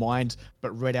in my mind,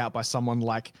 but read out by someone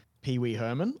like Pee Wee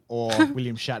Herman or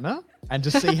William Shatner, and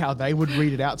just see how they would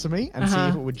read it out to me and see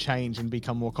if it would change and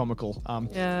become more comical.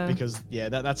 Because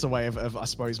that's a way of I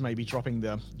suppose maybe dropping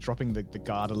the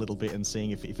guard a little bit and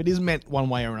seeing if it is meant one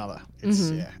way or another. It's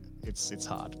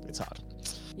hard. It's hard.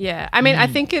 Yeah, I mean, I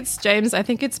think it's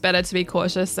better to be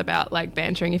cautious about like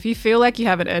bantering. If you feel like you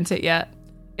haven't earned it yet,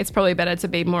 it's probably better to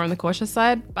be more on the cautious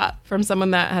side. But from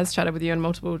someone that has chatted with you on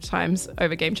multiple times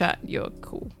over game chat, you're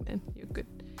cool, man. You're good.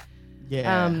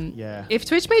 Yeah. If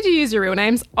Twitch made you use your real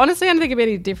names, honestly, I don't think it'd be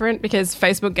any different, because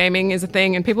Facebook gaming is a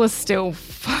thing and people are still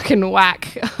fucking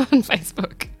whack on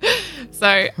Facebook.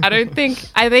 So I think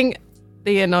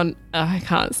the I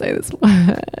can't say this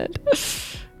word.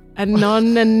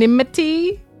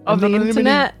 Anonymity of the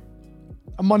internet.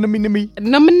 Anemones.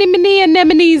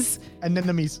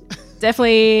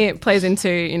 Definitely plays into,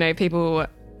 you know, people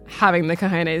having the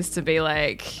cojones to be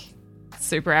like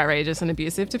super outrageous and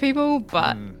abusive to people.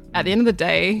 But at the end of the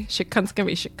day, shit cunts can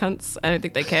be shit cunts. I don't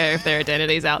think they care if their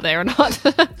identity's out there or not.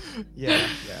 yeah,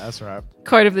 that's right.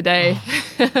 Quote of the day.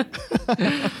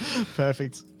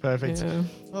 Perfect. Yeah.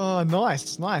 Oh,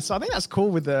 nice. So I think that's cool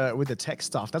with the tech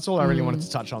stuff. That's all I really wanted to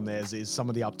touch on. There is some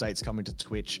of the updates coming to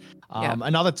Twitch.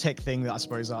 Another tech thing that I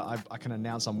suppose I can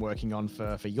announce I'm working on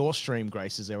for your stream,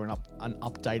 Grace, is there an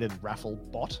updated raffle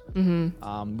bot,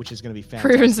 which is going to be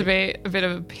fantastic. Proven to be a bit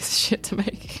of a piece of shit to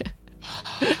make.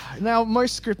 Now,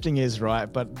 most scripting is right,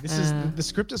 but this is the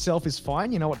script itself is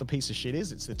fine. You know what the piece of shit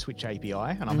is? It's the Twitch API,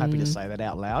 and I'm happy to say that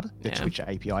out loud. The Twitch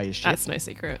API is shit. That's no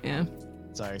secret, yeah.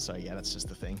 So yeah, that's just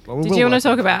the thing. Did you want to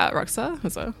talk about Rockstar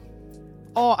as well?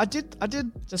 Oh, I did.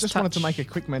 Just wanted to make a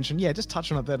quick mention. Yeah, just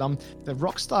touch on it that the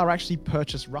Rockstar actually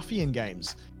purchased Ruffian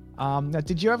Games. Now,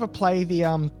 did you ever play the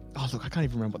oh look, I can't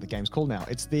even remember what the game's called now.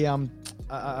 It's the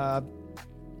I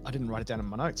didn't write it down in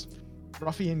my notes.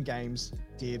 Ruffian Games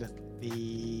did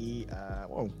the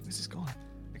whoa, where's this gone?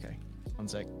 Okay, one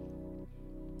sec.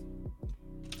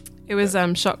 It was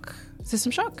Shock.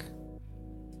 System Shock?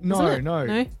 No. What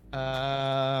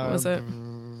was it?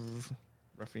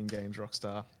 Ruffian Games,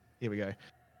 Rockstar. Here we go.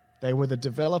 They were the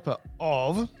developer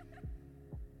of.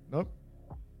 Nope.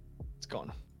 It's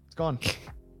gone.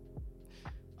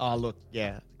 Oh, look,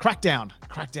 yeah. Crackdown.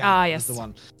 Ah, yes. Is the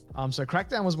one. So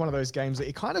Crackdown was one of those games that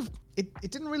it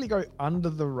didn't really go under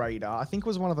the radar. I think it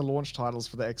was one of the launch titles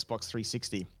for the Xbox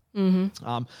 360.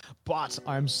 But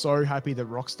I'm so happy that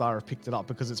Rockstar have picked it up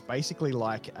because it's basically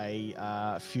like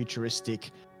a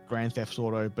futuristic Grand Theft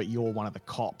Auto, but you're one of the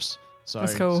cops. So,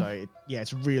 That's cool.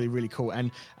 It's really, really cool.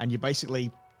 And you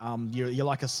basically you're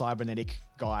like a cybernetic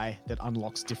guy that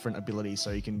unlocks different abilities,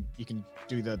 so you can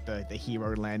do the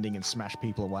hero landing and smash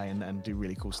people away and do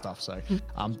really cool stuff. So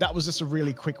that was just a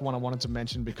really quick one I wanted to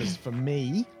mention because for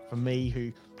me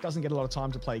who doesn't get a lot of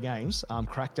time to play games,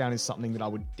 Crackdown is something that I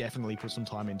would definitely put some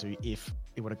time into if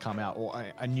it were to come out, or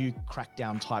a new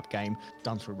Crackdown type game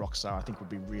done through Rockstar I think would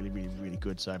be really, really, really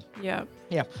good. So yep.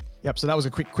 So that was a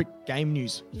quick game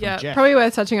news from Jeff. Probably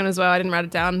worth touching on as well. I didn't write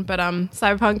it down, but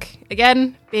Cyberpunk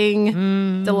again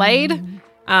being delayed.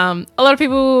 A lot of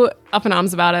people up in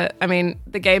arms about it. I mean,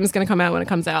 the game's going to come out when it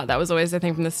comes out. That was always the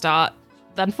thing from the start.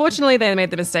 Unfortunately, they made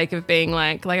the mistake of being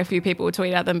like a few people would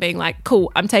tweet at them being like,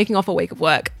 cool, I'm taking off a week of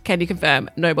work. Can you confirm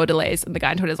no more delays? And the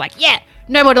guy on Twitter's like, yeah,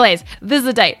 no more delays. This is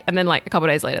the date. And then like a couple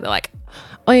of days later, they're like,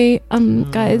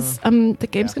 guys, the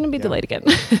game's going to be delayed again.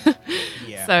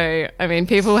 So, I mean,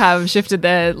 people have shifted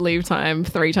their leave time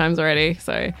 3 times already.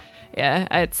 So, yeah,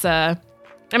 it's...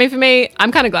 I mean, for me,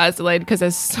 I'm kind of glad it's delayed because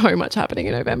there's so much happening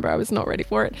in November. I was not ready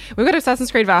for it. We've got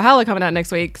Assassin's Creed Valhalla coming out next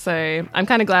week, so I'm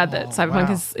kind of glad that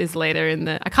Cyberpunk is later in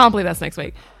the... I can't believe that's next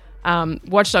week.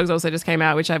 Watch Dogs also just came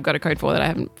out, which I've got a code for that I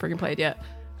haven't freaking played yet.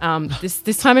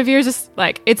 This time of year is just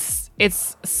like... It's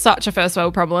such a first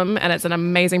world problem, and it's an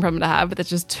amazing problem to have, but there's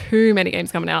just too many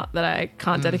games coming out that I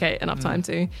can't dedicate enough time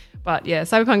to. But yeah,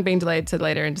 Cyberpunk being delayed to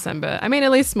later in December. I mean, at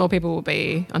least more people will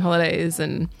be on holidays,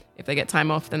 and if they get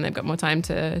time off, then they've got more time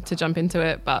to jump into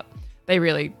it. But they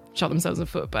really shot themselves in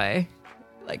the foot by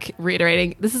like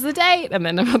reiterating, this is the date, and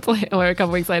then a month later or a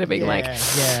couple weeks later being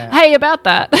hey, about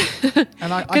that.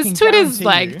 Because Twitter's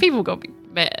like, people got to be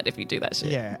mad if you do that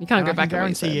shit. Yeah. You can't go back and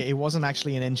guarantee you it wasn't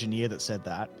actually an engineer that said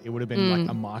that. It would have been like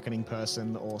a marketing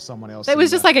person or someone else. It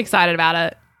was just like excited about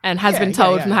it and has been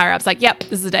told from the higher ups, like, yep,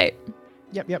 this is the date.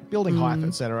 Yep, building hype,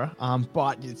 etc.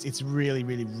 But it's really,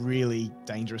 really, really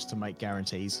dangerous to make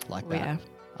guarantees like that.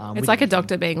 Yeah. It's like a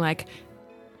doctor being like,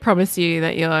 promise you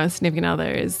that your significant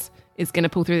other is going to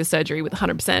pull through the surgery with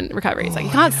 100% recovery. It's like,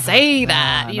 you can't say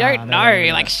that. You don't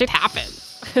know. Like, shit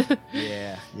happens.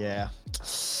 Yeah.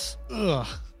 Ugh.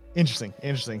 Interesting.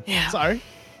 Yeah.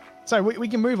 So we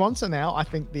can move on to now, I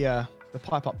think, the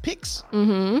pipe up picks.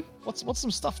 What's some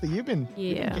stuff that you've been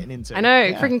getting into? I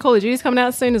know, freaking Call of Duty's coming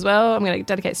out soon as well. I'm going to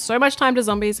dedicate so much time to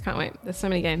zombies. Can't wait. There's so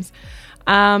many games.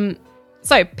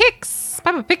 So picks,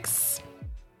 pipe up picks.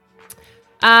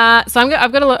 So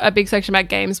I've got a big section about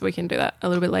games. We can do that a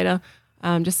little bit later.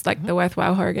 Just like the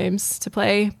worthwhile horror games to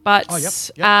play. But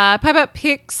pipe up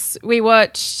picks. We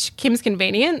watched Kim's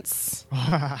Convenience.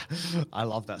 I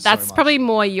love that. That's so much. Probably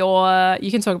more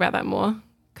you can talk about that more.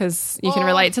 Because you can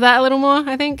relate to that a little more,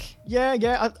 I think.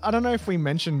 Yeah. I don't know if we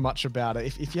mentioned much about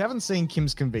it. If you haven't seen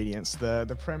Kim's Convenience,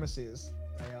 the premise is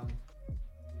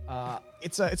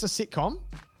it's a sitcom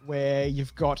where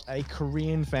you've got a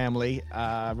Korean family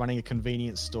running a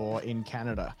convenience store in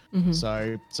Canada.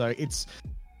 So it's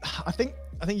I think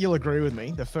you'll agree with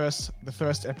me. The first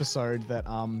episode that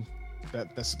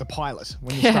the pilot,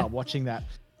 when you start watching that,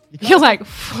 you're like,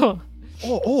 can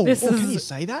you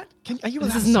say that? Are you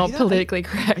allowed to say that? This is not politically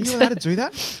correct. Are you allowed to do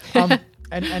that?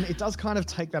 And it does kind of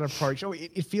take that approach.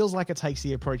 It feels like it takes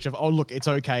the approach of, look, it's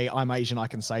okay. I'm Asian. I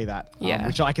can say that.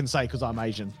 Which I can say because I'm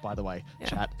Asian, by the way,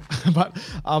 chat. But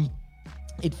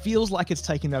it feels like it's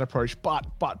taking that approach. But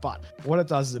what it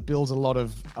does is it builds a lot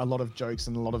of jokes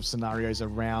and a lot of scenarios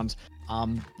around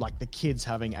like the kids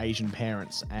having Asian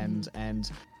parents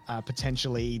and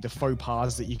potentially the faux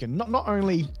pas that you can not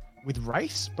only with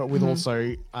race, but with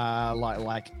also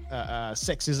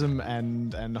sexism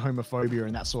and homophobia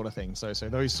and that sort of thing. So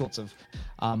those sorts of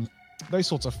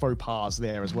faux pas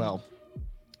there as well,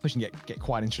 which can get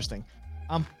quite interesting.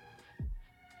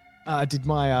 Did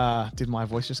my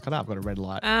voice just cut out? I've got a red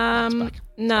light.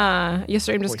 Nah, your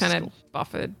stream just kind of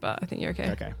buffered, but I think you're okay.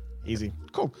 Okay, easy,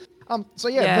 cool.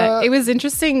 It was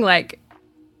interesting. Like,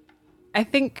 I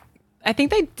think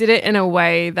they did it in a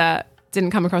way that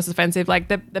didn't come across as offensive. Like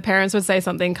the parents would say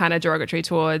something kind of derogatory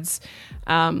towards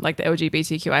like the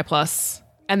LGBTQI plus,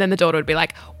 and then the daughter would be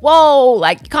like, whoa,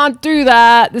 like you can't do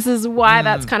that. This is why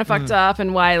that's kind of fucked up,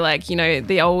 and why, like, you know,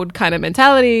 the old kind of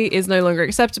mentality is no longer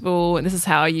acceptable, and this is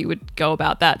how you would go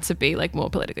about that to be like more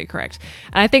politically correct.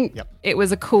 And I think it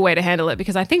was a cool way to handle it,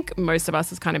 because I think most of us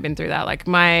has kind of been through that. Like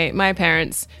my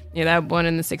parents, you know, they were born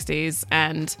in the 60s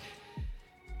and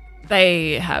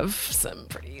they have some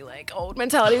pretty like old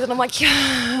mentalities, and I'm like,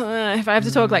 if I have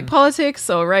to talk like politics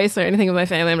or race or anything with my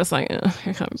family, I'm just like,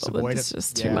 I can't be bothered. It's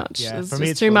just too much. It's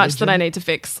just too much that I need to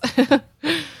fix.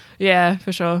 Yeah,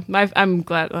 for sure. I'm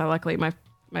glad. Luckily, my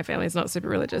family's not super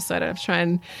religious, so I don't have to try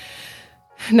and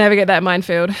navigate that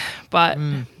minefield. But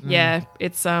yeah,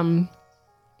 it's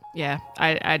yeah.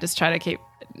 I just try to keep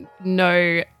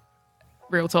no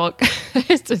real talk.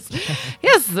 It's just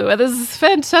yes, the weather's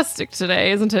fantastic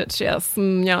today, isn't it? Yes,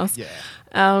 yes.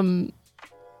 Yeah.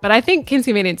 But I think Kim's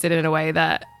Convenience did it in a way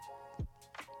that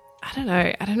I don't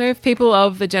know. I don't know if people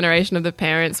of the generation of the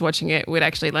parents watching it would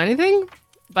actually learn anything,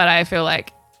 but I feel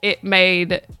like it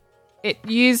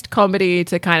used comedy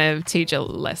to kind of teach a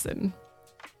lesson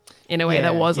in a way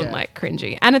that wasn't like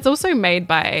cringy. And it's also made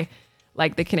by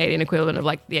like the Canadian equivalent of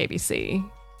like the ABC,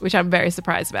 which I'm very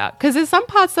surprised about because there's some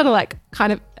parts that are like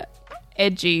kind of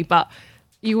edgy, but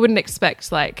you wouldn't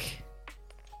expect like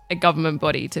a government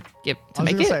body to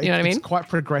make it. Say, you know what I mean? It's quite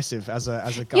progressive as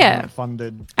a government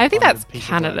funded. I think that's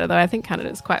Canada though. I think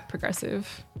Canada's quite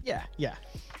progressive. Yeah.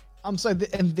 So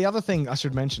the other thing I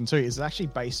should mention too is actually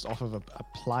based off of a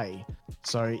play.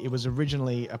 So it was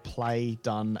originally a play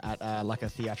done at like a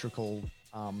theatrical,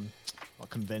 not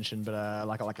convention, but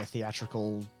like a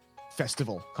theatrical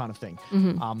festival kind of thing.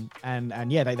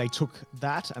 And yeah, they took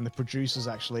that and the producers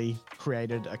actually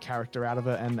created a character out of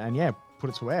it and yeah,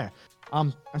 put it to air.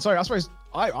 And so I suppose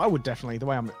I would definitely, the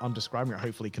way I'm describing it,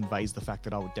 hopefully conveys the fact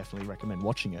that I would definitely recommend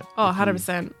watching it. Oh,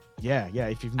 100%. Yeah.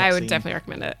 If you've not I would definitely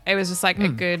recommend it. It was just like a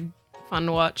good,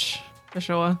 fun watch for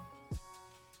sure.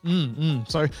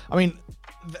 So, I mean,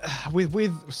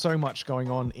 with so much going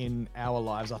on in our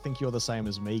lives, I think you're the same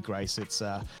as me, Grace.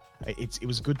 It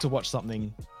was good to watch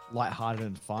something lighthearted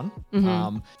and fun.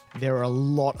 There are a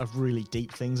lot of really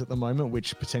deep things at the moment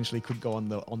which potentially could go on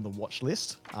the watch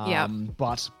list.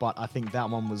 But I think that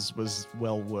one was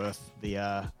well worth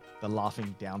the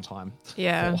laughing downtime.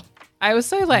 Yeah. I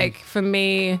also like, for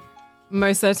me,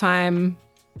 most of the time,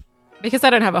 because I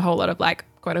don't have a whole lot of like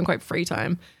quote unquote free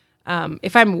time,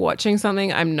 if I'm watching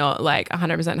something, I'm not like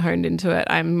 100% honed into it.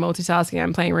 I'm multitasking.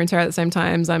 I'm playing Runeterra at the same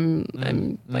time.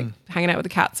 I'm like hanging out with the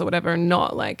cats or whatever, and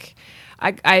not like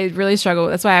I really struggle.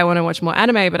 That's why I want to watch more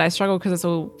anime, but I struggle because it's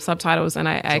all subtitles and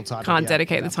I can't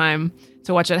dedicate the time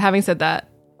to watch it. Having said that,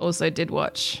 also did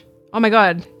watch. Oh my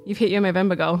God, you've hit your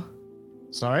Movember goal.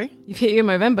 Sorry? You've hit your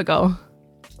Movember goal.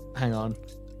 Hang on.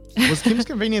 Was Kim's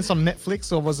Convenience on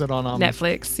Netflix or was it on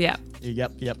Netflix? Yeah.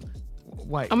 Yep.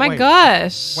 Wait. Oh my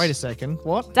gosh. Wait a second.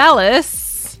 What?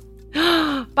 Dallas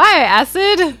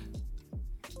Bioacid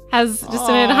has just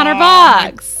donated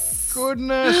 $100.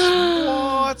 Goodness.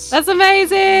 What? That's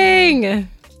amazing.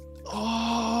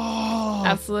 Oh.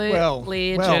 Absolute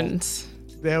legend.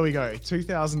 There we go.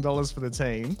 $2,000 for the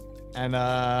team. And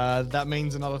that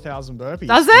means another 1,000 burpees.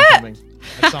 Does it?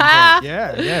 At some point.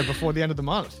 Yeah, before the end of the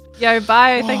month. Yo,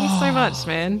 Bio, thank you so much,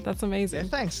 man. That's amazing.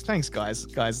 Yeah, thanks, guys.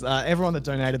 Everyone that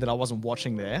donated that I wasn't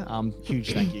watching there,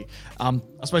 huge thank you. I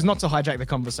suppose not to hijack the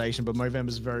conversation, but Movember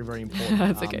is very, very important.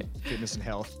 That's okay. Fitness and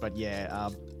health, but yeah,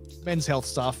 men's health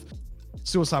stuff,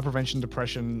 suicide prevention,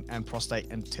 depression, and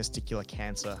prostate and testicular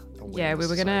cancer awareness. Yeah, we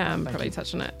were gonna probably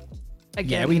touch on it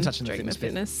again. Yeah, we can touch on during the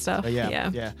fitness stuff.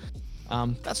 Yeah.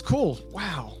 That's cool.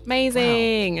 Wow.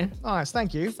 Amazing. Wow. Nice.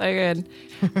 Thank you. So good.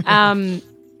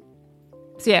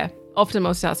 So yeah, often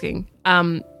multitasking.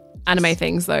 Anime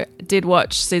things though. Did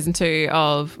watch season 2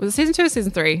 of, was it season 2 or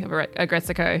season 3 of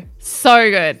Agretsuko?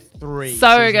 So good.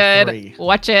 So good. 3.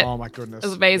 Watch it. Oh my goodness. It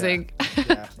was amazing.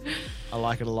 Yeah. I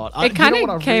like it a lot. It kind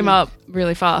of came up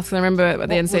really fast. I remember at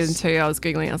the end of season 2, I was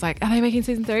Googling. I was like, are they making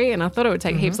season 3? And I thought it would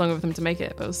take heaps longer for them to make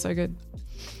it, but it was so good.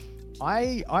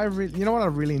 You know what I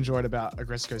really enjoyed about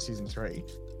Agretsuko season 3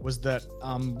 was that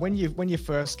when you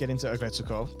first get into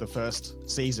Agretsuko, the first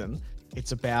season,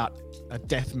 it's about a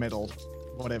death metal,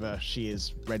 whatever she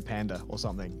is, Red Panda or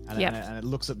something, and it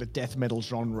looks at the death metal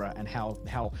genre and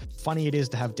how funny it is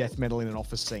to have death metal in an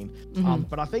office scene.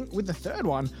 But I think with the third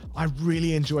one, I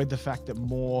really enjoyed the fact that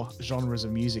more genres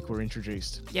of music were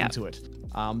introduced into it.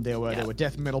 There were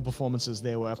death metal performances,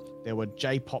 there were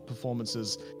J-pop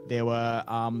performances, there were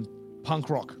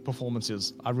punk rock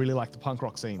performances. I really liked the punk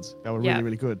rock scenes. They were really,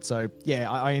 really good. So yeah,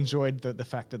 I enjoyed the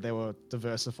fact that they were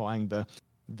diversifying the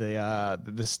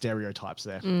stereotypes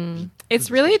there.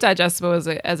 It's really digestible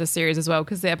as a series as well,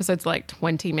 because the episode's like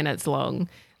 20 minutes long.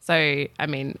 So I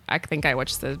mean, I think I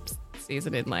watched the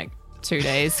season in like 2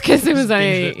 days because it was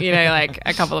only like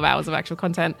a couple of hours of actual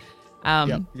content.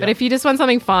 But if you just want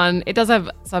something fun, it does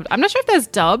have I'm not sure if there's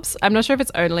dubs. I'm not sure if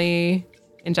it's only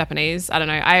in Japanese. I don't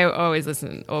know. I always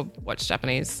listen or watch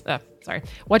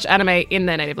watch anime in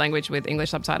their native language with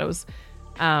English subtitles.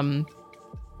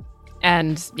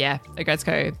 And yeah,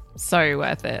 Agretzko, so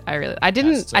worth it. I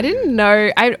didn't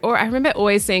know. I remember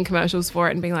always seeing commercials for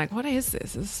it and being like, what is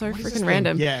this? This is so freaking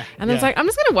random. Yeah. And then it's like, I'm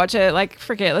just gonna watch it. Like,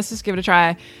 frick it, let's just give it a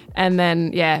try. And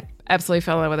then yeah, absolutely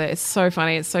fell in love with it. It's so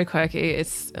funny. It's so quirky.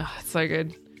 It's so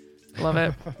good. Love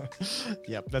it.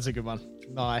 Yep, that's a good one.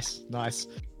 Nice.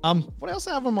 What else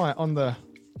I have on the?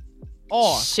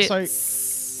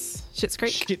 Schitt's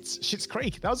Creek. Schitt's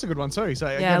Creek. That was a good one too. So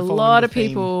yeah, a lot of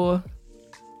people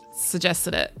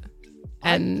suggested it,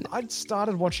 and I'd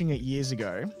started watching it years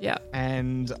ago. Yeah,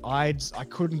 and I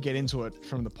couldn't get into it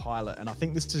from the pilot, and I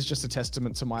think this is just a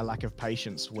testament to my lack of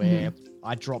patience, where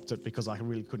I dropped it because I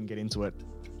really couldn't get into it.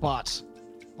 But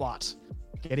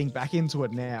getting back into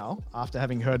it now, after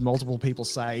having heard multiple people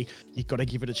say you've got to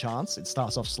give it a chance, it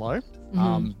starts off slow.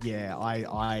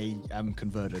 I am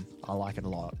converted. I like it a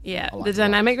lot. Yeah, the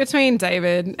dynamic between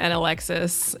David and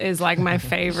Alexis is like my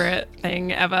favorite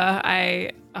thing ever. I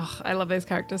love those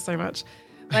characters so much.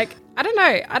 Like, I don't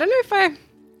know if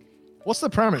What's the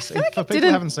premise? For people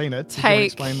who haven't seen it, can you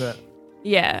explain that?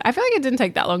 Yeah, I feel like it didn't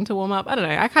take that long to warm up. I don't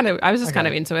know. I was just kind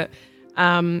of into it.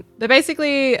 They're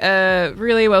basically a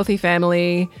really wealthy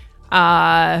family,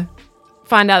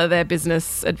 find out that their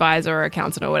business advisor or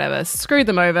accountant or whatever screwed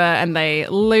them over and they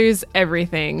lose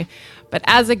everything. But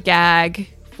as a gag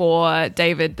for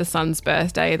David, the son's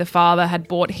birthday, the father had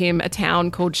bought him a town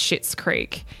called Schitt's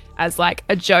Creek as like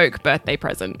a joke birthday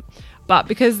present. But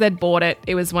because they'd bought it,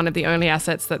 it was one of the only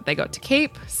assets that they got to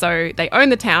keep. So they own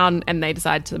the town and they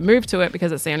decided to move to it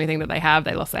because it's the only thing that they have.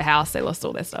 They lost their house. They lost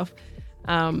all their stuff.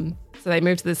 So they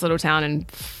moved to this little town in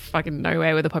fucking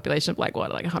nowhere with a population of like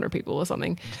 100 people or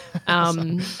something.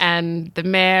 And the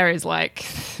mayor is like,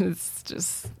 it's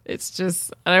just,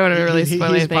 I don't want to really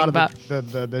spoil anything, part of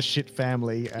but the shit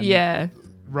family. And yeah.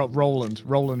 Roland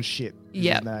Shit.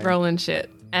 Yeah. Roland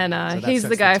Shit. And he's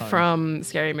the guy from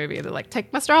Scary Movie that like,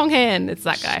 take my strong hand. It's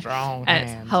that guy. And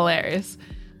it's hilarious.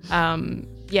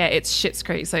 Yeah, it's Schitt's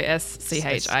Creek. So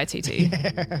SCHITT.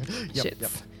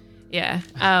 Shits. Yeah.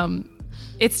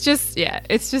 It's just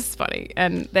funny.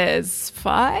 And there's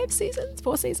 4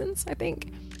 seasons, I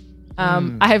think.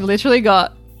 I have literally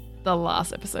got the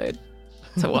last episode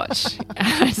to watch.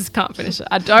 I just can't finish it.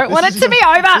 I don't want it to be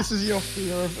over. This is your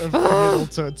fear of middle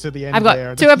to the end. I've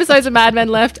got 2 episodes of Mad Men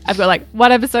left. I've got like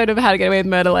 1 episode of How to Get Away with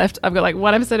Murder left. I've got like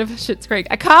 1 episode of Schitt's Creek.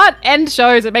 I can't end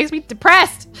shows. It makes me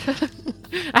depressed.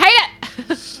 I hate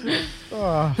it.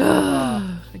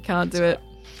 I can't do it.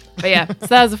 But yeah, so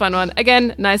that was a fun one.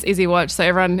 Again, nice, easy watch. So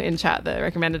everyone in chat that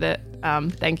recommended it,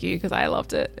 thank you, because I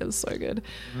loved it. It was so good.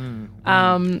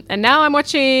 And now I'm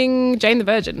watching Jane the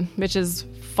Virgin, which is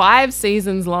 5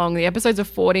 seasons long. The episodes are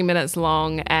 40 minutes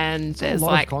long, and there's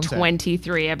like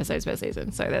 23 episodes per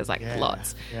season. So there's like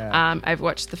lots. Yeah. I've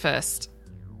watched the first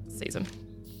season,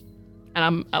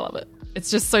 and I love it. It's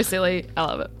just so silly. I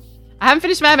love it. I haven't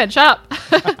finished Mad Men. Shut up.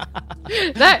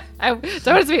 No, I don't want it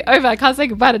to be over. I can't say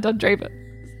goodbye to Don Draper.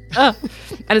 And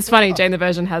it's funny, Jane the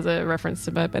Virgin has a reference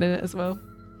to Burt Bennett as well.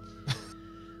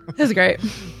 It's great.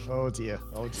 Oh dear.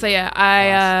 So yeah,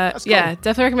 I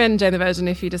definitely recommend Jane the Virgin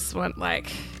if you just want, like,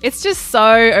 it's just so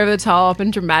over the top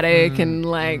and dramatic and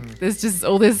like there's just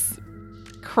all this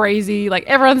crazy, like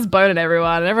everyone's boning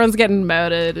everyone and everyone's getting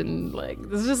murdered and like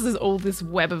there's just all this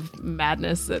web of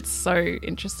madness that's so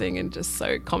interesting and just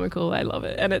so comical. I love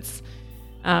it. And it's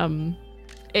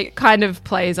it kind of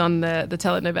plays on the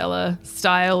telenovela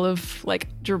style of like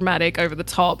dramatic, over the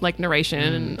top, like narration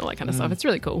and all that kind of stuff. It's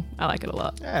really cool. I like it a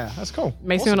lot. Yeah, that's cool.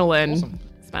 Makes me want to learn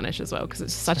Spanish as well because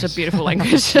it's such a beautiful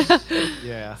language.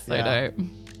 Yeah. So dope.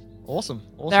 Awesome.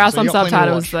 There are some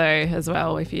subtitles though as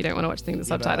well if you don't want to watch the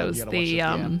subtitles. The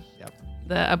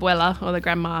abuela or the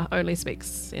grandma only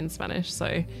speaks in Spanish,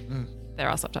 so there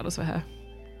are subtitles for her.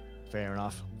 Fair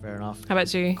enough. How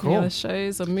about you? Cool. Any other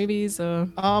shows or movies or?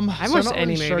 I haven't watched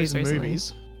any movies recently.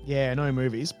 Yeah, no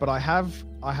movies, but I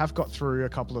have got through a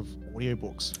couple of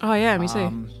audiobooks. Oh yeah, me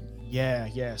too.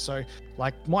 Yeah. So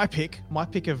like my pick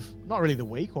of not really the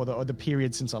week or the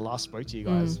period since I last spoke to you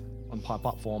guys on Pipe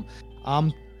Up Form.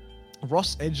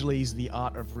 Ross Edgley's The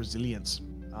Art of Resilience.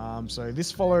 So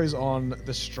this follows on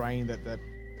the strain that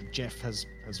Jeff has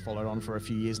followed on for a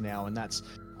few years now, and that's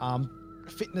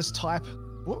fitness type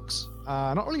books.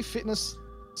 Not really fitness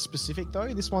specific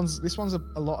though. This one's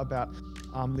a lot about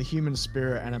the human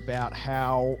spirit and about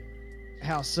how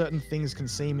certain things can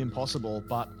seem impossible,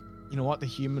 but you know what, the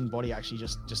human body actually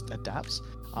just adapts.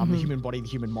 The human body, the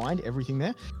human mind, everything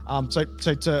there. So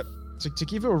to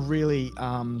give you a really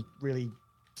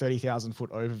 30,000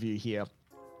 foot overview here,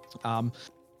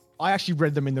 I actually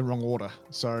read them in the wrong order.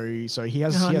 So he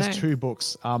has 2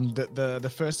 books.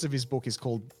 The first of his book is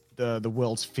called the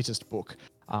World's Fittest Book.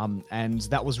 And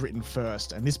that was written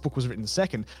first, and this book was written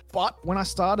second. But when I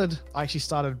actually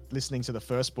started listening to the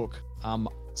first book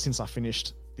since I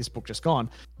finished this book just gone.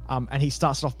 And he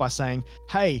starts it off by saying,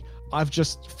 hey, I've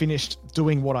just finished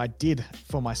doing what I did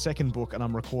for my second book, and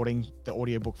I'm recording the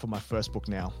audiobook for my first book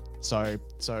now. So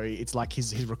it's like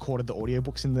he's recorded the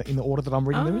audiobooks in the order that I'm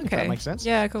reading them in, if that makes sense.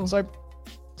 Yeah, cool. So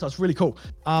it's really cool.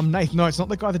 Nath, no, it's not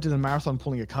the guy that did a marathon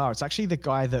pulling a car. It's actually the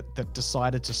guy that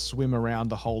decided to swim around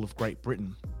the whole of Great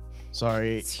Britain. So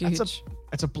it's huge.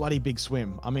 It's a bloody big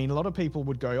swim. I mean, a lot of people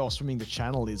would go, swimming the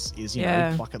Channel is you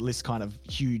know, bucket list kind of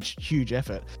huge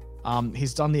effort.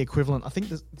 He's done the equivalent. I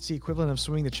think it's the equivalent of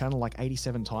swimming the Channel like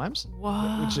 87 times.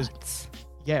 What? Which is,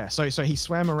 yeah. So he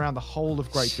swam around the whole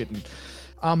of Great Britain.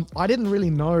 I didn't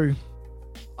really know.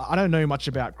 I don't know much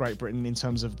about Great Britain in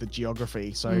terms of the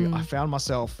geography. So I found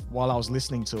myself, while I was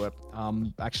listening to it,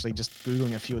 actually just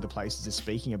Googling a few of the places it's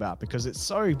speaking about, because there's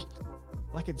so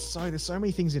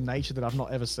many things in nature that I've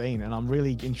not ever seen, and I'm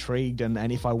really intrigued.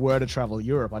 And if I were to travel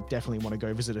Europe, I definitely want to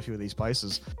go visit a few of these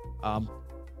places.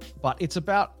 But it's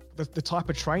about the type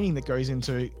of training that goes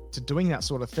into doing that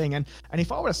sort of thing. And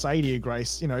if I were to say to you,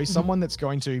 Grace, you know, someone that's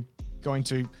going to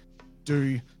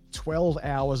do 12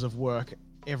 hours of work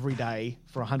every day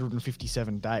for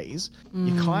 157 days,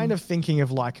 you're kind of thinking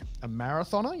of like a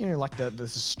marathoner, you know, like the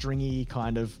stringy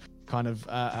kind of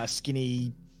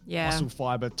skinny muscle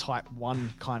fiber type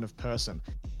 1 kind of person.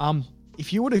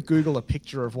 If you were to Google a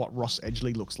picture of what Ross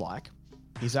Edgley looks like,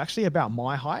 he's actually about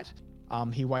my height.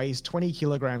 He weighs 20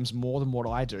 kilograms more than what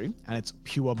I do, and it's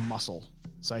pure muscle.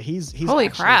 So he's holy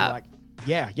crap. Like,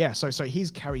 yeah. So he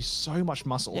carries so much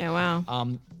muscle. Yeah,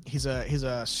 wow. He's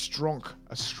a strong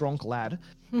lad.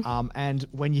 And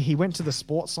when he went to the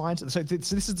sports science, so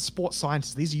this is the sports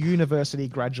scientists, these university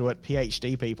graduate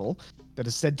PhD people that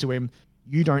have said to him,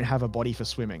 you don't have a body for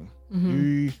swimming.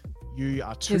 You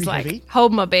are too he's heavy. Like,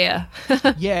 hold my beer.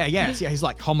 Yeah. He's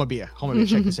like, hold my beer,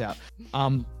 check this out.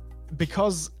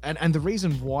 Because, and the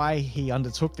reason why he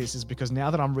undertook this is because now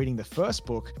that I'm reading the first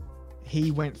book,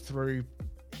 he went through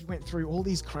all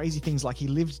these crazy things. Like he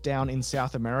lived down in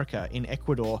South America, in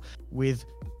Ecuador, with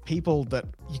people that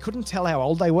you couldn't tell how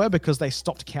old they were because they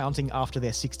stopped counting after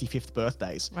their 65th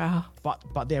birthdays. Wow.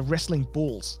 But they're wrestling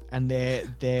bulls, and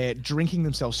they're drinking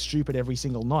themselves stupid every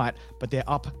single night, but they're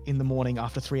up in the morning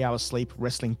after 3 hours sleep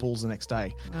wrestling bulls the next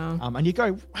day. Oh. And you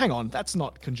go, hang on, that's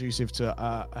not conducive to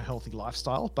a healthy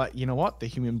lifestyle. But you know what? The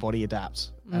human body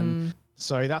adapts. And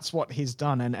so that's what he's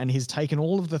done. And he's taken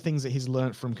all of the things that he's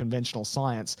learned from conventional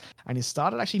science, and he's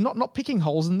started actually not picking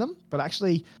holes in them, but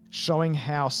actually showing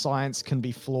how science can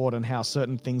be flawed and how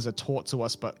certain things are taught to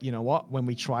us. But you know what? When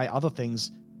we try other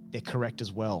things, they're correct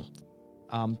as well.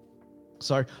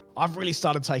 So I've really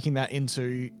started taking that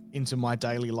into my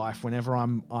daily life. Whenever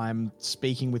I'm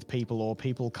speaking with people, or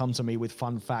people come to me with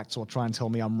fun facts, or try and tell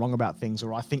me I'm wrong about things,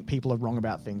 or I think people are wrong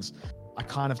about things, I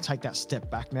kind of take that step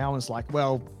back now, and it's like,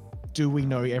 well, do we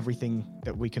know everything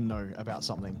that we can know about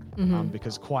something?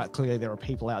 Because quite clearly there are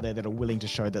people out there that are willing to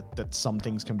show that some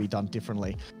things can be done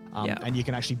differently. And you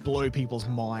can actually blow people's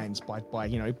minds by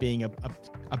you know, being a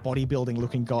bodybuilding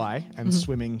looking guy and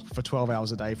swimming for 12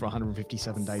 hours a day for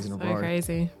 157 days in a row.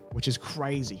 Crazy. Which is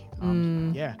crazy.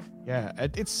 Yeah.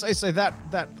 It's so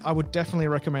that I would definitely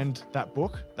recommend that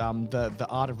book, The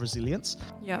Art of Resilience.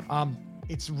 Yeah.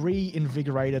 It's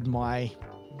reinvigorated my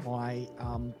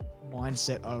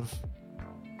mindset of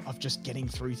just getting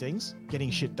through things, getting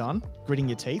shit done, gritting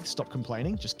your teeth, stop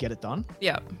complaining, just get it done.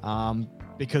 Yeah.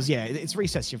 Because it's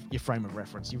resets your frame of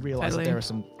reference. You realize that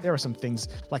there are some things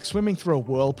like swimming through a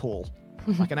whirlpool,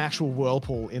 like an actual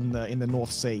whirlpool in the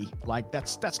North Sea. Like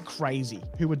that's crazy.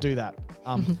 Who would do that?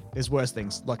 There's worse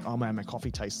things. Like, oh man, my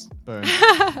coffee tastes burned.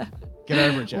 Get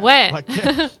over it, Jack. Wet. Like,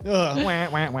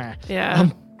 wah. Yeah.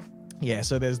 Yeah,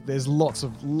 so there's lots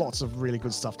of really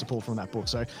good stuff to pull from that book.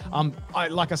 So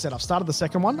like I said, I've started the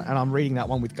second one, and I'm reading that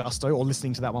one with gusto, or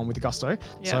listening to that one with gusto,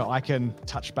 so I can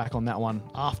touch back on that one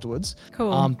afterwards.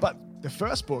 Cool. But the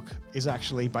first book is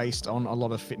actually based on a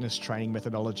lot of fitness training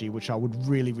methodology, which I would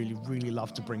really, really, really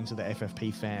love to bring to the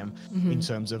FFP fam in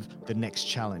terms of the next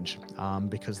challenge,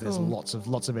 because there's lots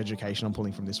of education I'm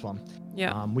pulling from this one.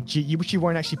 Yeah. Which you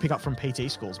won't actually pick up from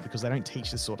PT schools because they don't teach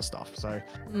this sort of stuff. So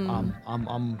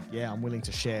I'm willing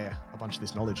to share a bunch of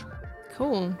this knowledge.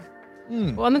 Cool.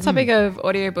 Well, on the topic of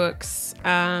audiobooks,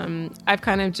 I've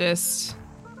kind of just,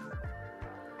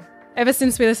 ever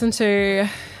since we listened to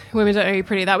Women Don't Know You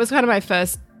Pretty, that was kind of my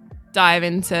first dive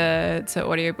into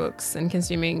audiobooks and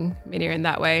consuming media in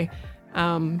that way.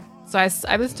 So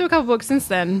I've listened to a couple books since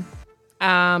then.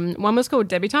 One was called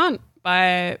Debutante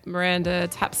by Miranda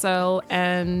Tapsell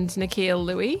and Nakia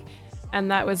Louie,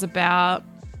 and that was about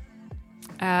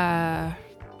I'm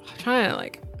trying to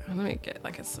let me get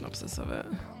a synopsis of it.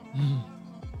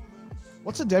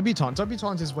 What's a debutante?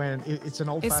 Debutante is when it's an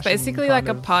old-fashioned. It's basically like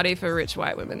a party for rich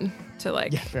white women to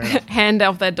fair hand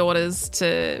off their daughters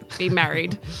to be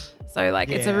married. So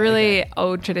it's a really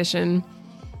old tradition.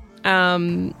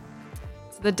 So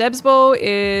the Debs Ball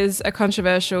is a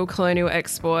controversial colonial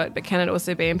export, but can it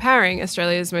also be empowering?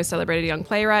 Australia's most celebrated young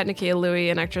playwright, Nakia Louie,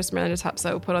 and actress Miranda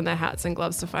Tapsell put on their hats and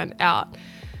gloves to find out.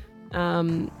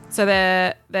 So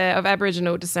they're of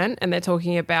Aboriginal descent, and they're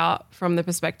talking about from the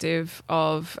perspective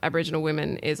of Aboriginal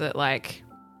women. Is it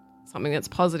something that's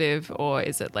positive, or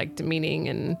is it demeaning?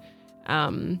 And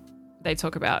they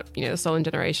talk about the stolen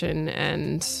generation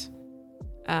and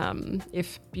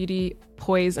if beauty,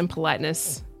 poise, and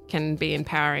politeness can be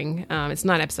empowering. It's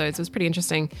 9 episodes. It was pretty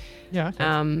interesting. Yeah.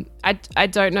 Okay. I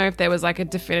don't know if there was a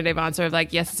definitive answer of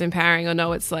yes, it's empowering, or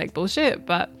no, it's bullshit,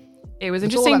 but it was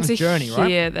interesting to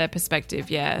hear their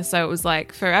perspective. Yeah. So it was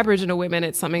for Aboriginal women,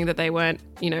 it's something that they weren't,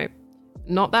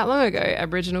 not that long ago,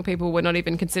 Aboriginal people were not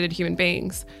even considered human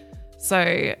beings.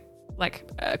 So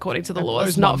according to the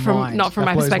laws, not from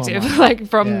my perspective,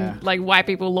 from white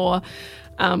people law,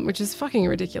 which is fucking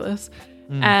ridiculous.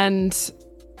 And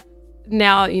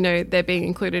now, they're being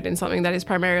included in something that is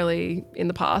primarily in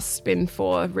the past been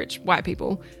for rich white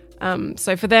people.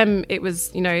 So for them, it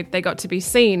was, they got to be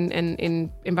seen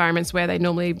in environments where they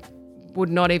normally would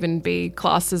not even be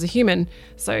classed as a human.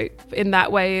 So in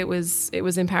that way, it was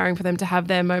empowering for them to have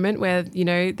their moment where,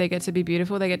 they get to be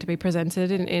beautiful, they get to be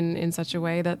presented in such a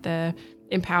way that they're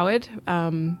empowered.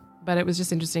 But it was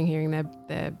just interesting hearing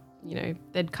their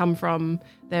they'd come from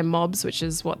their mobs, which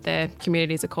is what their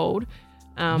communities are called,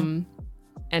 and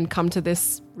come to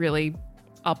this really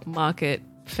upmarket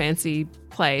fancy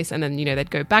place, and then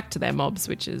they'd go back to their mobs,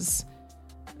 which is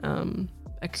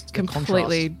a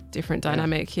completely different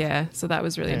dynamic. So that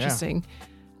was really interesting.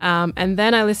 And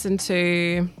then I listened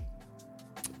to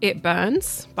It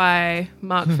Burns by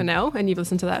Mark Fennell, and you've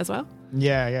listened to that as well. I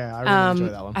really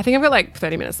enjoyed that one. I think I've got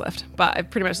 30 minutes left, but I've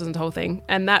pretty much listened to the whole thing.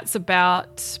 And that's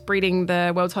about breeding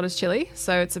the world's hottest chili.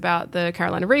 So it's about the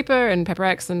Carolina Reaper and Pepper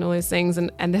X and all those things.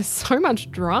 And there's so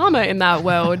much drama in that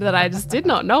world that I just did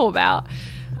not know about.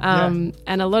 And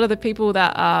a lot of the people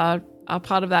that are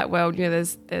part of that world,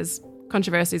 there's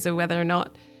controversies of whether or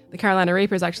not the Carolina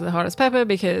Reaper is actually the hottest pepper,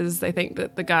 because they think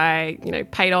that the guy,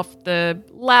 paid off the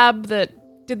lab that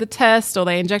did the test, or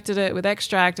they injected it with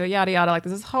extract, or yada yada.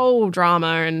 There's this whole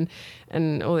drama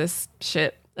and all this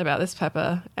shit about this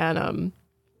pepper, and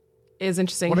it was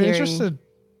interesting.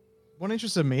 What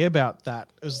interested me about that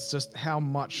is just how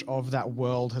much of that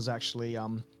world has actually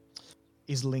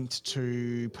is linked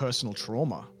to personal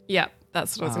trauma. Yeah,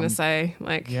 that's what I was going to say.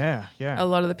 A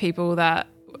lot of the people that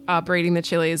are breeding the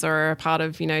chilies or are a part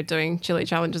of doing chili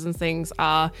challenges and things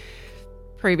are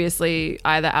previously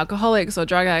either alcoholics or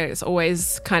drug addicts,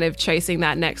 always kind of chasing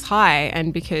that next high.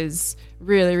 And because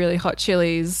really, really hot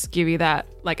chilies give you that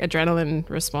adrenaline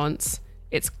response,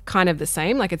 it's kind of the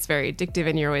same. It's very addictive,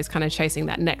 and you're always kind of chasing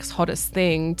that next hottest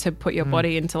thing to put your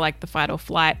body into the fight or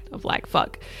flight of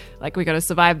fuck, we got to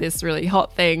survive this really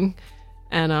hot thing.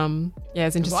 And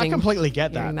it's interesting. I completely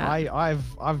get that.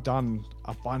 I've done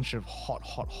a bunch of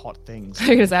hot things.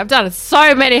 I've done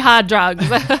so many hard drugs.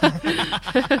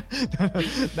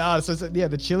 No,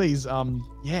 the chilies,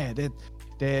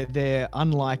 they're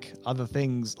unlike other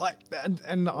things.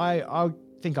 And I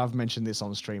think I've mentioned this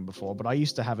on stream before, but I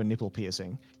used to have a nipple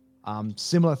piercing.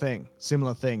 Similar thing.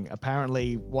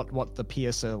 Apparently what the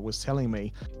piercer was telling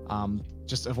me,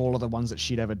 just of all of the ones that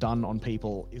she'd ever done on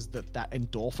people, is that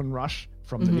endorphin rush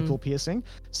from the nipple piercing,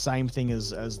 same thing as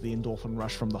the endorphin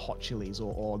rush from the hot chilies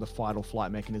or the fight or flight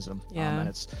mechanism. And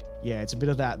it's a bit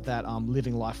of that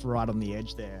living life right on the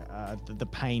edge there, the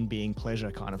pain being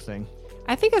pleasure kind of thing.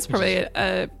 I think that's probably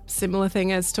a similar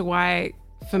thing as to why,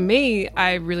 for me,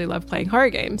 I really love playing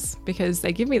horror games, because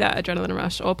they give me that adrenaline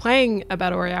rush, or playing a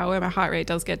battle royale where my heart rate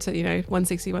does get to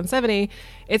 160, 170.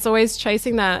 It's always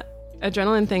chasing that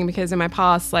adrenaline thing, because in my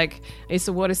past, I used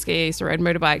to water ski, I used to ride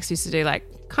motorbikes, used to do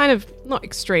kind of not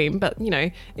extreme, but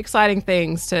exciting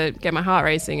things to get my heart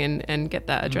racing and get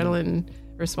that adrenaline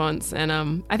response. And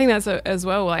I think that's as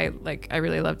well why I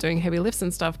really love doing heavy lifts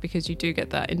and stuff, because you do get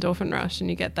that endorphin rush and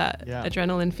you get that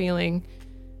adrenaline feeling.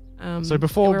 So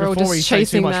before we say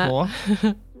too much more,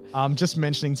 just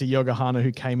mentioning to Yoga Hana,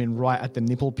 who came in right at the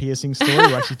nipple piercing story,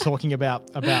 we're actually talking about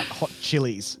hot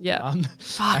chilies.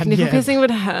 Fuck, nipple piercing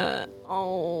would hurt.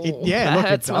 That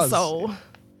hurts my soul.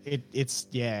 It's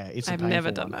I've never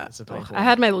done that. I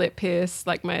had my lip pierced,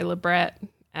 my labret,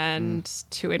 and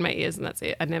 2 in my ears, and that's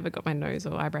it. I never got my nose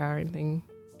or eyebrow or anything.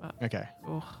 But, okay.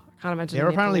 I Can't imagine. They're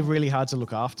apparently really hard to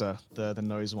look after, the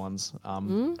nose ones.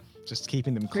 Just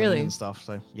keeping them clean and stuff.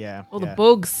 So yeah. All the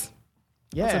bugs.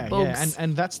 Yeah, yeah,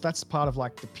 and that's part of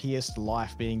like the pierced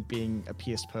life, being a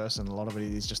pierced person. A lot of it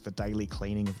is just the daily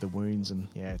cleaning of the wounds, and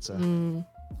yeah, it's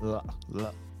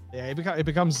it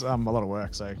becomes a lot of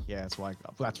work. So yeah, that's why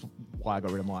I got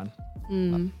rid of mine.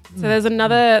 So there's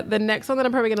the next one that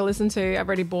I'm probably going to listen to. I've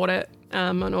already bought it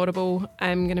on Audible.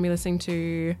 I'm going to be listening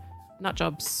to Nut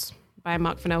Jobs by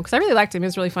Mark Fennell because I really liked him. He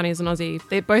was really funny as an Aussie.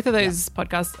 Both of those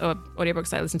podcasts or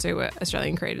audiobooks I listened to were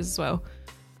Australian creators as well.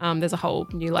 There's a whole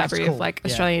new library of like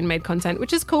Australian made content,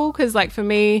 which is cool because like for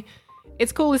me,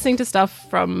 it's cool listening to stuff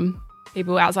from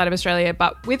people outside of Australia,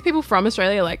 but with people from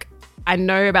Australia, like I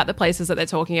know about the places that they're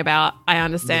talking about. I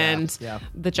understand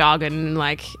the jargon.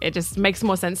 Like it just makes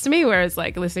more sense to me. Whereas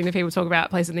like listening to people talk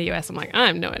about places in the US, I'm like, I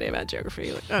have no idea about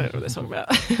geography. Like, I don't know what they're talking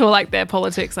about. Or like their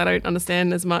politics, I don't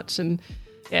understand as much. And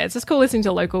yeah, it's just cool listening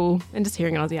to local and just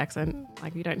hearing an Aussie accent.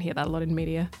 Like you don't hear that a lot in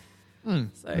media. So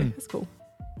it's cool.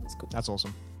 It's cool. That's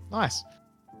awesome. Nice.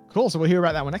 Cool. So we'll hear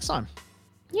about that one next time.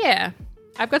 Yeah.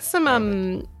 I've got some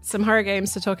horror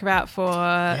games to talk about for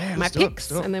my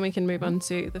picks, and then we can move on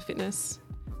to the fitness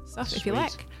stuff if you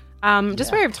like.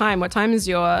 Just where of time. What time is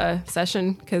your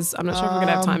session? Because I'm not sure if we're going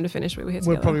to have time to finish what we hit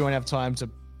together. We probably won't have time to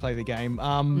play the game.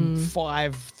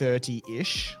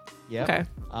 5:30-ish. Yeah. Okay.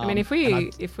 I mean, if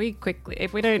we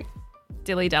don't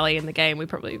dilly-dally in the game, we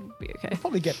probably be okay. We'll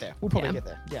probably get there. Get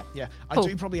there. Yeah. Cool. I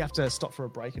do probably have to stop for a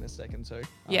break in a second too.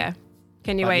 Yeah.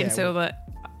 Can you wait until the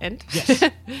end? Yes.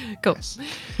 Cool. Yes.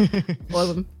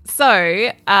 Awesome.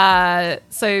 So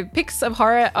picks of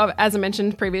horror. As I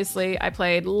mentioned previously, I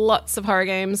played lots of horror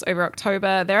games over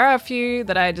October. There are a few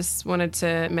that I just wanted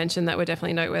to mention that were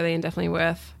definitely noteworthy and definitely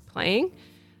worth playing.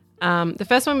 The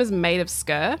first one was Maid of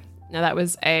Sker. Now that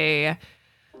was a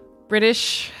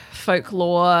British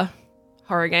folklore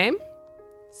horror game.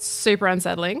 Super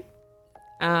unsettling.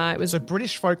 It was so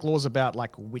British folklore is about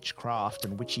like witchcraft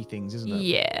and witchy things, isn't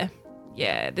it?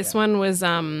 Yeah. This one was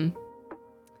about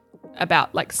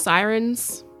like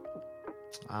sirens.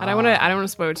 I don't want to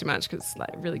spoil too much because it's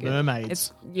like really good.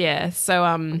 Mermaids. This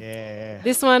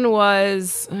one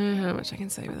was I don't know how much I can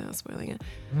say without spoiling it.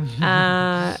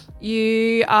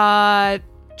 You are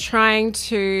trying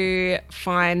to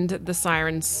find the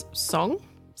siren's song.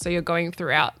 So you're going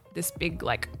throughout this big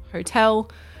like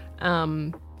hotel,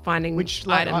 finding which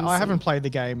items. I haven't played the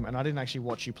game and I didn't actually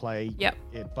watch you play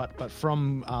it, but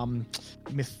from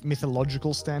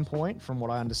mythological standpoint, from what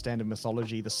I understand of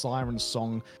mythology, the siren's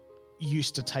song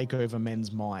used to take over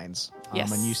men's minds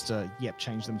and used to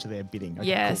change them to their bidding.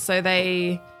 Okay, cool. So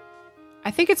I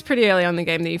think it's pretty early on in the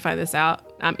game that you find this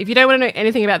out. If you don't want to know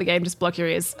anything about the game, just block your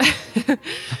ears.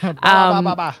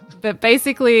 But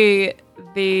basically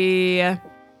the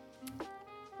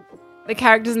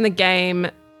characters in the game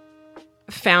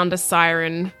found a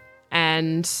siren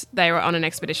and they were on an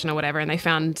expedition or whatever, and they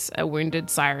found a wounded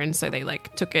siren, so they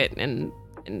like took it and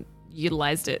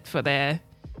utilized it for their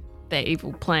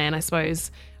evil plan, I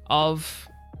suppose, of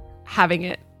having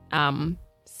it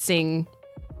sing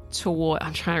toward.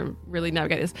 I'm trying to really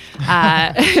navigate this.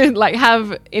 Like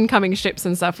have incoming ships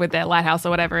and stuff with their lighthouse or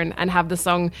whatever, and have the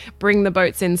song bring the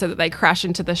boats in so that they crash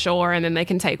into the shore, and then they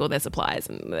can take all their supplies,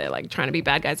 and they're like trying to be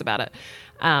bad guys about it.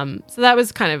 So that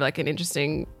was kind of like an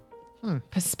interesting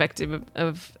perspective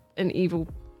of an evil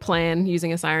plan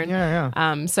using a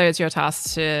siren. So it's your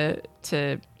task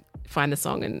to find the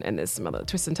song, and there's some other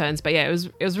twists and turns. But yeah,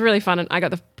 it was really fun, and I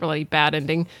got the really bad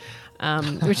ending.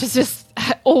 Which is just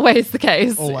always the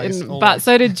case. Always. But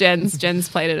so did Jens. Jens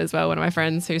played it as well, one of my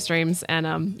friends who streams.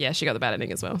 And she got the bad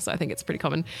ending as well. So I think it's pretty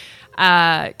common.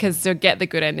 Because to get the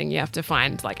good ending, you have to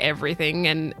find like everything.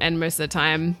 And most of the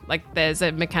time, like there's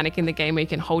a mechanic in the game where you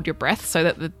can hold your breath so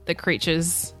that the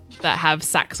creatures that have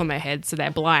sacks on their heads, so they're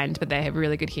blind, but they have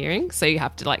really good hearing. So you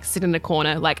have to like sit in a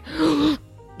corner, like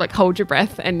like hold your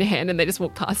breath and your hand, and they just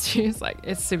walk past you.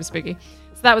 It's super spooky.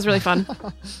 So that was really fun.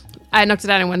 I knocked it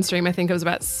out in one stream. I think it was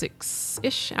about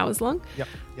 6-ish hours long. Yep.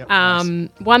 Nice.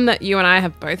 One that you and I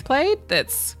have both played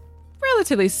that's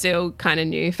relatively still kind of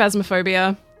new.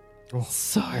 Phasmophobia. Oh.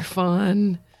 So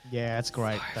fun. Yeah, that's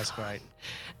great. That's great.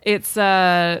 It's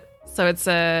it's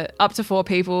up to 4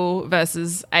 people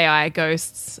versus AI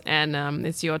ghosts, and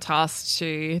it's your task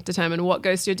to determine what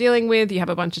ghost you're dealing with. You have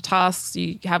a bunch of tasks.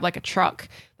 You have like a truck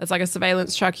that's like a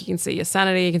surveillance truck. You can see your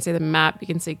sanity. You can see the map. You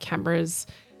can see cameras.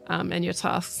 And your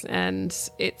tasks, and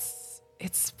it's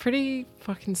pretty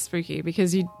fucking spooky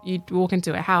because you walk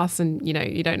into a house and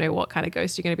you don't know what kind of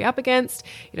ghost you're going to be up against.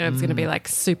 You know if it's going to be like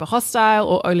super hostile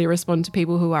or only respond to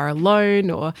people who are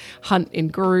alone or hunt in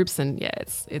groups, and yeah,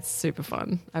 it's super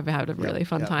fun. I've had a really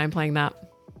fun time playing that.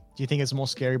 Do you think it's more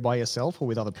scary by yourself or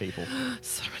with other people?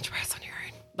 So much worse on your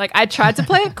own. Like, I tried to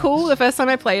play it cool the first time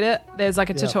I played it. There's like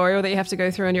a tutorial that you have to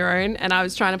go through on your own, and I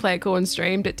was trying to play it cool and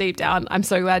streamed it deep down. I'm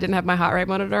so glad I didn't have my heart rate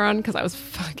monitor on because I was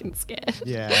fucking scared.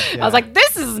 Yeah. I was like,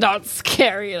 this is not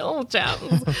scary at all, chaps.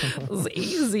 It was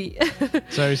easy.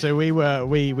 So we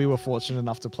were fortunate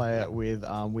enough to play it with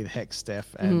Hex,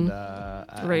 Steph, and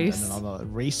Reese. and another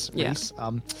Reese. Yeah. Reese.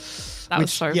 That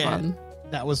was so fun.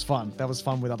 That was fun. That was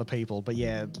fun with other people. But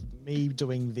yeah, me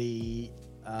doing the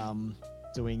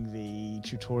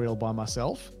tutorial by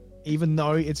myself, even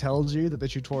though it tells you that the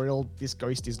tutorial, this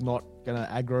ghost is not gonna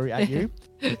aggro at you,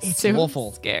 it's still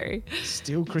awful, scary.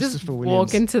 Still Christopher Just Williams.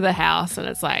 walk into the house and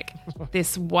it's like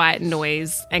this white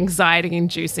noise,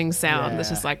 anxiety-inducing sound that's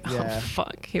just like, oh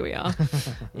fuck, here we are.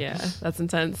 Yeah, that's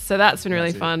intense. So that's been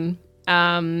really fun.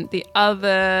 The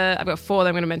other, I've got 4 that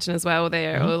I'm going to mention as well.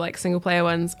 They're all like single player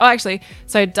ones. Oh, actually,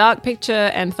 so Dark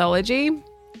Picture Anthology.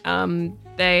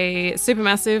 They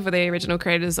Supermassive were the original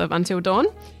creators of Until Dawn,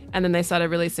 and then they started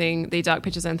releasing the Dark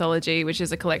Pictures Anthology, which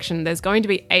is a collection. There's going to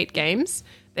be 8 games.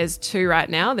 There's 2 right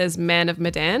now. There's Man of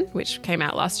Medan, which came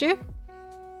out last year,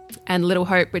 and Little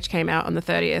Hope, which came out on the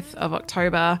 30th of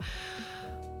October.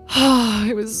 Oh,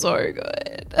 it was so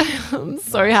good. I'm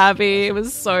so happy. It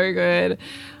was so good.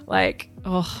 Like,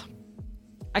 oh,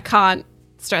 I can't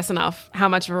stress enough how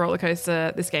much of a roller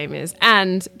coaster this game is.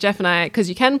 And Jeff and I, because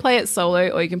you can play it solo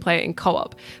or you can play it in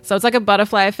co-op. So it's like a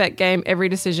butterfly effect game. Every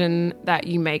decision that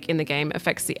you make in the game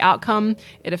affects the outcome.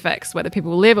 It affects whether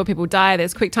people live or people die.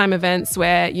 There's quick time events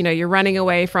where, you know, you're running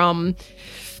away from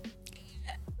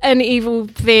an evil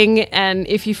thing, and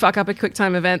if you fuck up a quick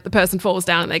time event, the person falls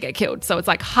down and they get killed. So it's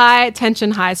like high tension,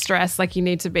 high stress. Like, you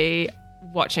need to be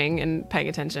watching and paying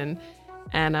attention.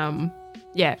 And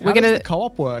yeah, How does the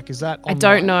co-op work? Is that online? I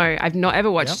don't know. I've not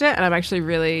ever watched it, and I'm actually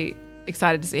really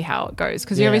excited to see how it goes,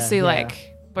 because you obviously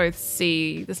like both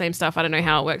see the same stuff. I don't know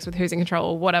how it works with who's in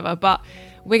control or whatever, but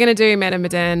we're gonna do Man of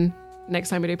Medan next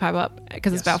time we do Pipe Up,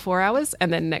 because it's about 4 hours,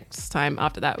 and then next time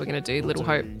after that we're gonna do Little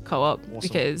Hope co-op,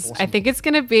 because I think it's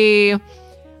gonna be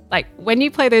like, when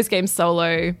you play those games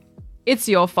solo, it's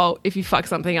your fault if you fuck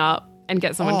something up and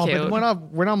get someone killed.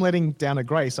 But when I'm letting down a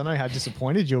Grace, I know how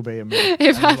disappointed you'll be in me.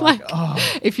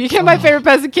 If you get my favorite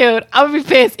person killed, I would be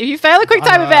pissed. If you fail a quick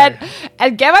time event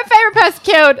and get my favorite person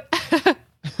killed,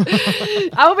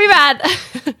 I will be mad.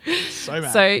 So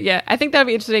mad. So yeah, I think that'll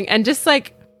be interesting. And just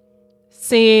like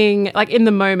seeing, like, in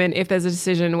the moment, if there's a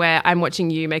decision where I'm watching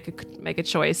you make a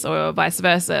choice or vice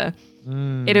versa,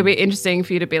 it'll be interesting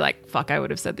for you to be like, fuck, I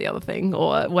would have said the other thing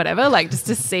or whatever, like, just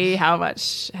to see how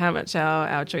much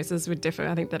our choices would differ.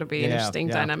 I think that'll be an interesting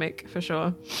dynamic for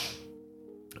sure.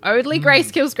 Only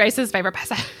Grace kills Grace's favorite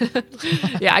person.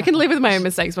 Yeah, I can live with my own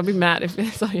mistakes, but I'll be mad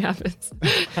if something happens.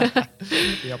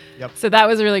 Yep. So that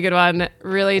was a really good one.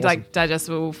 Really like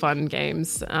digestible, fun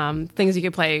games. Things you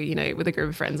could play, you know, with a group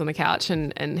of friends on the couch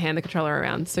and hand the controller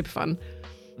around. Super fun.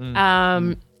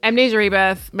 Amnesia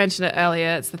Rebirth, mentioned it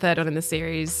earlier. It's the 3rd one in the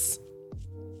series.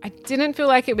 I didn't feel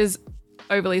like it was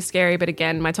overly scary, but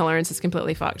again, my tolerance is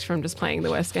completely fucked from just playing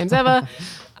the worst games ever.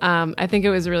 I think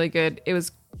it was really good.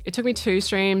 It took me 2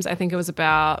 streams. I think it was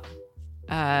about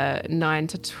 9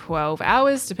 to 12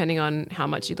 hours, depending on how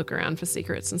much you look around for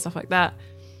secrets and stuff like that.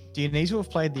 Do you need to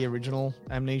have played the original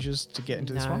Amnesias to get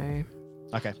into this one?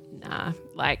 Okay. Nah.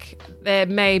 Like, there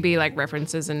may be like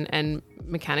references and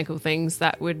mechanical things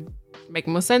that would make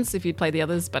more sense if you'd played the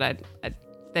others, but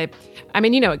I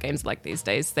mean, you know what games are like these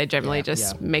days. They generally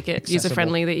just make it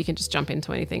user-friendly that you can just jump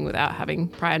into anything without having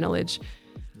prior knowledge.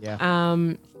 Yeah.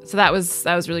 So that was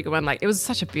a really good one. Like, it was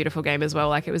such a beautiful game as well.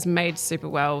 Like, it was made super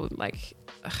well. Like,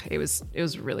 it was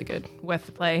really good. Worth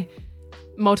the play.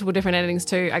 Multiple different endings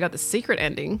too. I got the secret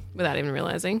ending without even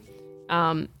realizing.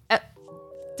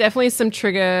 Definitely some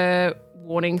trigger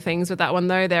warning things with that one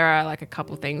though. There are like a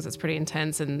couple things that's pretty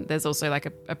intense, and there's also like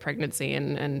a pregnancy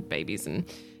and babies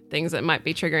and things that might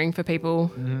be triggering for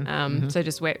people. So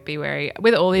just be wary.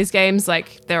 With all these games,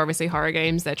 like, they're obviously horror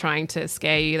games. They're trying to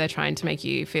scare you. They're trying to make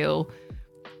you feel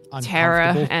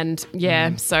terror and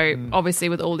so obviously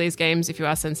with all these games, if you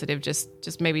are sensitive,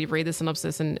 just maybe read the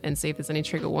synopsis and see if there's any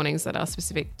trigger warnings that are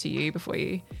specific to you before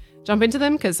you jump into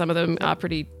them, because some of them are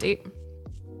pretty deep.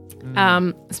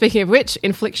 Speaking of which,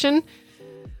 Infliction,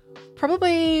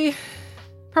 probably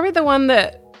the one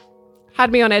that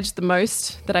had me on edge the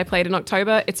most that I played in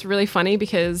October. It's really funny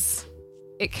because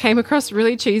it came across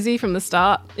really cheesy from the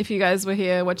start. If you guys were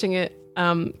here watching it,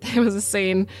 there was a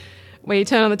scene where you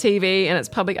turn on the TV and it's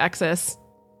public access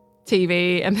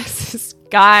TV, and there's this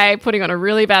guy putting on a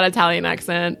really bad Italian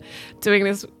accent doing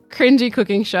this cringy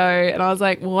cooking show, and I was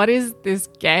like, what is this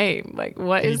game? Like,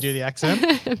 what Can you do the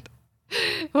accent?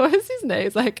 what was his name?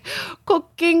 It's like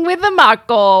cooking with a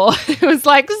Marco. It was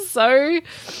like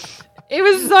it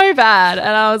was so bad. And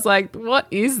I was like, what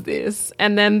is this?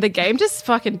 And then the game just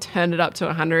fucking turned it up to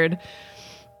 100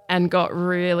 and got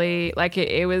really, like,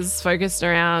 it was focused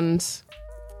around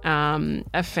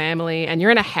a family, and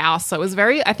you're in a house. So it was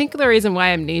I think the reason why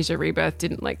Amnesia Rebirth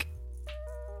didn't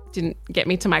get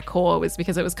me to my core was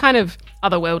because it was kind of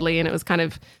otherworldly and it was kind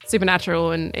of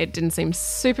supernatural and it didn't seem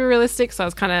super realistic. So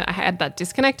I had that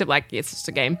disconnect of like, it's just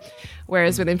a game.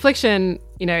 Whereas with Infliction,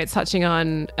 it's touching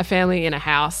on a family in a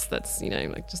house that's,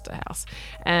 like just a house.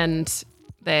 And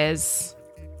there's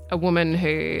a woman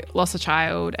who lost a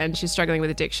child and she's struggling with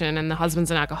addiction, and the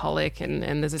husband's an alcoholic, and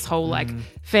there's this whole like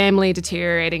family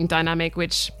deteriorating dynamic,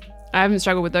 which I haven't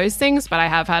struggled with those things, but I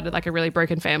have had like a really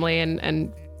broken family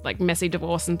and like messy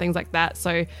divorce and things like that.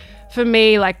 So for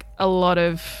me, like a lot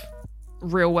of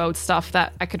real world stuff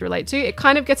that I could relate to. It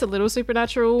kind of gets a little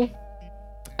supernatural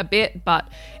a bit, but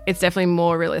it's definitely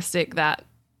more realistic that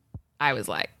I was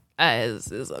like,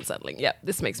 this is unsettling. Yep,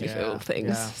 this makes me feel things.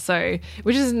 Yeah. So,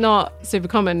 which is not super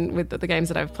common with the games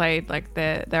that I've played. Like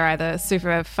they're either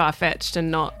super far-fetched and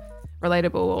not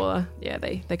relatable, or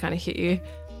they kind of hit you.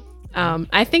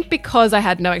 I think because I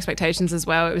had no expectations as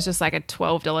well, it was just like a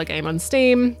 $12 game on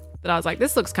Steam that I was like,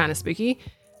 this looks kind of spooky.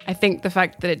 I think the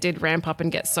fact that it did ramp up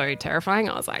and get so terrifying,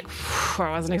 I was like, I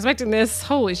wasn't expecting this.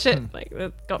 Holy shit. Like,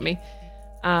 that got me.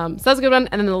 So that's a good one.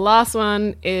 And then the last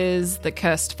one is The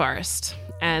Cursed Forest.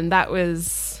 And that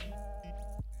was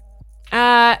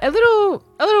a little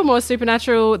more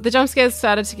supernatural. The jump scares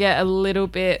started to get a little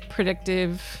bit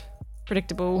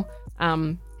predictable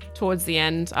towards the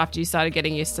end after you started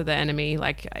getting used to the enemy.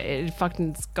 Like, it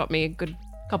fucking got me a good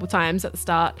couple times at the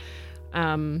start.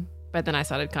 But then I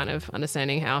started kind of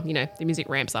understanding how, the music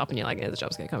ramps up and you're like, there's a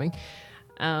jump scare coming.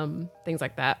 Things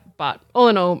like that. But all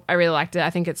in all, I really liked it. I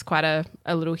think it's quite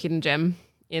a little hidden gem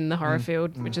in the horror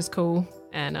field, which is cool.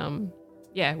 And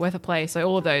worth a play. So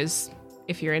all of those,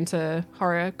 if you're into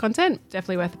horror content,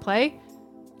 definitely worth a play.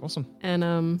 Awesome.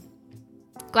 And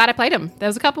glad I played them. There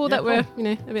was a couple that were,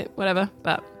 a bit whatever,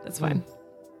 but that's fine.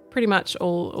 Pretty much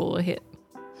all a hit.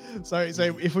 So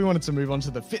if we wanted to move on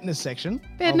to the fitness section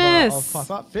of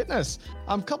Pipe Up Fitness,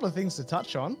 a couple of things to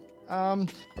touch on. I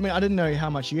didn't know how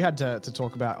much you had to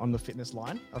talk about on the fitness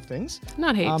line of things.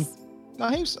 Not heaps.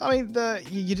 Not heaps. I mean,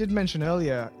 you did mention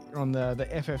earlier on the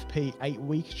FFP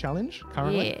 8-week challenge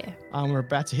currently. Yeah. We're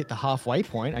about to hit the halfway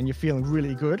point, and you're feeling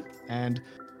really good. And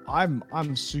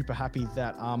I'm super happy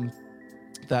that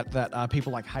that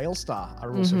people like Hailstar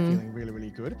are also feeling really, really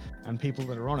good, and people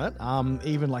that are on it,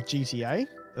 even like GTA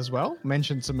as well,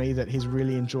 mentioned to me that he's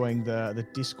really enjoying the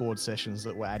Discord sessions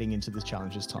that we're adding into this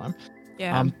challenge this time.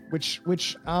 Yeah. Which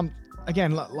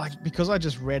again, like, because I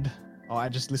just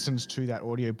listened to that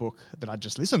audiobook that I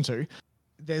just listened to,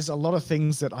 there's a lot of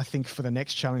things that I think for the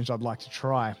next challenge I'd like to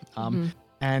try.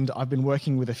 And I've been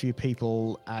working with a few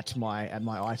people at my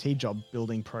IT job,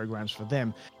 building programs for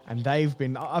them, and they've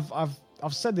been.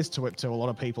 I've said this to a lot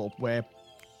of people, where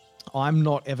I'm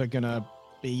not ever gonna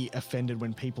be offended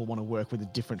when people want to work with a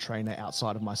different trainer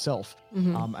outside of myself.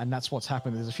 And that's what's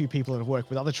happened. There's a few people that have worked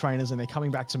with other trainers and they're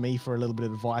coming back to me for a little bit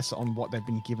of advice on what they've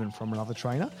been given from another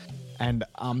trainer. And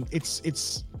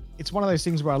it's one of those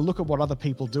things where I look at what other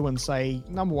people do and say,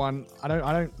 number one, I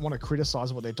don't want to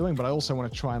criticize what they're doing, but I also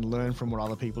want to try and learn from what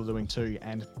other people are doing too.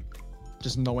 And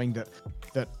just knowing that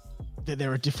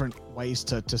there are different ways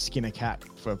to skin a cat,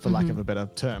 for lack of a better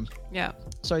term. Yeah.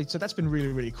 So that's been really,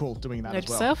 really cool doing that as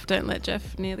well. Yourself, don't let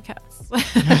Jeff near the cats.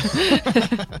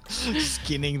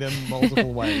 Skinning them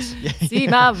multiple ways. See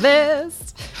my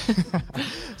vest.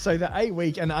 So the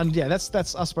 8-week, and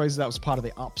that's I suppose that was part of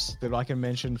the ups that I can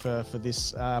mention for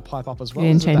this Pipe Up as well.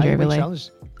 You didn't change your overlay. Challenge.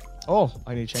 Oh,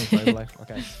 I need to change my overlay.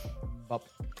 Okay. Bop.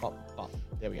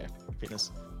 There we go.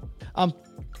 Fitness.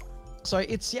 So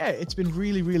it's been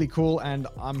really, really cool, and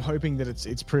I'm hoping that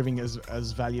it's proving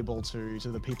as valuable to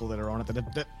the people that are on it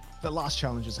that the last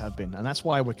challenges have been, and that's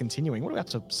why we're continuing. We're up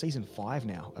to season 5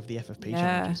 now of the FFP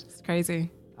challenges. It's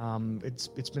crazy.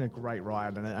 It's been a great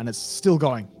ride, and it's still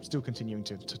continuing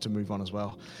to move on as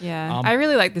well. Yeah, I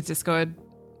really like the Discord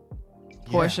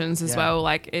portions as well.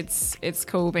 Like it's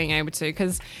cool being able to,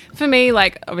 because for me,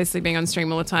 like obviously being on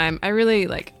stream all the time, I really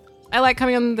I like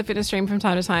coming on the fitness stream from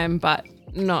time to time, but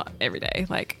not every day.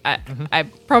 Like I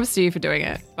promise to you for doing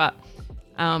it, but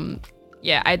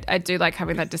I do like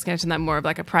having that disconnection, that more of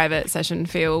like a private session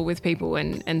feel with people,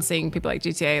 and seeing people like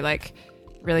GTA like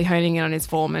really honing in on his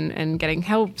form and getting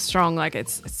hell strong. Like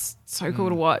it's so cool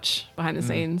to watch behind the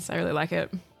scenes. I really like it.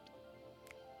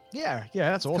 Yeah,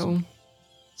 that's awesome. Cool.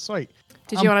 Sweet.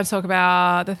 Did you want to talk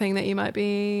about the thing that you might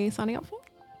be signing up for?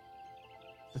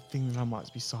 the thing that I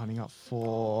might be signing up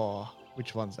for.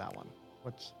 Which one's that one?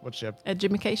 What's your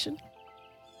education?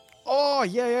 Oh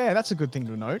yeah, that's a good thing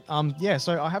to note.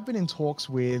 So I have been in talks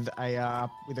with a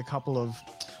couple of,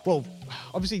 well,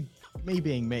 obviously me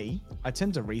being me, I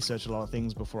tend to research a lot of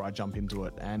things before I jump into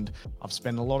it, and I've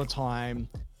spent a lot of time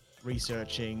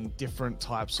researching different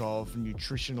types of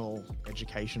nutritional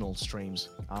educational streams,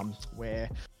 where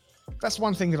that's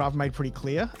one thing that I've made pretty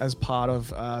clear as part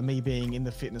of me being in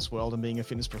the fitness world and being a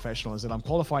fitness professional is that I'm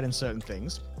qualified in certain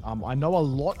things. I know a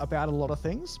lot about a lot of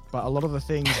things, but a lot of the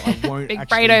things I won't Big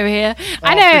actually... brain over here.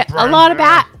 I know a lot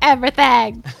about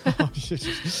everything.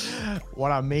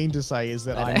 What I mean to say is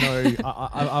that I know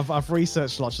I've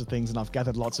researched lots of things and I've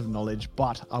gathered lots of knowledge,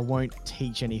 but I won't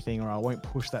teach anything or I won't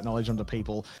push that knowledge onto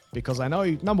people because I know,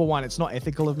 number one, it's not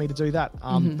ethical of me to do that.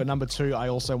 But number two, I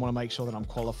also want to make sure that I'm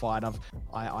qualified.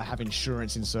 I have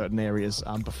insurance in certain areas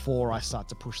before I start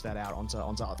to push that out onto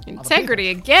integrity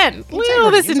other again. Look at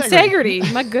all this integrity.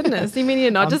 My goodness. You mean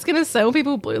you're not just going to sell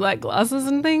people blue light glasses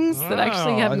and things that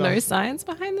actually have no science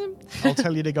behind them? I'll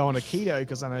tell you to go on a keto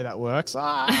because I know that works.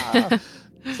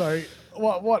 So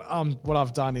what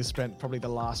I've done is spent probably the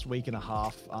last week and a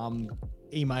half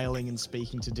emailing and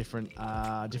speaking to different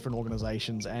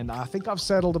organizations, and I think I've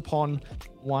settled upon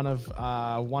one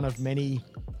of many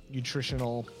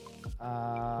nutritional.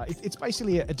 It's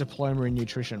basically a diploma in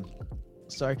nutrition.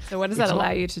 So what does that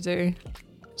allow you to do?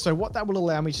 So what that will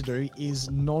allow me to do is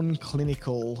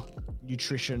non-clinical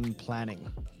nutrition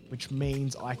planning, which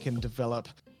means I can develop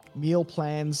meal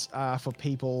plans for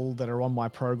people that are on my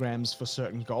programs for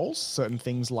certain goals, certain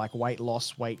things like weight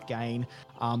loss, weight gain.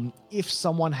 If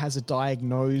someone has a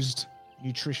diagnosed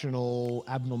nutritional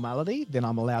abnormality, then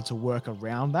I'm allowed to work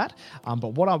around that.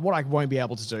 But what I won't be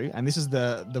able to do, and this is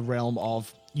the realm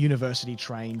of university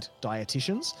trained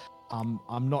dietitians,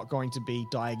 I'm not going to be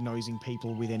diagnosing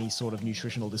people with any sort of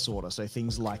nutritional disorder. So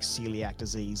things like celiac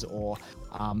disease or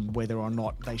whether or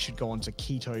not they should go onto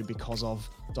keto because of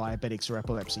diabetics or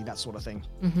epilepsy, that sort of thing.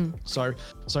 So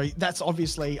that's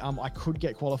obviously, I could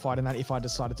get qualified in that if I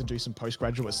decided to do some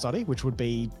postgraduate study, which would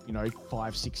be,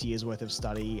 5-6 years worth of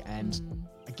study and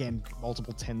again,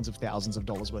 multiple tens of thousands of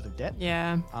dollars worth of debt.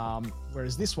 Yeah.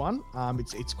 Whereas this one,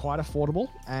 it's quite affordable,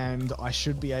 and I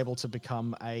should be able to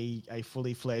become a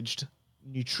fully fledged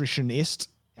nutritionist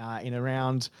in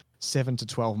around 7 to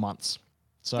 12 months.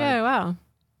 So yeah, wow.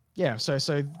 Yeah,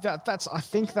 so that's I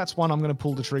think that's one I'm going to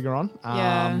pull the trigger on.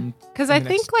 Because I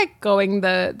think like going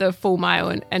the full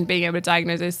mile and being able to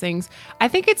diagnose those things, I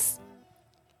think it's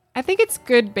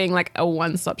good being like a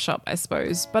one-stop shop, I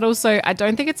suppose. But also, I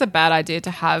don't think it's a bad idea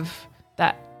to have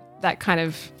that kind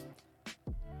of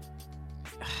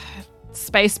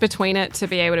space between it to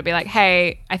be able to be like,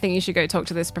 hey, I think you should go talk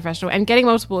to this professional, and getting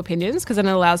multiple opinions, because then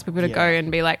it allows people to go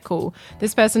and be like, cool,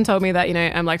 this person told me that,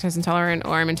 I'm lactose intolerant,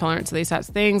 or I'm intolerant to these types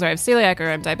of things, or I have celiac, or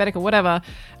I'm diabetic, or whatever.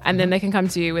 And then they can come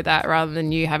to you with that rather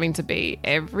than you having to be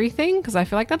everything, because I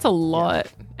feel like that's a lot.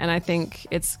 And I think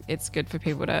it's good for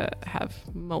people to have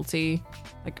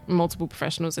multiple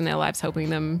professionals in their lives helping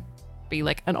them be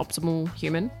like an optimal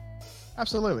human.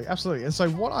 Absolutely. And so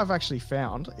what I've actually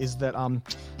found is that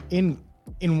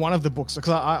in one of the books,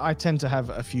 because I tend to have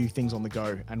a few things on the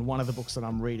go, and one of the books that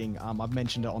I'm reading, I've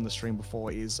mentioned it on the stream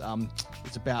before, is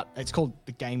it's called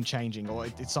The Game Changing, or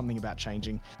it's something about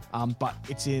changing, but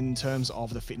it's in terms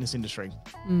of the fitness industry.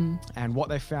 And what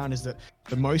they found is that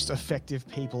the most effective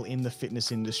people in the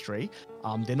fitness industry,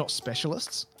 they're not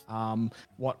specialists.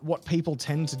 What people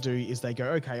tend to do is they go,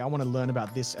 okay, I want to learn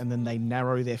about this, and then they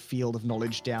narrow their field of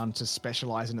knowledge down to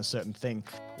specialize in a certain thing.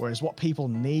 Whereas what people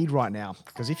need right now,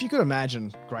 because if you could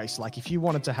imagine, Grace, like if you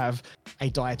wanted to have a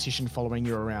dietitian following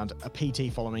you around, a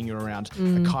PT following you around,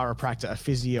 a chiropractor, a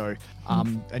physio,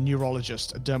 a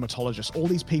neurologist, a dermatologist, all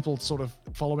these people sort of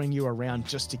following you around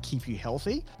just to keep you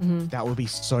healthy, that would be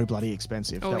so bloody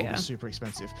expensive. That would be super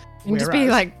expensive. And just be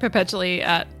like perpetually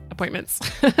at appointments.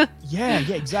 Yeah,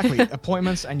 exactly.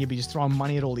 Appointments, and you'd be just throwing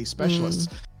money at all these specialists.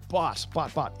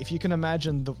 But if you can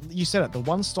imagine, you said it, the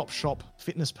one-stop shop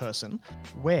fitness person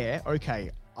where,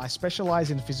 okay, I specialize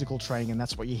in physical training, and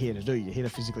that's what you're here to do. You're here to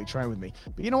physically train with me.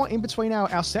 But you know what? In between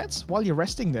our sets, while you're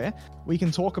resting there, we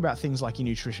can talk about things like your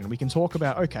nutrition. We can talk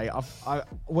about, okay,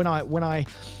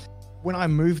 when I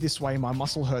move this way, my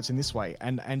muscle hurts in this way.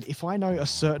 And if I know a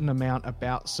certain amount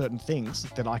about certain things,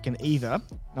 that I can either,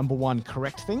 number one,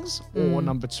 correct things, or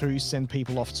number two, send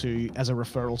people off as a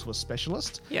referral to a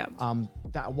specialist. Yeah.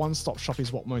 That one-stop shop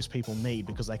is what most people need,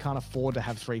 because they can't afford to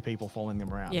have 3 people following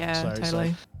them around. Yeah,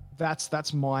 totally. So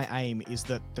that's my aim, is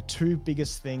that the 2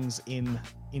 biggest things in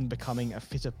becoming a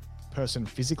fitter person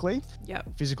physically.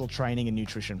 Yep. Physical training and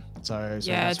nutrition. So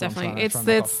yeah, definitely.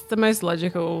 It's the most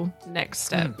logical next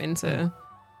step into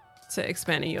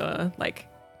expanding your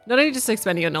not only just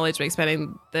expanding your knowledge, but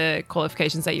expanding the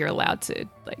qualifications that you're allowed to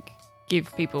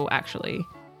give people actually.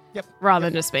 Yep. Rather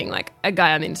than just being like a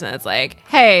guy on the internet that's like,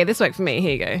 hey, this worked for me,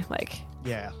 here you go.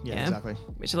 Yeah, exactly.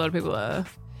 Which a lot of people are,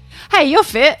 hey, you're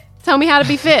fit. Tell me how to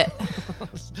be fit.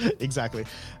 Exactly.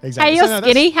 Hey, you're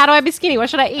skinny. How do I be skinny? What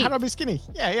should I eat? How do I be skinny?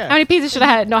 Yeah. How many pizzas should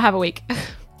I not have a week?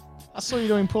 I saw you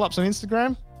doing pull-ups on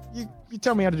Instagram. You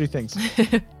tell me how to do things.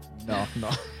 No.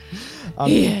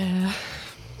 Yeah.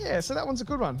 Yeah, so that one's a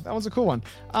good one. That one's a cool one.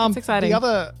 It's exciting. The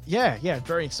other, yeah,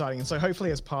 very exciting. And so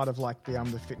hopefully, as part of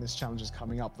the fitness challenges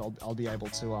coming up, I'll be able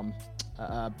to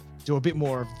do a bit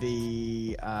more of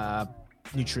the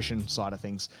nutrition side of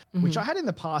things, which I had in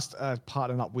the past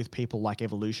partnered up with people like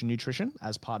Evolution Nutrition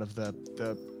as part of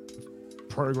the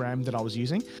program that I was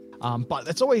using. But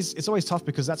it's always tough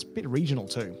because that's a bit regional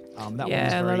too. That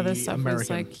a lot of this stuff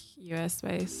American. is US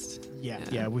based.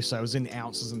 Yeah. So it was in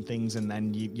ounces and things, and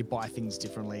then you buy things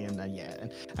differently, and then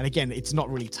and again, it's not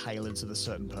really tailored to the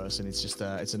certain person. It's just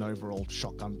it's an overall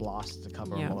shotgun blast to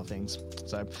cover a lot of things.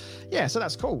 So so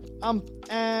that's cool.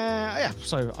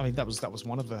 So I mean that was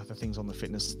one of the things on the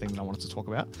fitness thing that I wanted to talk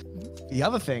about. The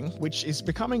other thing, which is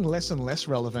becoming less and less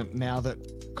relevant now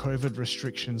that COVID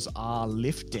restrictions are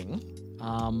lifting,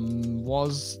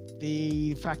 was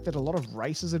the fact that a lot of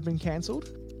races had been cancelled.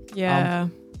 Yeah.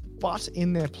 But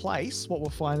in their place, what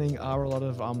we're finding are a lot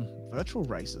of virtual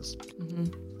races.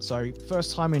 So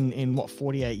first time in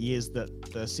 48 years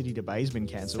that the City to Bay has been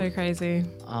cancelled. So crazy.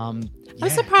 I'm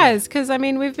surprised because I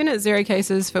mean we've been at 0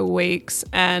 cases for weeks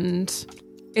and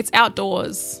it's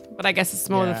outdoors, but I guess it's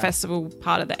more the festival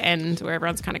part at the end where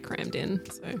everyone's kind of crammed in.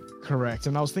 So correct.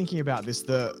 And I was thinking about this,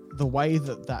 the way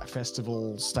that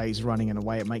festival stays running and the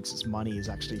way it makes its money is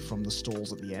actually from the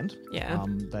stalls at the end. Yeah.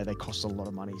 They cost a lot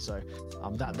of money, so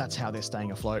that's how they're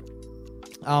staying afloat.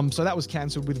 So that was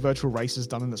cancelled with virtual races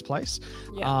done in its place.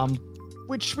 Yeah.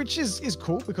 Which is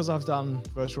cool because I've done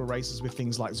virtual races with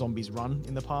things like Zombies Run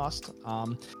in the past.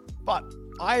 But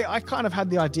I kind of had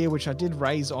the idea, which I did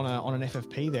raise on an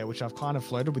FFP there, which I've kind of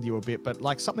floated with you a bit, but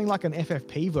something like an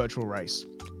FFP virtual race.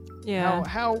 Yeah.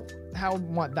 How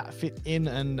might that fit in?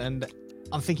 And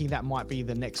I'm thinking that might be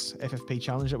the next FFP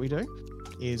challenge that we do,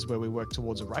 is where we work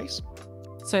towards a race.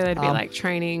 So they'd be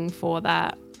training for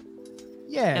that.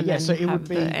 Yeah, and then so it have would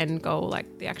be the end goal,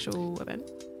 the actual event.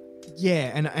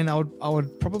 Yeah, and I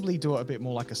would probably do it a bit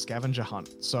more like a scavenger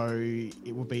hunt. So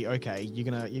it would be, okay, you're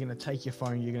gonna take your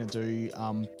phone, you're gonna do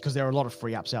because there are a lot of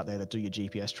free apps out there that do your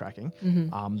GPS tracking.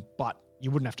 But you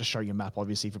wouldn't have to show your map,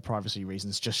 obviously, for privacy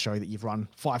reasons. Just show that you've run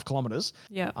 5 kilometers.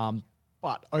 Yeah.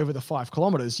 But over the 5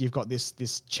 kilometers, you've got this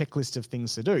checklist of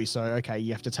things to do. So, okay,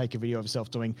 you have to take a video of yourself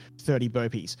doing 30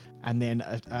 burpees and then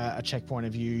a checkpoint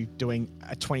of you doing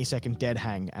a 20-second dead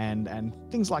hang and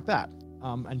things like that.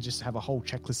 And just have a whole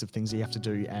checklist of things that you have to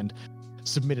do and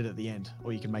submit it at the end,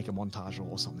 or you can make a montage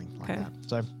or something like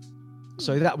that.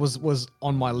 So that was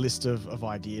on my list of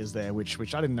ideas there, which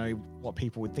I didn't know what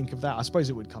people would think of that. I suppose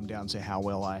it would come down to how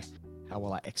well I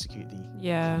execute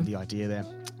the idea there.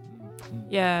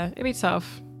 Yeah, it'd be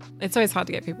tough. It's always hard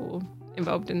to get people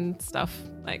involved in stuff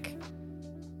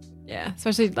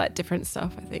especially different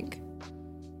stuff, I think.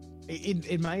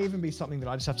 It may even be something that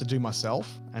I just have to do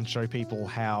myself and show people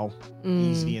how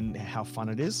easy and how fun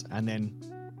it is, and then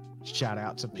shout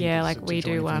out to people. Yeah, to we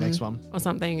do next one or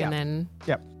something, and then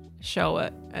show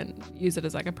it and use it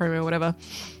as a promo or whatever.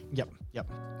 Yep.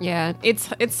 Yeah,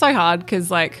 it's so hard because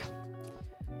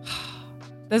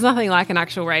there's nothing like an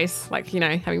actual race,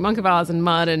 having monkey bars and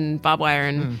mud and barbed wire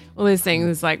and all these things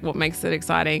is what makes it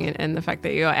exciting, and the fact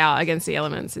that you're out against the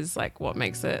elements is what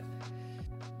makes it.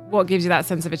 What gives you that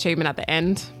sense of achievement at the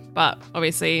end. But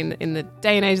obviously in the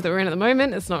day and age that we're in at the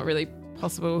moment, it's not really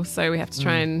possible. So we have to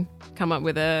try and come up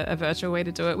with a virtual way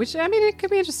to do it, which, I mean, it could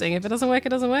be interesting. If it doesn't work, it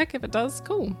doesn't work. If it does,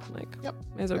 cool. May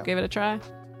as well give it a try.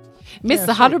 Miss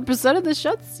 100% of the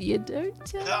shots you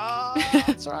don't.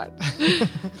 That's right.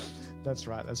 That's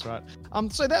right.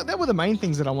 So that were the main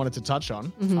things that I wanted to touch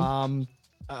on.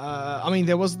 I mean,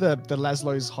 there was the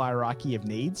Laszlo's hierarchy of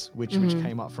needs, which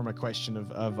came up from a question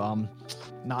of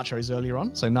Nacho's earlier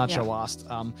on. So Nacho asked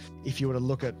if you were to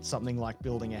look at something like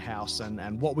building a house,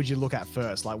 and what would you look at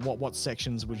first? What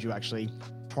sections would you actually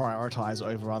prioritize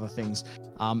over other things?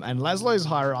 And Laszlo's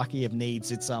hierarchy of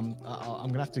needs, it's I'm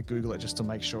gonna have to Google it just to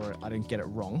make sure I didn't get it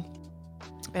wrong.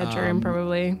 Bedroom,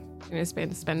 probably. You're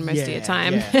gonna spend most of your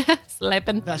time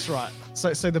sleeping. That's right.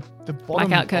 So the bottom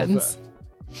blackout curtains.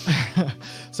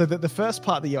 So the first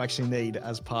part that you actually need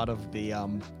as part of the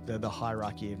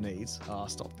hierarchy of needs.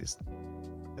 Stop this.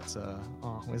 It's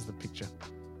where's the picture?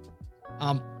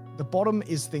 The bottom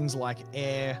is things like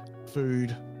air,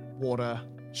 food, water,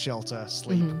 shelter,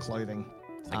 sleep, clothing.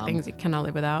 Like things you cannot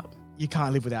live without. You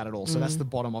can't live without it all. So that's the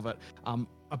bottom of it.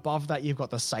 Above that, you've got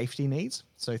the safety needs.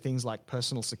 So things like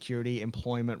personal security,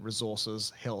 employment,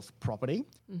 resources, health, property.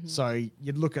 So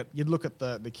you'd look at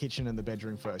the kitchen and the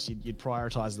bedroom first. You'd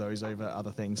prioritize those over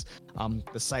other things.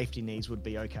 The safety needs would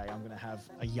be, okay, I'm going to have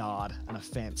a yard and a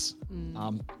fence.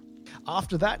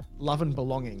 After that, love and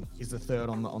belonging is the third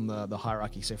on the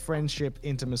hierarchy. So friendship,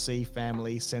 intimacy,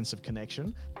 family, sense of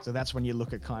connection. So that's when you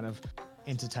look at kind of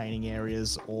entertaining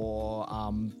areas or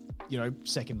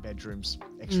second bedrooms,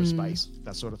 extra space,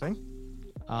 that sort of thing.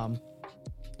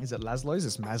 Is it Maslow's?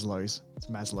 It's Maslow's. It's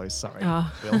Maslow's. Sorry,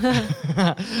 Bill.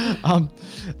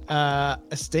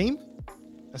 Esteem.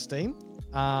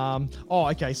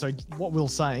 Okay. So what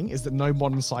Will's saying is that no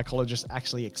modern psychologist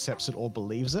actually accepts it or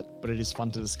believes it, but it is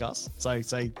fun to discuss. So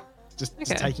just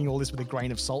taking all this with a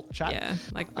grain of salt, chat. Yeah,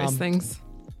 like most things.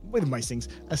 With most things,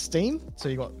 esteem. So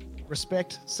you got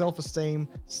respect, self-esteem,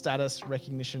 status,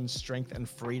 recognition, strength, and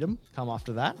freedom come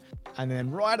after that. And then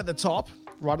right at the top,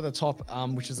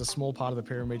 which is a small part of the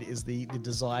pyramid, is the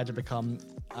desire to become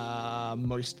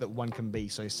most that one can be.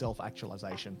 So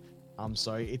self-actualization.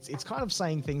 So it's kind of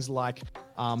saying things like,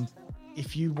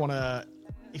 if you want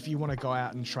to go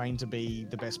out and train to be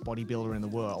the best bodybuilder in the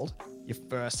world, you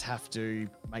first have to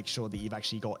make sure that you've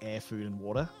actually got air, food, and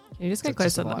water. Can you just get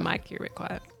closer to the mic? You're a bit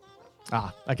quiet.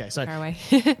 Okay. So far away.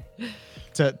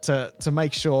 to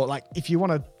make sure, like, if you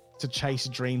want to chase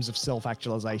dreams of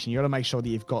self-actualization, you got to make sure that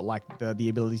you've got like the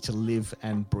ability to live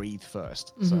and breathe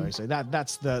first. So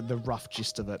that's the rough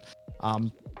gist of it.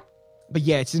 But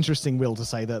yeah, it's interesting, Will, to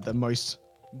say that most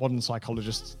modern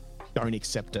psychologists don't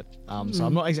accept it. So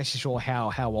I'm not exactly sure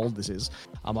how old this is.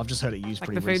 I've just heard it used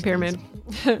like pretty the food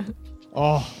recently. pyramid.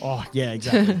 Oh yeah,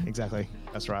 exactly.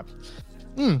 That's right.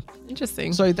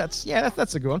 Interesting. So that's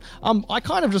a good one. I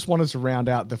kind of just wanted to round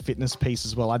out the fitness piece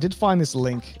as well. I did find this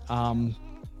link. When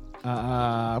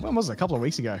was it? A couple of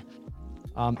weeks ago.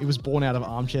 It was born out of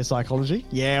Armchair Psychology.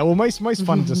 Yeah, well, most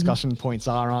fun discussion points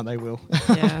aren't they, Will?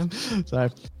 Yeah. So,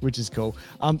 which is cool.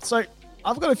 So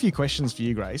I've got a few questions for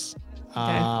you, Grace.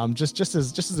 Okay. Just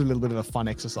as a little bit of a fun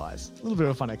exercise.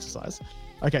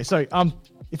 Okay, so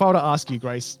if I were to ask you,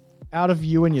 Grace, out of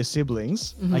you and your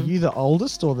siblings, are you the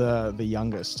oldest or the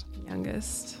youngest?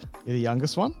 Youngest. You're the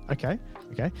youngest one? Okay.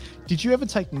 Did you ever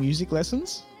take music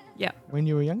lessons? Yeah. When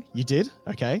you were young? You did?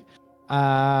 Okay.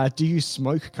 Do you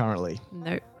smoke currently?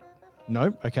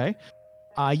 Nope. Okay.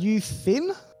 Are you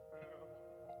thin?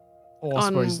 Or I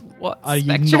suppose, what are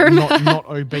spectrum? you not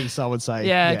obese, I would say.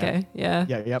 Yeah, okay. Yeah.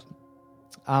 Yep.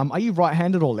 Are you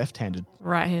right-handed or left-handed?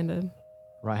 Right-handed.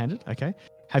 Right-handed, okay.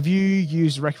 Have you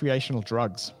used recreational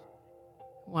drugs?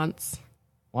 Once,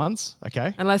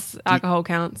 okay. Unless alcohol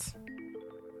counts.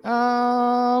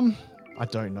 I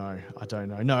don't know.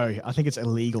 No, I think it's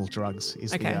illegal drugs.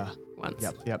 Once.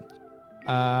 Yep.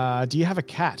 Do you have a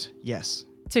cat? Yes.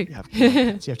 2. You have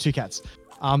 2 cats.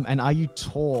 And are you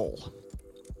tall?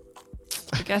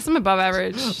 I guess I'm above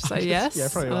average, so yes. Yeah,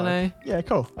 probably. I don't know. Yeah,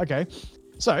 cool. Okay.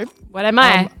 So. What am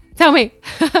I? Tell me.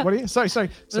 What are you? So what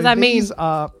does that mean?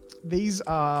 These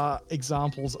are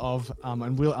examples of, and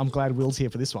I'm glad Will's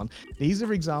here for this one. These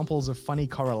are examples of funny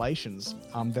correlations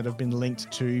that have been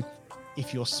linked to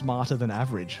if you're smarter than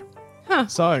average. Huh.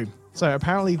 So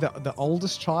apparently the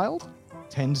oldest child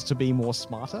tends to be more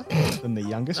smarter than the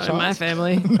youngest child. In my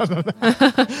family.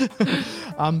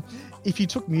 No. If you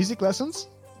took music lessons,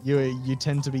 you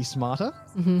tend to be smarter.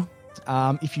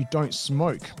 If you don't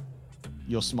smoke,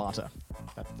 you're smarter.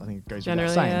 That, I think it goes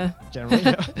without saying. Generally,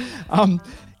 yeah.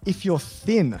 If you're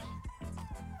thin,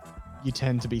 you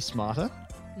tend to be smarter.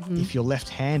 If you're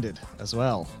left-handed as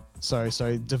well. So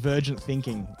divergent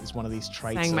thinking is one of these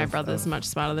traits. Saying my brother's much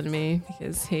smarter than me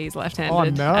because he's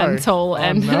left-handed and tall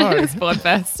and sport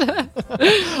best.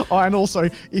 And also,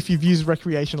 if you've used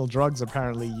recreational drugs,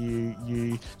 apparently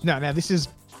you now this is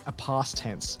a past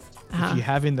tense. If you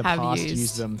have in the past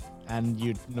used them and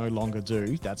you no longer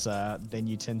do, that's then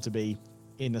you tend to be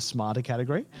in the smarter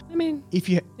category. I mean, if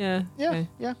you yeah.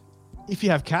 If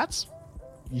you have cats,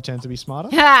 you tend to be smarter.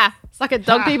 Yeah, it's like a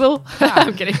dog people.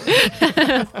 I'm kidding.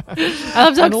 I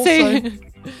love dogs too.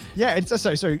 Yeah, it's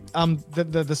so.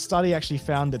 The study actually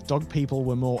found that dog people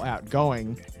were more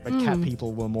outgoing, but cat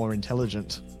people were more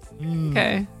intelligent.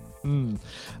 Okay. So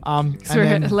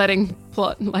we're letting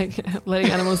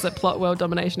animals that plot world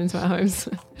domination into our homes.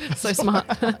 So smart.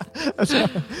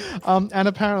 And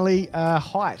apparently,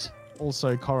 height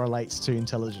also correlates to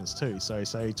intelligence too. So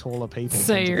taller people.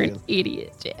 So you're an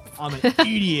idiot, Jeff. I'm an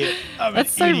idiot.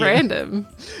 That's so random.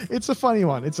 It's a funny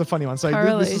one. So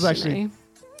this is actually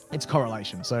it's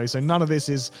correlation. So none of this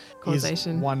is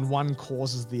causation. One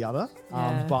causes the other.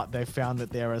 Yeah. But they found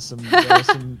that there are some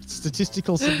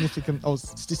statistically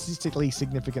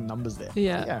significant numbers there.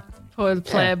 Yeah. Yeah. Poor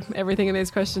pleb. Everything in these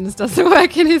questions doesn't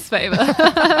work in his favor.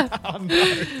 Oh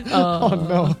no. Oh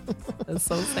no. That's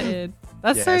so sad.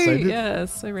 That's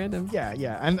so random.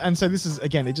 Yeah. And so this is,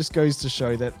 again, it just goes to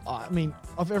show that, I mean,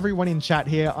 of everyone in chat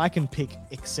here, I can pick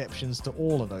exceptions to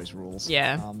all of those rules.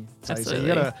 Yeah. So absolutely.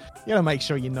 you gotta make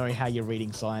sure you know how you're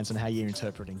reading science and how you're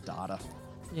interpreting data.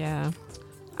 Yeah.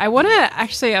 I want to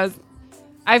actually,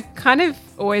 I've kind of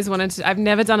always wanted to, I've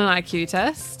never done an IQ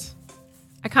test.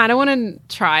 I kind of want to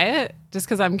try it just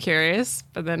because I'm curious,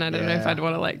 but then I don't know if I'd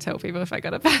want to like tell people if I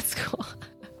got a bad score.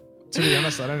 To be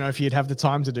honest, I don't know if you'd have the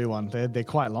time to do one. They're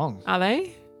quite long. Are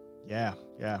they? Yeah.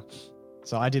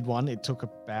 So I did one. It took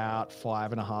about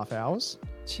 5.5 hours.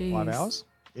 Jeez. 5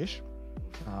 hours-ish.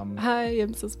 I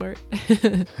am so smart.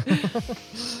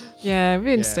 Yeah, it'd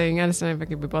be interesting. I just don't know if I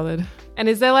could be bothered. And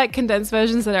is there like condensed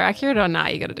versions that are accurate or nah,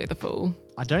 you got to do the full?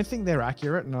 I don't think they're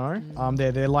accurate, no.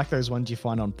 They're like those ones you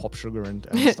find on Pop Sugar and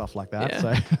stuff like that. Yeah.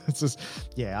 So it's just,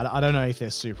 I don't know if they're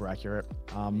super accurate.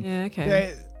 Yeah,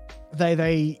 okay.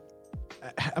 They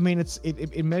I mean,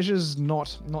 it measures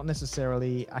not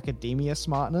necessarily academia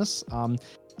smartness.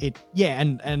 It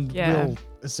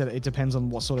depends on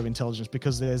what sort of intelligence,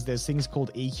 because there's things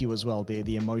called EQ as well,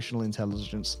 the emotional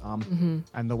intelligence,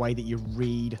 and the way that you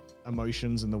read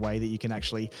emotions and the way that you can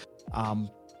actually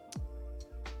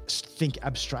think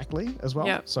abstractly as well.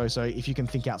 Yep. So if you can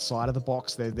think outside of the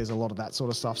box, there's a lot of that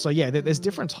sort of stuff. So yeah, there's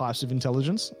different types of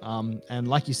intelligence. And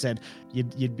like you said,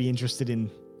 you'd be interested in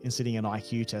sitting an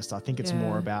IQ test. I think it's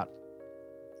more about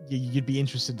you'd be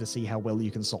interested to see how well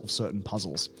you can solve certain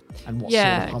puzzles and what sort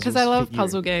of puzzles. Because I love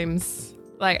puzzle games.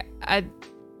 Like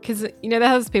because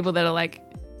there's people that are like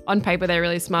on paper they're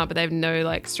really smart, but they have no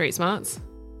like street smarts.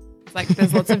 It's like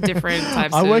there's lots of different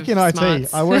types. I work in IT,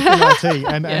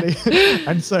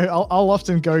 and so I'll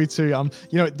often go to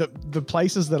the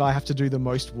places that I have to do the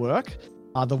most work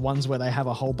are the ones where they have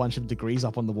a whole bunch of degrees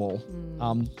up on the wall,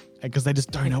 because they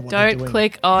just don't know what they're doing. Don't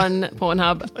click on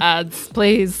Pornhub ads,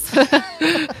 please.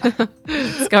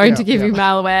 It's going to give you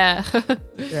malware.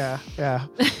 Yeah.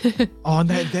 Oh, and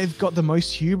they've got the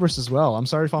most hubris as well. I'm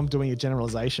sorry if I'm doing a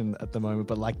generalization at the moment,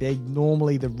 but like they're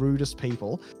normally the rudest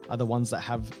people are the ones that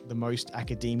have the most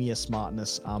academia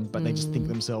smartness, but they just think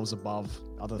themselves above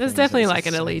other There's things. There's definitely like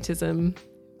an elitism.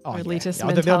 Elitist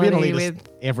mentality. There'll be an elitist with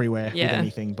everywhere with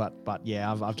anything, but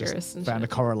yeah, I've just found a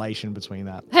correlation between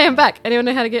that. Hey, I'm back. Anyone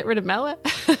know how to get rid of malware?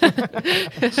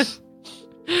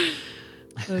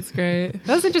 That's great.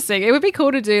 That's interesting. It would be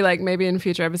cool to do like maybe in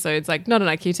future episodes, like not an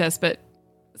IQ test, but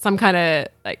some kind of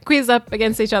like quiz up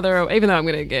against each other, or even though I'm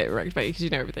going to get wrecked by you because you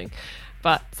know everything.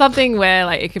 But something where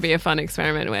like it could be a fun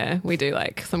experiment where we do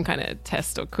like some kind of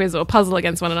test or quiz or puzzle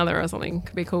against one another or something.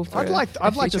 Could be cool. I'd like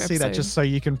to see that just so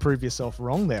you can prove yourself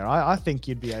wrong there. I think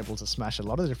you'd be able to smash a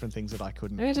lot of different things that I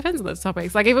couldn't. I mean, it depends on those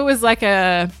topics. Like if it was like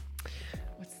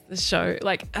what's the show?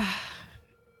 Like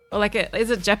or like is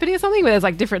it Jeopardy or something where there's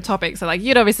like different topics? So like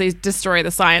you'd obviously destroy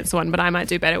the science one, but I might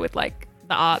do better with like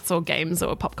the arts or games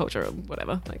or pop culture or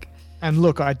whatever. Like. And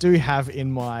look, I do have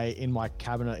in my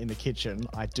cabinet in the kitchen,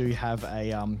 I do have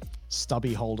a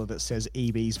stubby holder that says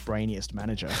EB's brainiest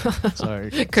manager. So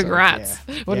congrats!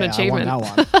 What an achievement! I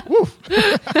won that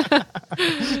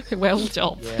one. Well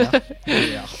job. Yeah.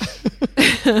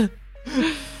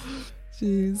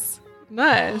 Jeez,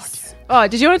 nice. Oh,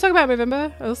 did you want to talk about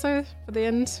Movember also for the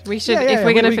end? We should, if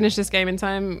we're going to finish this game in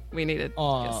time, we need to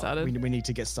get started. We need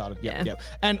to get started. Yeah.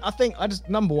 And I think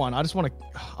number one, I want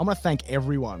to thank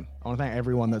everyone. I want to thank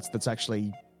everyone that's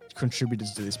actually contributed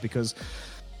to this, because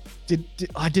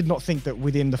I did not think that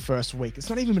within the first week, it's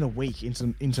not even been a week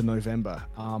into November,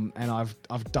 and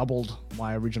I've doubled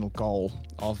my original goal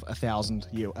of 1,000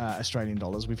 Australian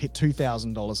dollars. We've hit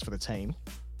 $2,000 for the team.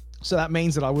 So that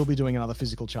means that I will be doing another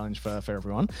physical challenge for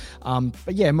everyone.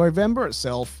 But yeah, Movember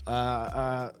itself,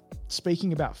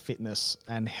 speaking about fitness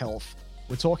and health,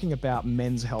 we're talking about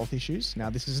men's health issues. Now,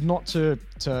 this is not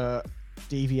to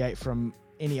deviate from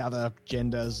any other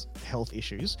gender's health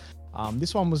issues.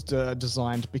 This one was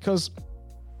designed because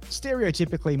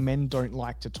stereotypically men don't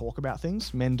like to talk about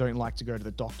things. Men don't like to go to the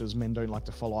doctors. Men don't like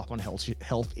to follow up on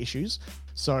health issues.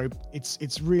 So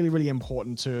it's really, really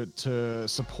important to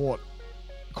support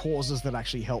causes that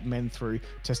actually help men through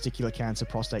testicular cancer,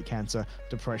 prostate cancer,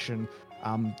 depression,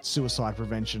 suicide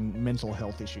prevention, mental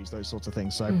health issues, those sorts of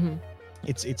things. So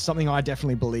it's something I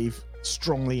definitely believe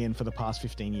strongly in for the past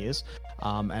 15 years.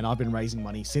 And I've been raising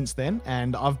money since then,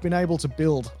 and I've been able to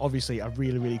build, obviously, a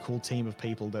really, really cool team of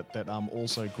people that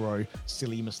also grow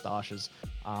silly moustaches.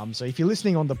 So if you're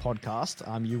listening on the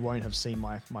podcast, you won't have seen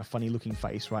my funny looking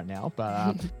face right now,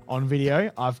 but on video,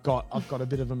 I've got a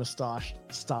bit of a moustache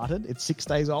started. It's 6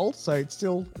 days old, so it's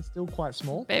still quite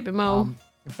small. Baby Mo.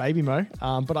 Baby Mo.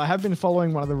 But I have been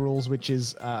following one of the rules, which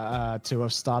is to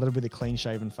have started with a clean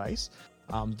shaven face.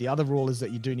 The other rule is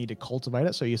that you do need to cultivate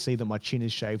it. So you see that my chin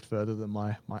is shaved further than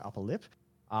my upper lip.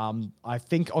 I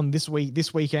think on this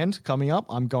weekend coming up,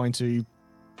 I'm going to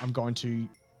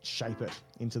shape it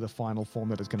into the final form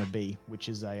that it's going to be, which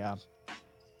is a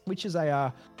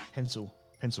pencil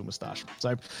moustache.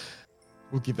 So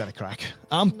we'll give that a crack.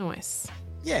 Nice.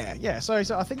 Yeah. So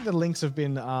I think the links have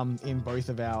been in both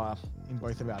of our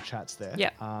chats there.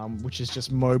 Yeah. Which is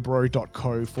just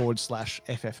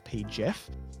mobro.co/FFPJeff.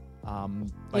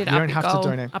 But you don't have to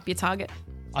donate. Up your target.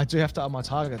 I do have to up my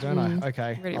target, don't I?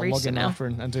 Okay. Really I'll log in after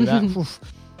and do that.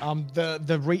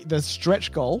 The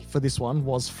stretch goal for this one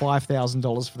was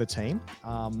 $5,000 for the team.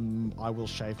 I will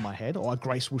shave my head, or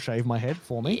Grace will shave my head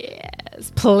for me.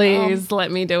 Yes, please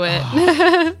let me do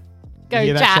it.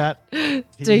 Go chat.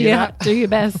 Do your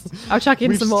best. I'll chuck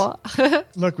in some more.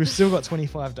 Look, we've still got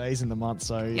 25 days in the month,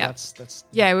 so that's.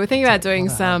 Yeah, we were thinking about doing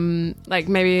some, like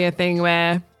maybe a thing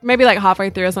where maybe like halfway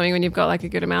through or something when you've got like a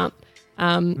good amount.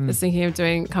 I was thinking of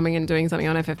coming and doing something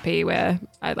on FFP where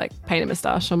I like paint a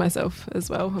moustache on myself as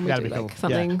well, and we do like cool.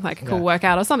 Something like a cool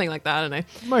workout or something like that. I don't know,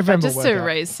 just workout. To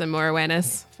raise some more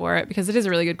awareness for it, because it is a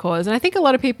really good cause, and I think a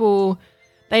lot of people.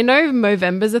 They know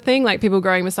Movember's a thing, like people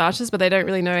growing moustaches, but they don't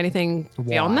really know anything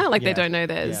beyond that. Like they don't know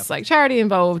there's like charity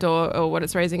involved or what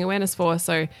it's raising awareness for.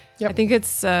 So I think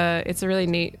it's a really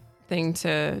neat thing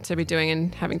to be doing,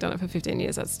 and having done it for 15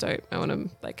 years, that's dope. I want to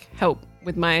like help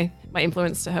with my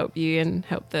influence to help you and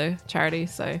help the charity.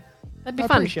 So that'd be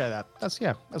fun. I appreciate that. That's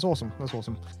awesome.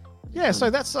 Yeah. So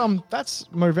that's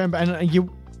Movember, and you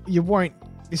won't.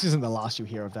 This isn't the last you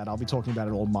hear of that. I'll be talking about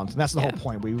it all month. And that's the whole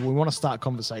point. We want to start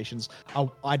conversations.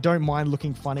 I don't mind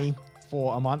looking funny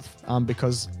for a month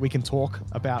because we can talk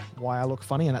about why I look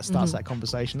funny, and that starts that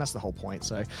conversation. That's the whole point.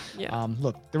 So,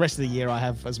 look, the rest of the year I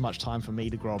have as much time for me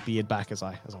to grow a beard back as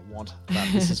I want.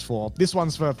 But this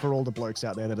one's for all the blokes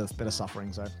out there that are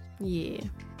suffering. So yeah.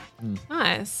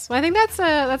 Nice. Well, I think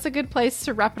that's a good place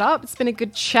to wrap it up. It's been a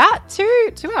good chat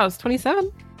too. 2 hours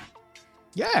 27.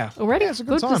 Yeah. Already? Yeah, it's a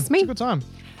good time. It's a good time.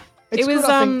 It was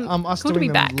I think, us cool doing to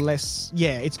be back. Less.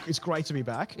 Yeah, it's great to be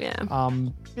back. Yeah.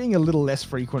 Being a little less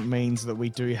frequent means that we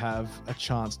do have a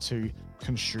chance to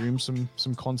consume some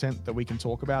content that we can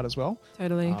talk about as well.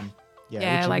 Totally.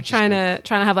 Like trying to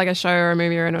have like a show or a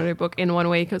movie or an audiobook in 1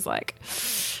 week was like,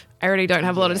 I already don't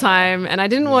have a lot of time, and I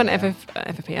didn't want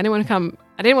FFP. I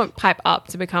didn't want Pipe Up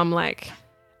to become like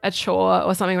a chore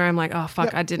or something where I'm like, oh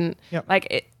fuck, I didn't like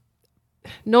it.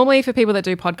 Normally for people that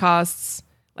do podcasts,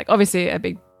 like obviously a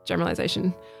big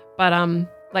generalization, but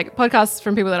like podcasts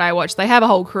from people that I watch, they have a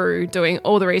whole crew doing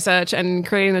all the research and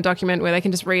creating the document where they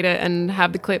can just read it and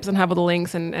have the clips and have all the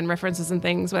links and references and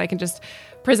things where they can just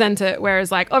present it.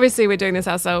 Whereas like obviously we're doing this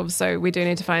ourselves, so we do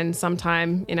need to find some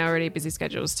time in our already busy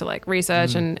schedules to like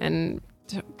research and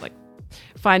to, like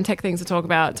find tech things to talk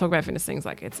about fitness things.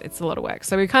 Like it's a lot of work.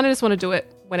 So we kind of just want to do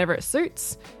it whenever it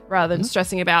suits rather than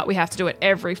stressing about we have to do it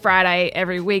every Friday,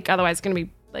 every week. Otherwise it's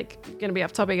going to be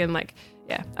off topic. And like,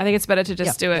 yeah, I think it's better to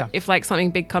just do it if like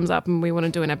something big comes up and we want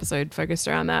to do an episode focused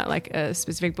around that, like a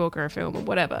specific book or a film or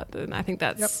whatever. Then I think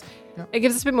that's, it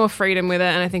gives us a bit more freedom with it.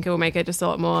 And I think it will make it just a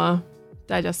lot more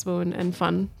digestible and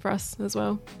fun for us as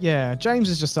well. Yeah. James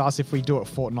has just asked if we do it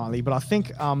fortnightly, but I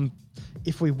think,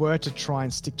 if we were to try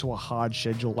and stick to a hard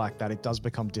schedule like that, it does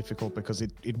become difficult because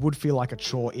it would feel like a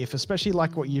chore especially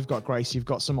like what you've got, Grace, you've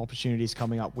got some opportunities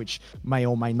coming up which may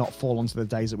or may not fall onto the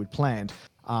days that we'd planned.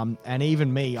 And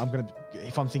even me,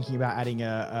 if I'm thinking about adding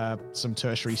some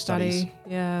tertiary studies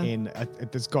in,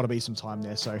 there's got to be some time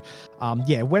there. So,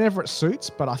 whenever it suits.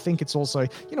 But I think it's also,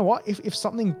 you know what, if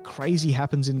something crazy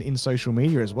happens in social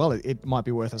media as well, it might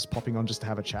be worth us popping on just to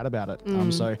have a chat about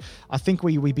it. So I think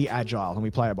we be agile and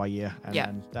we play it by ear,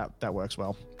 and that works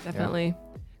well. Definitely. Yeah.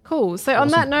 Cool. So on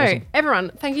that note,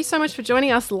 everyone, thank you so much for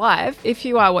joining us live. If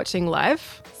you are watching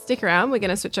live, stick around. We're going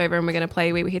to switch over and we're going to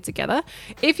play We Were Here Together.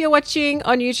 If you're watching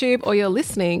on YouTube or you're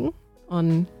listening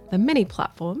on the many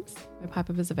platforms where Pipe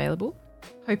Up is available,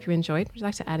 hope you enjoyed. Would you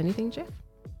like to add anything, Jeff?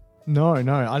 No.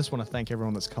 I just want to thank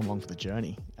everyone that's come along for the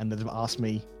journey and that have asked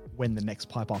me when the next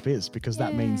Pipe Up is, because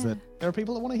that means that there are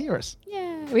people that want to hear us.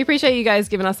 Yeah. We appreciate you guys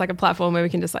giving us like a platform where we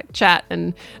can just like chat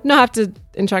and not have to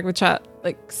interact with chat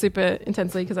like super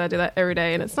intensely because I do that every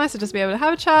day, and it's nice to just be able to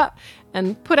have a chat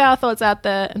and put our thoughts out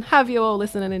there and have you all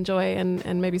listen and enjoy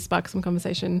and maybe spark some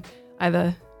conversation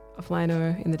either offline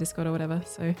or in the Discord or whatever.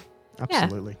 So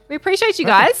absolutely. Yeah, we appreciate you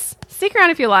guys. Stick around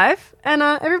if you're live, and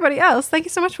everybody else, thank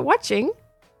you so much for watching.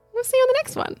 We'll see you on the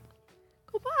next one.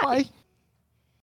 Goodbye. Bye.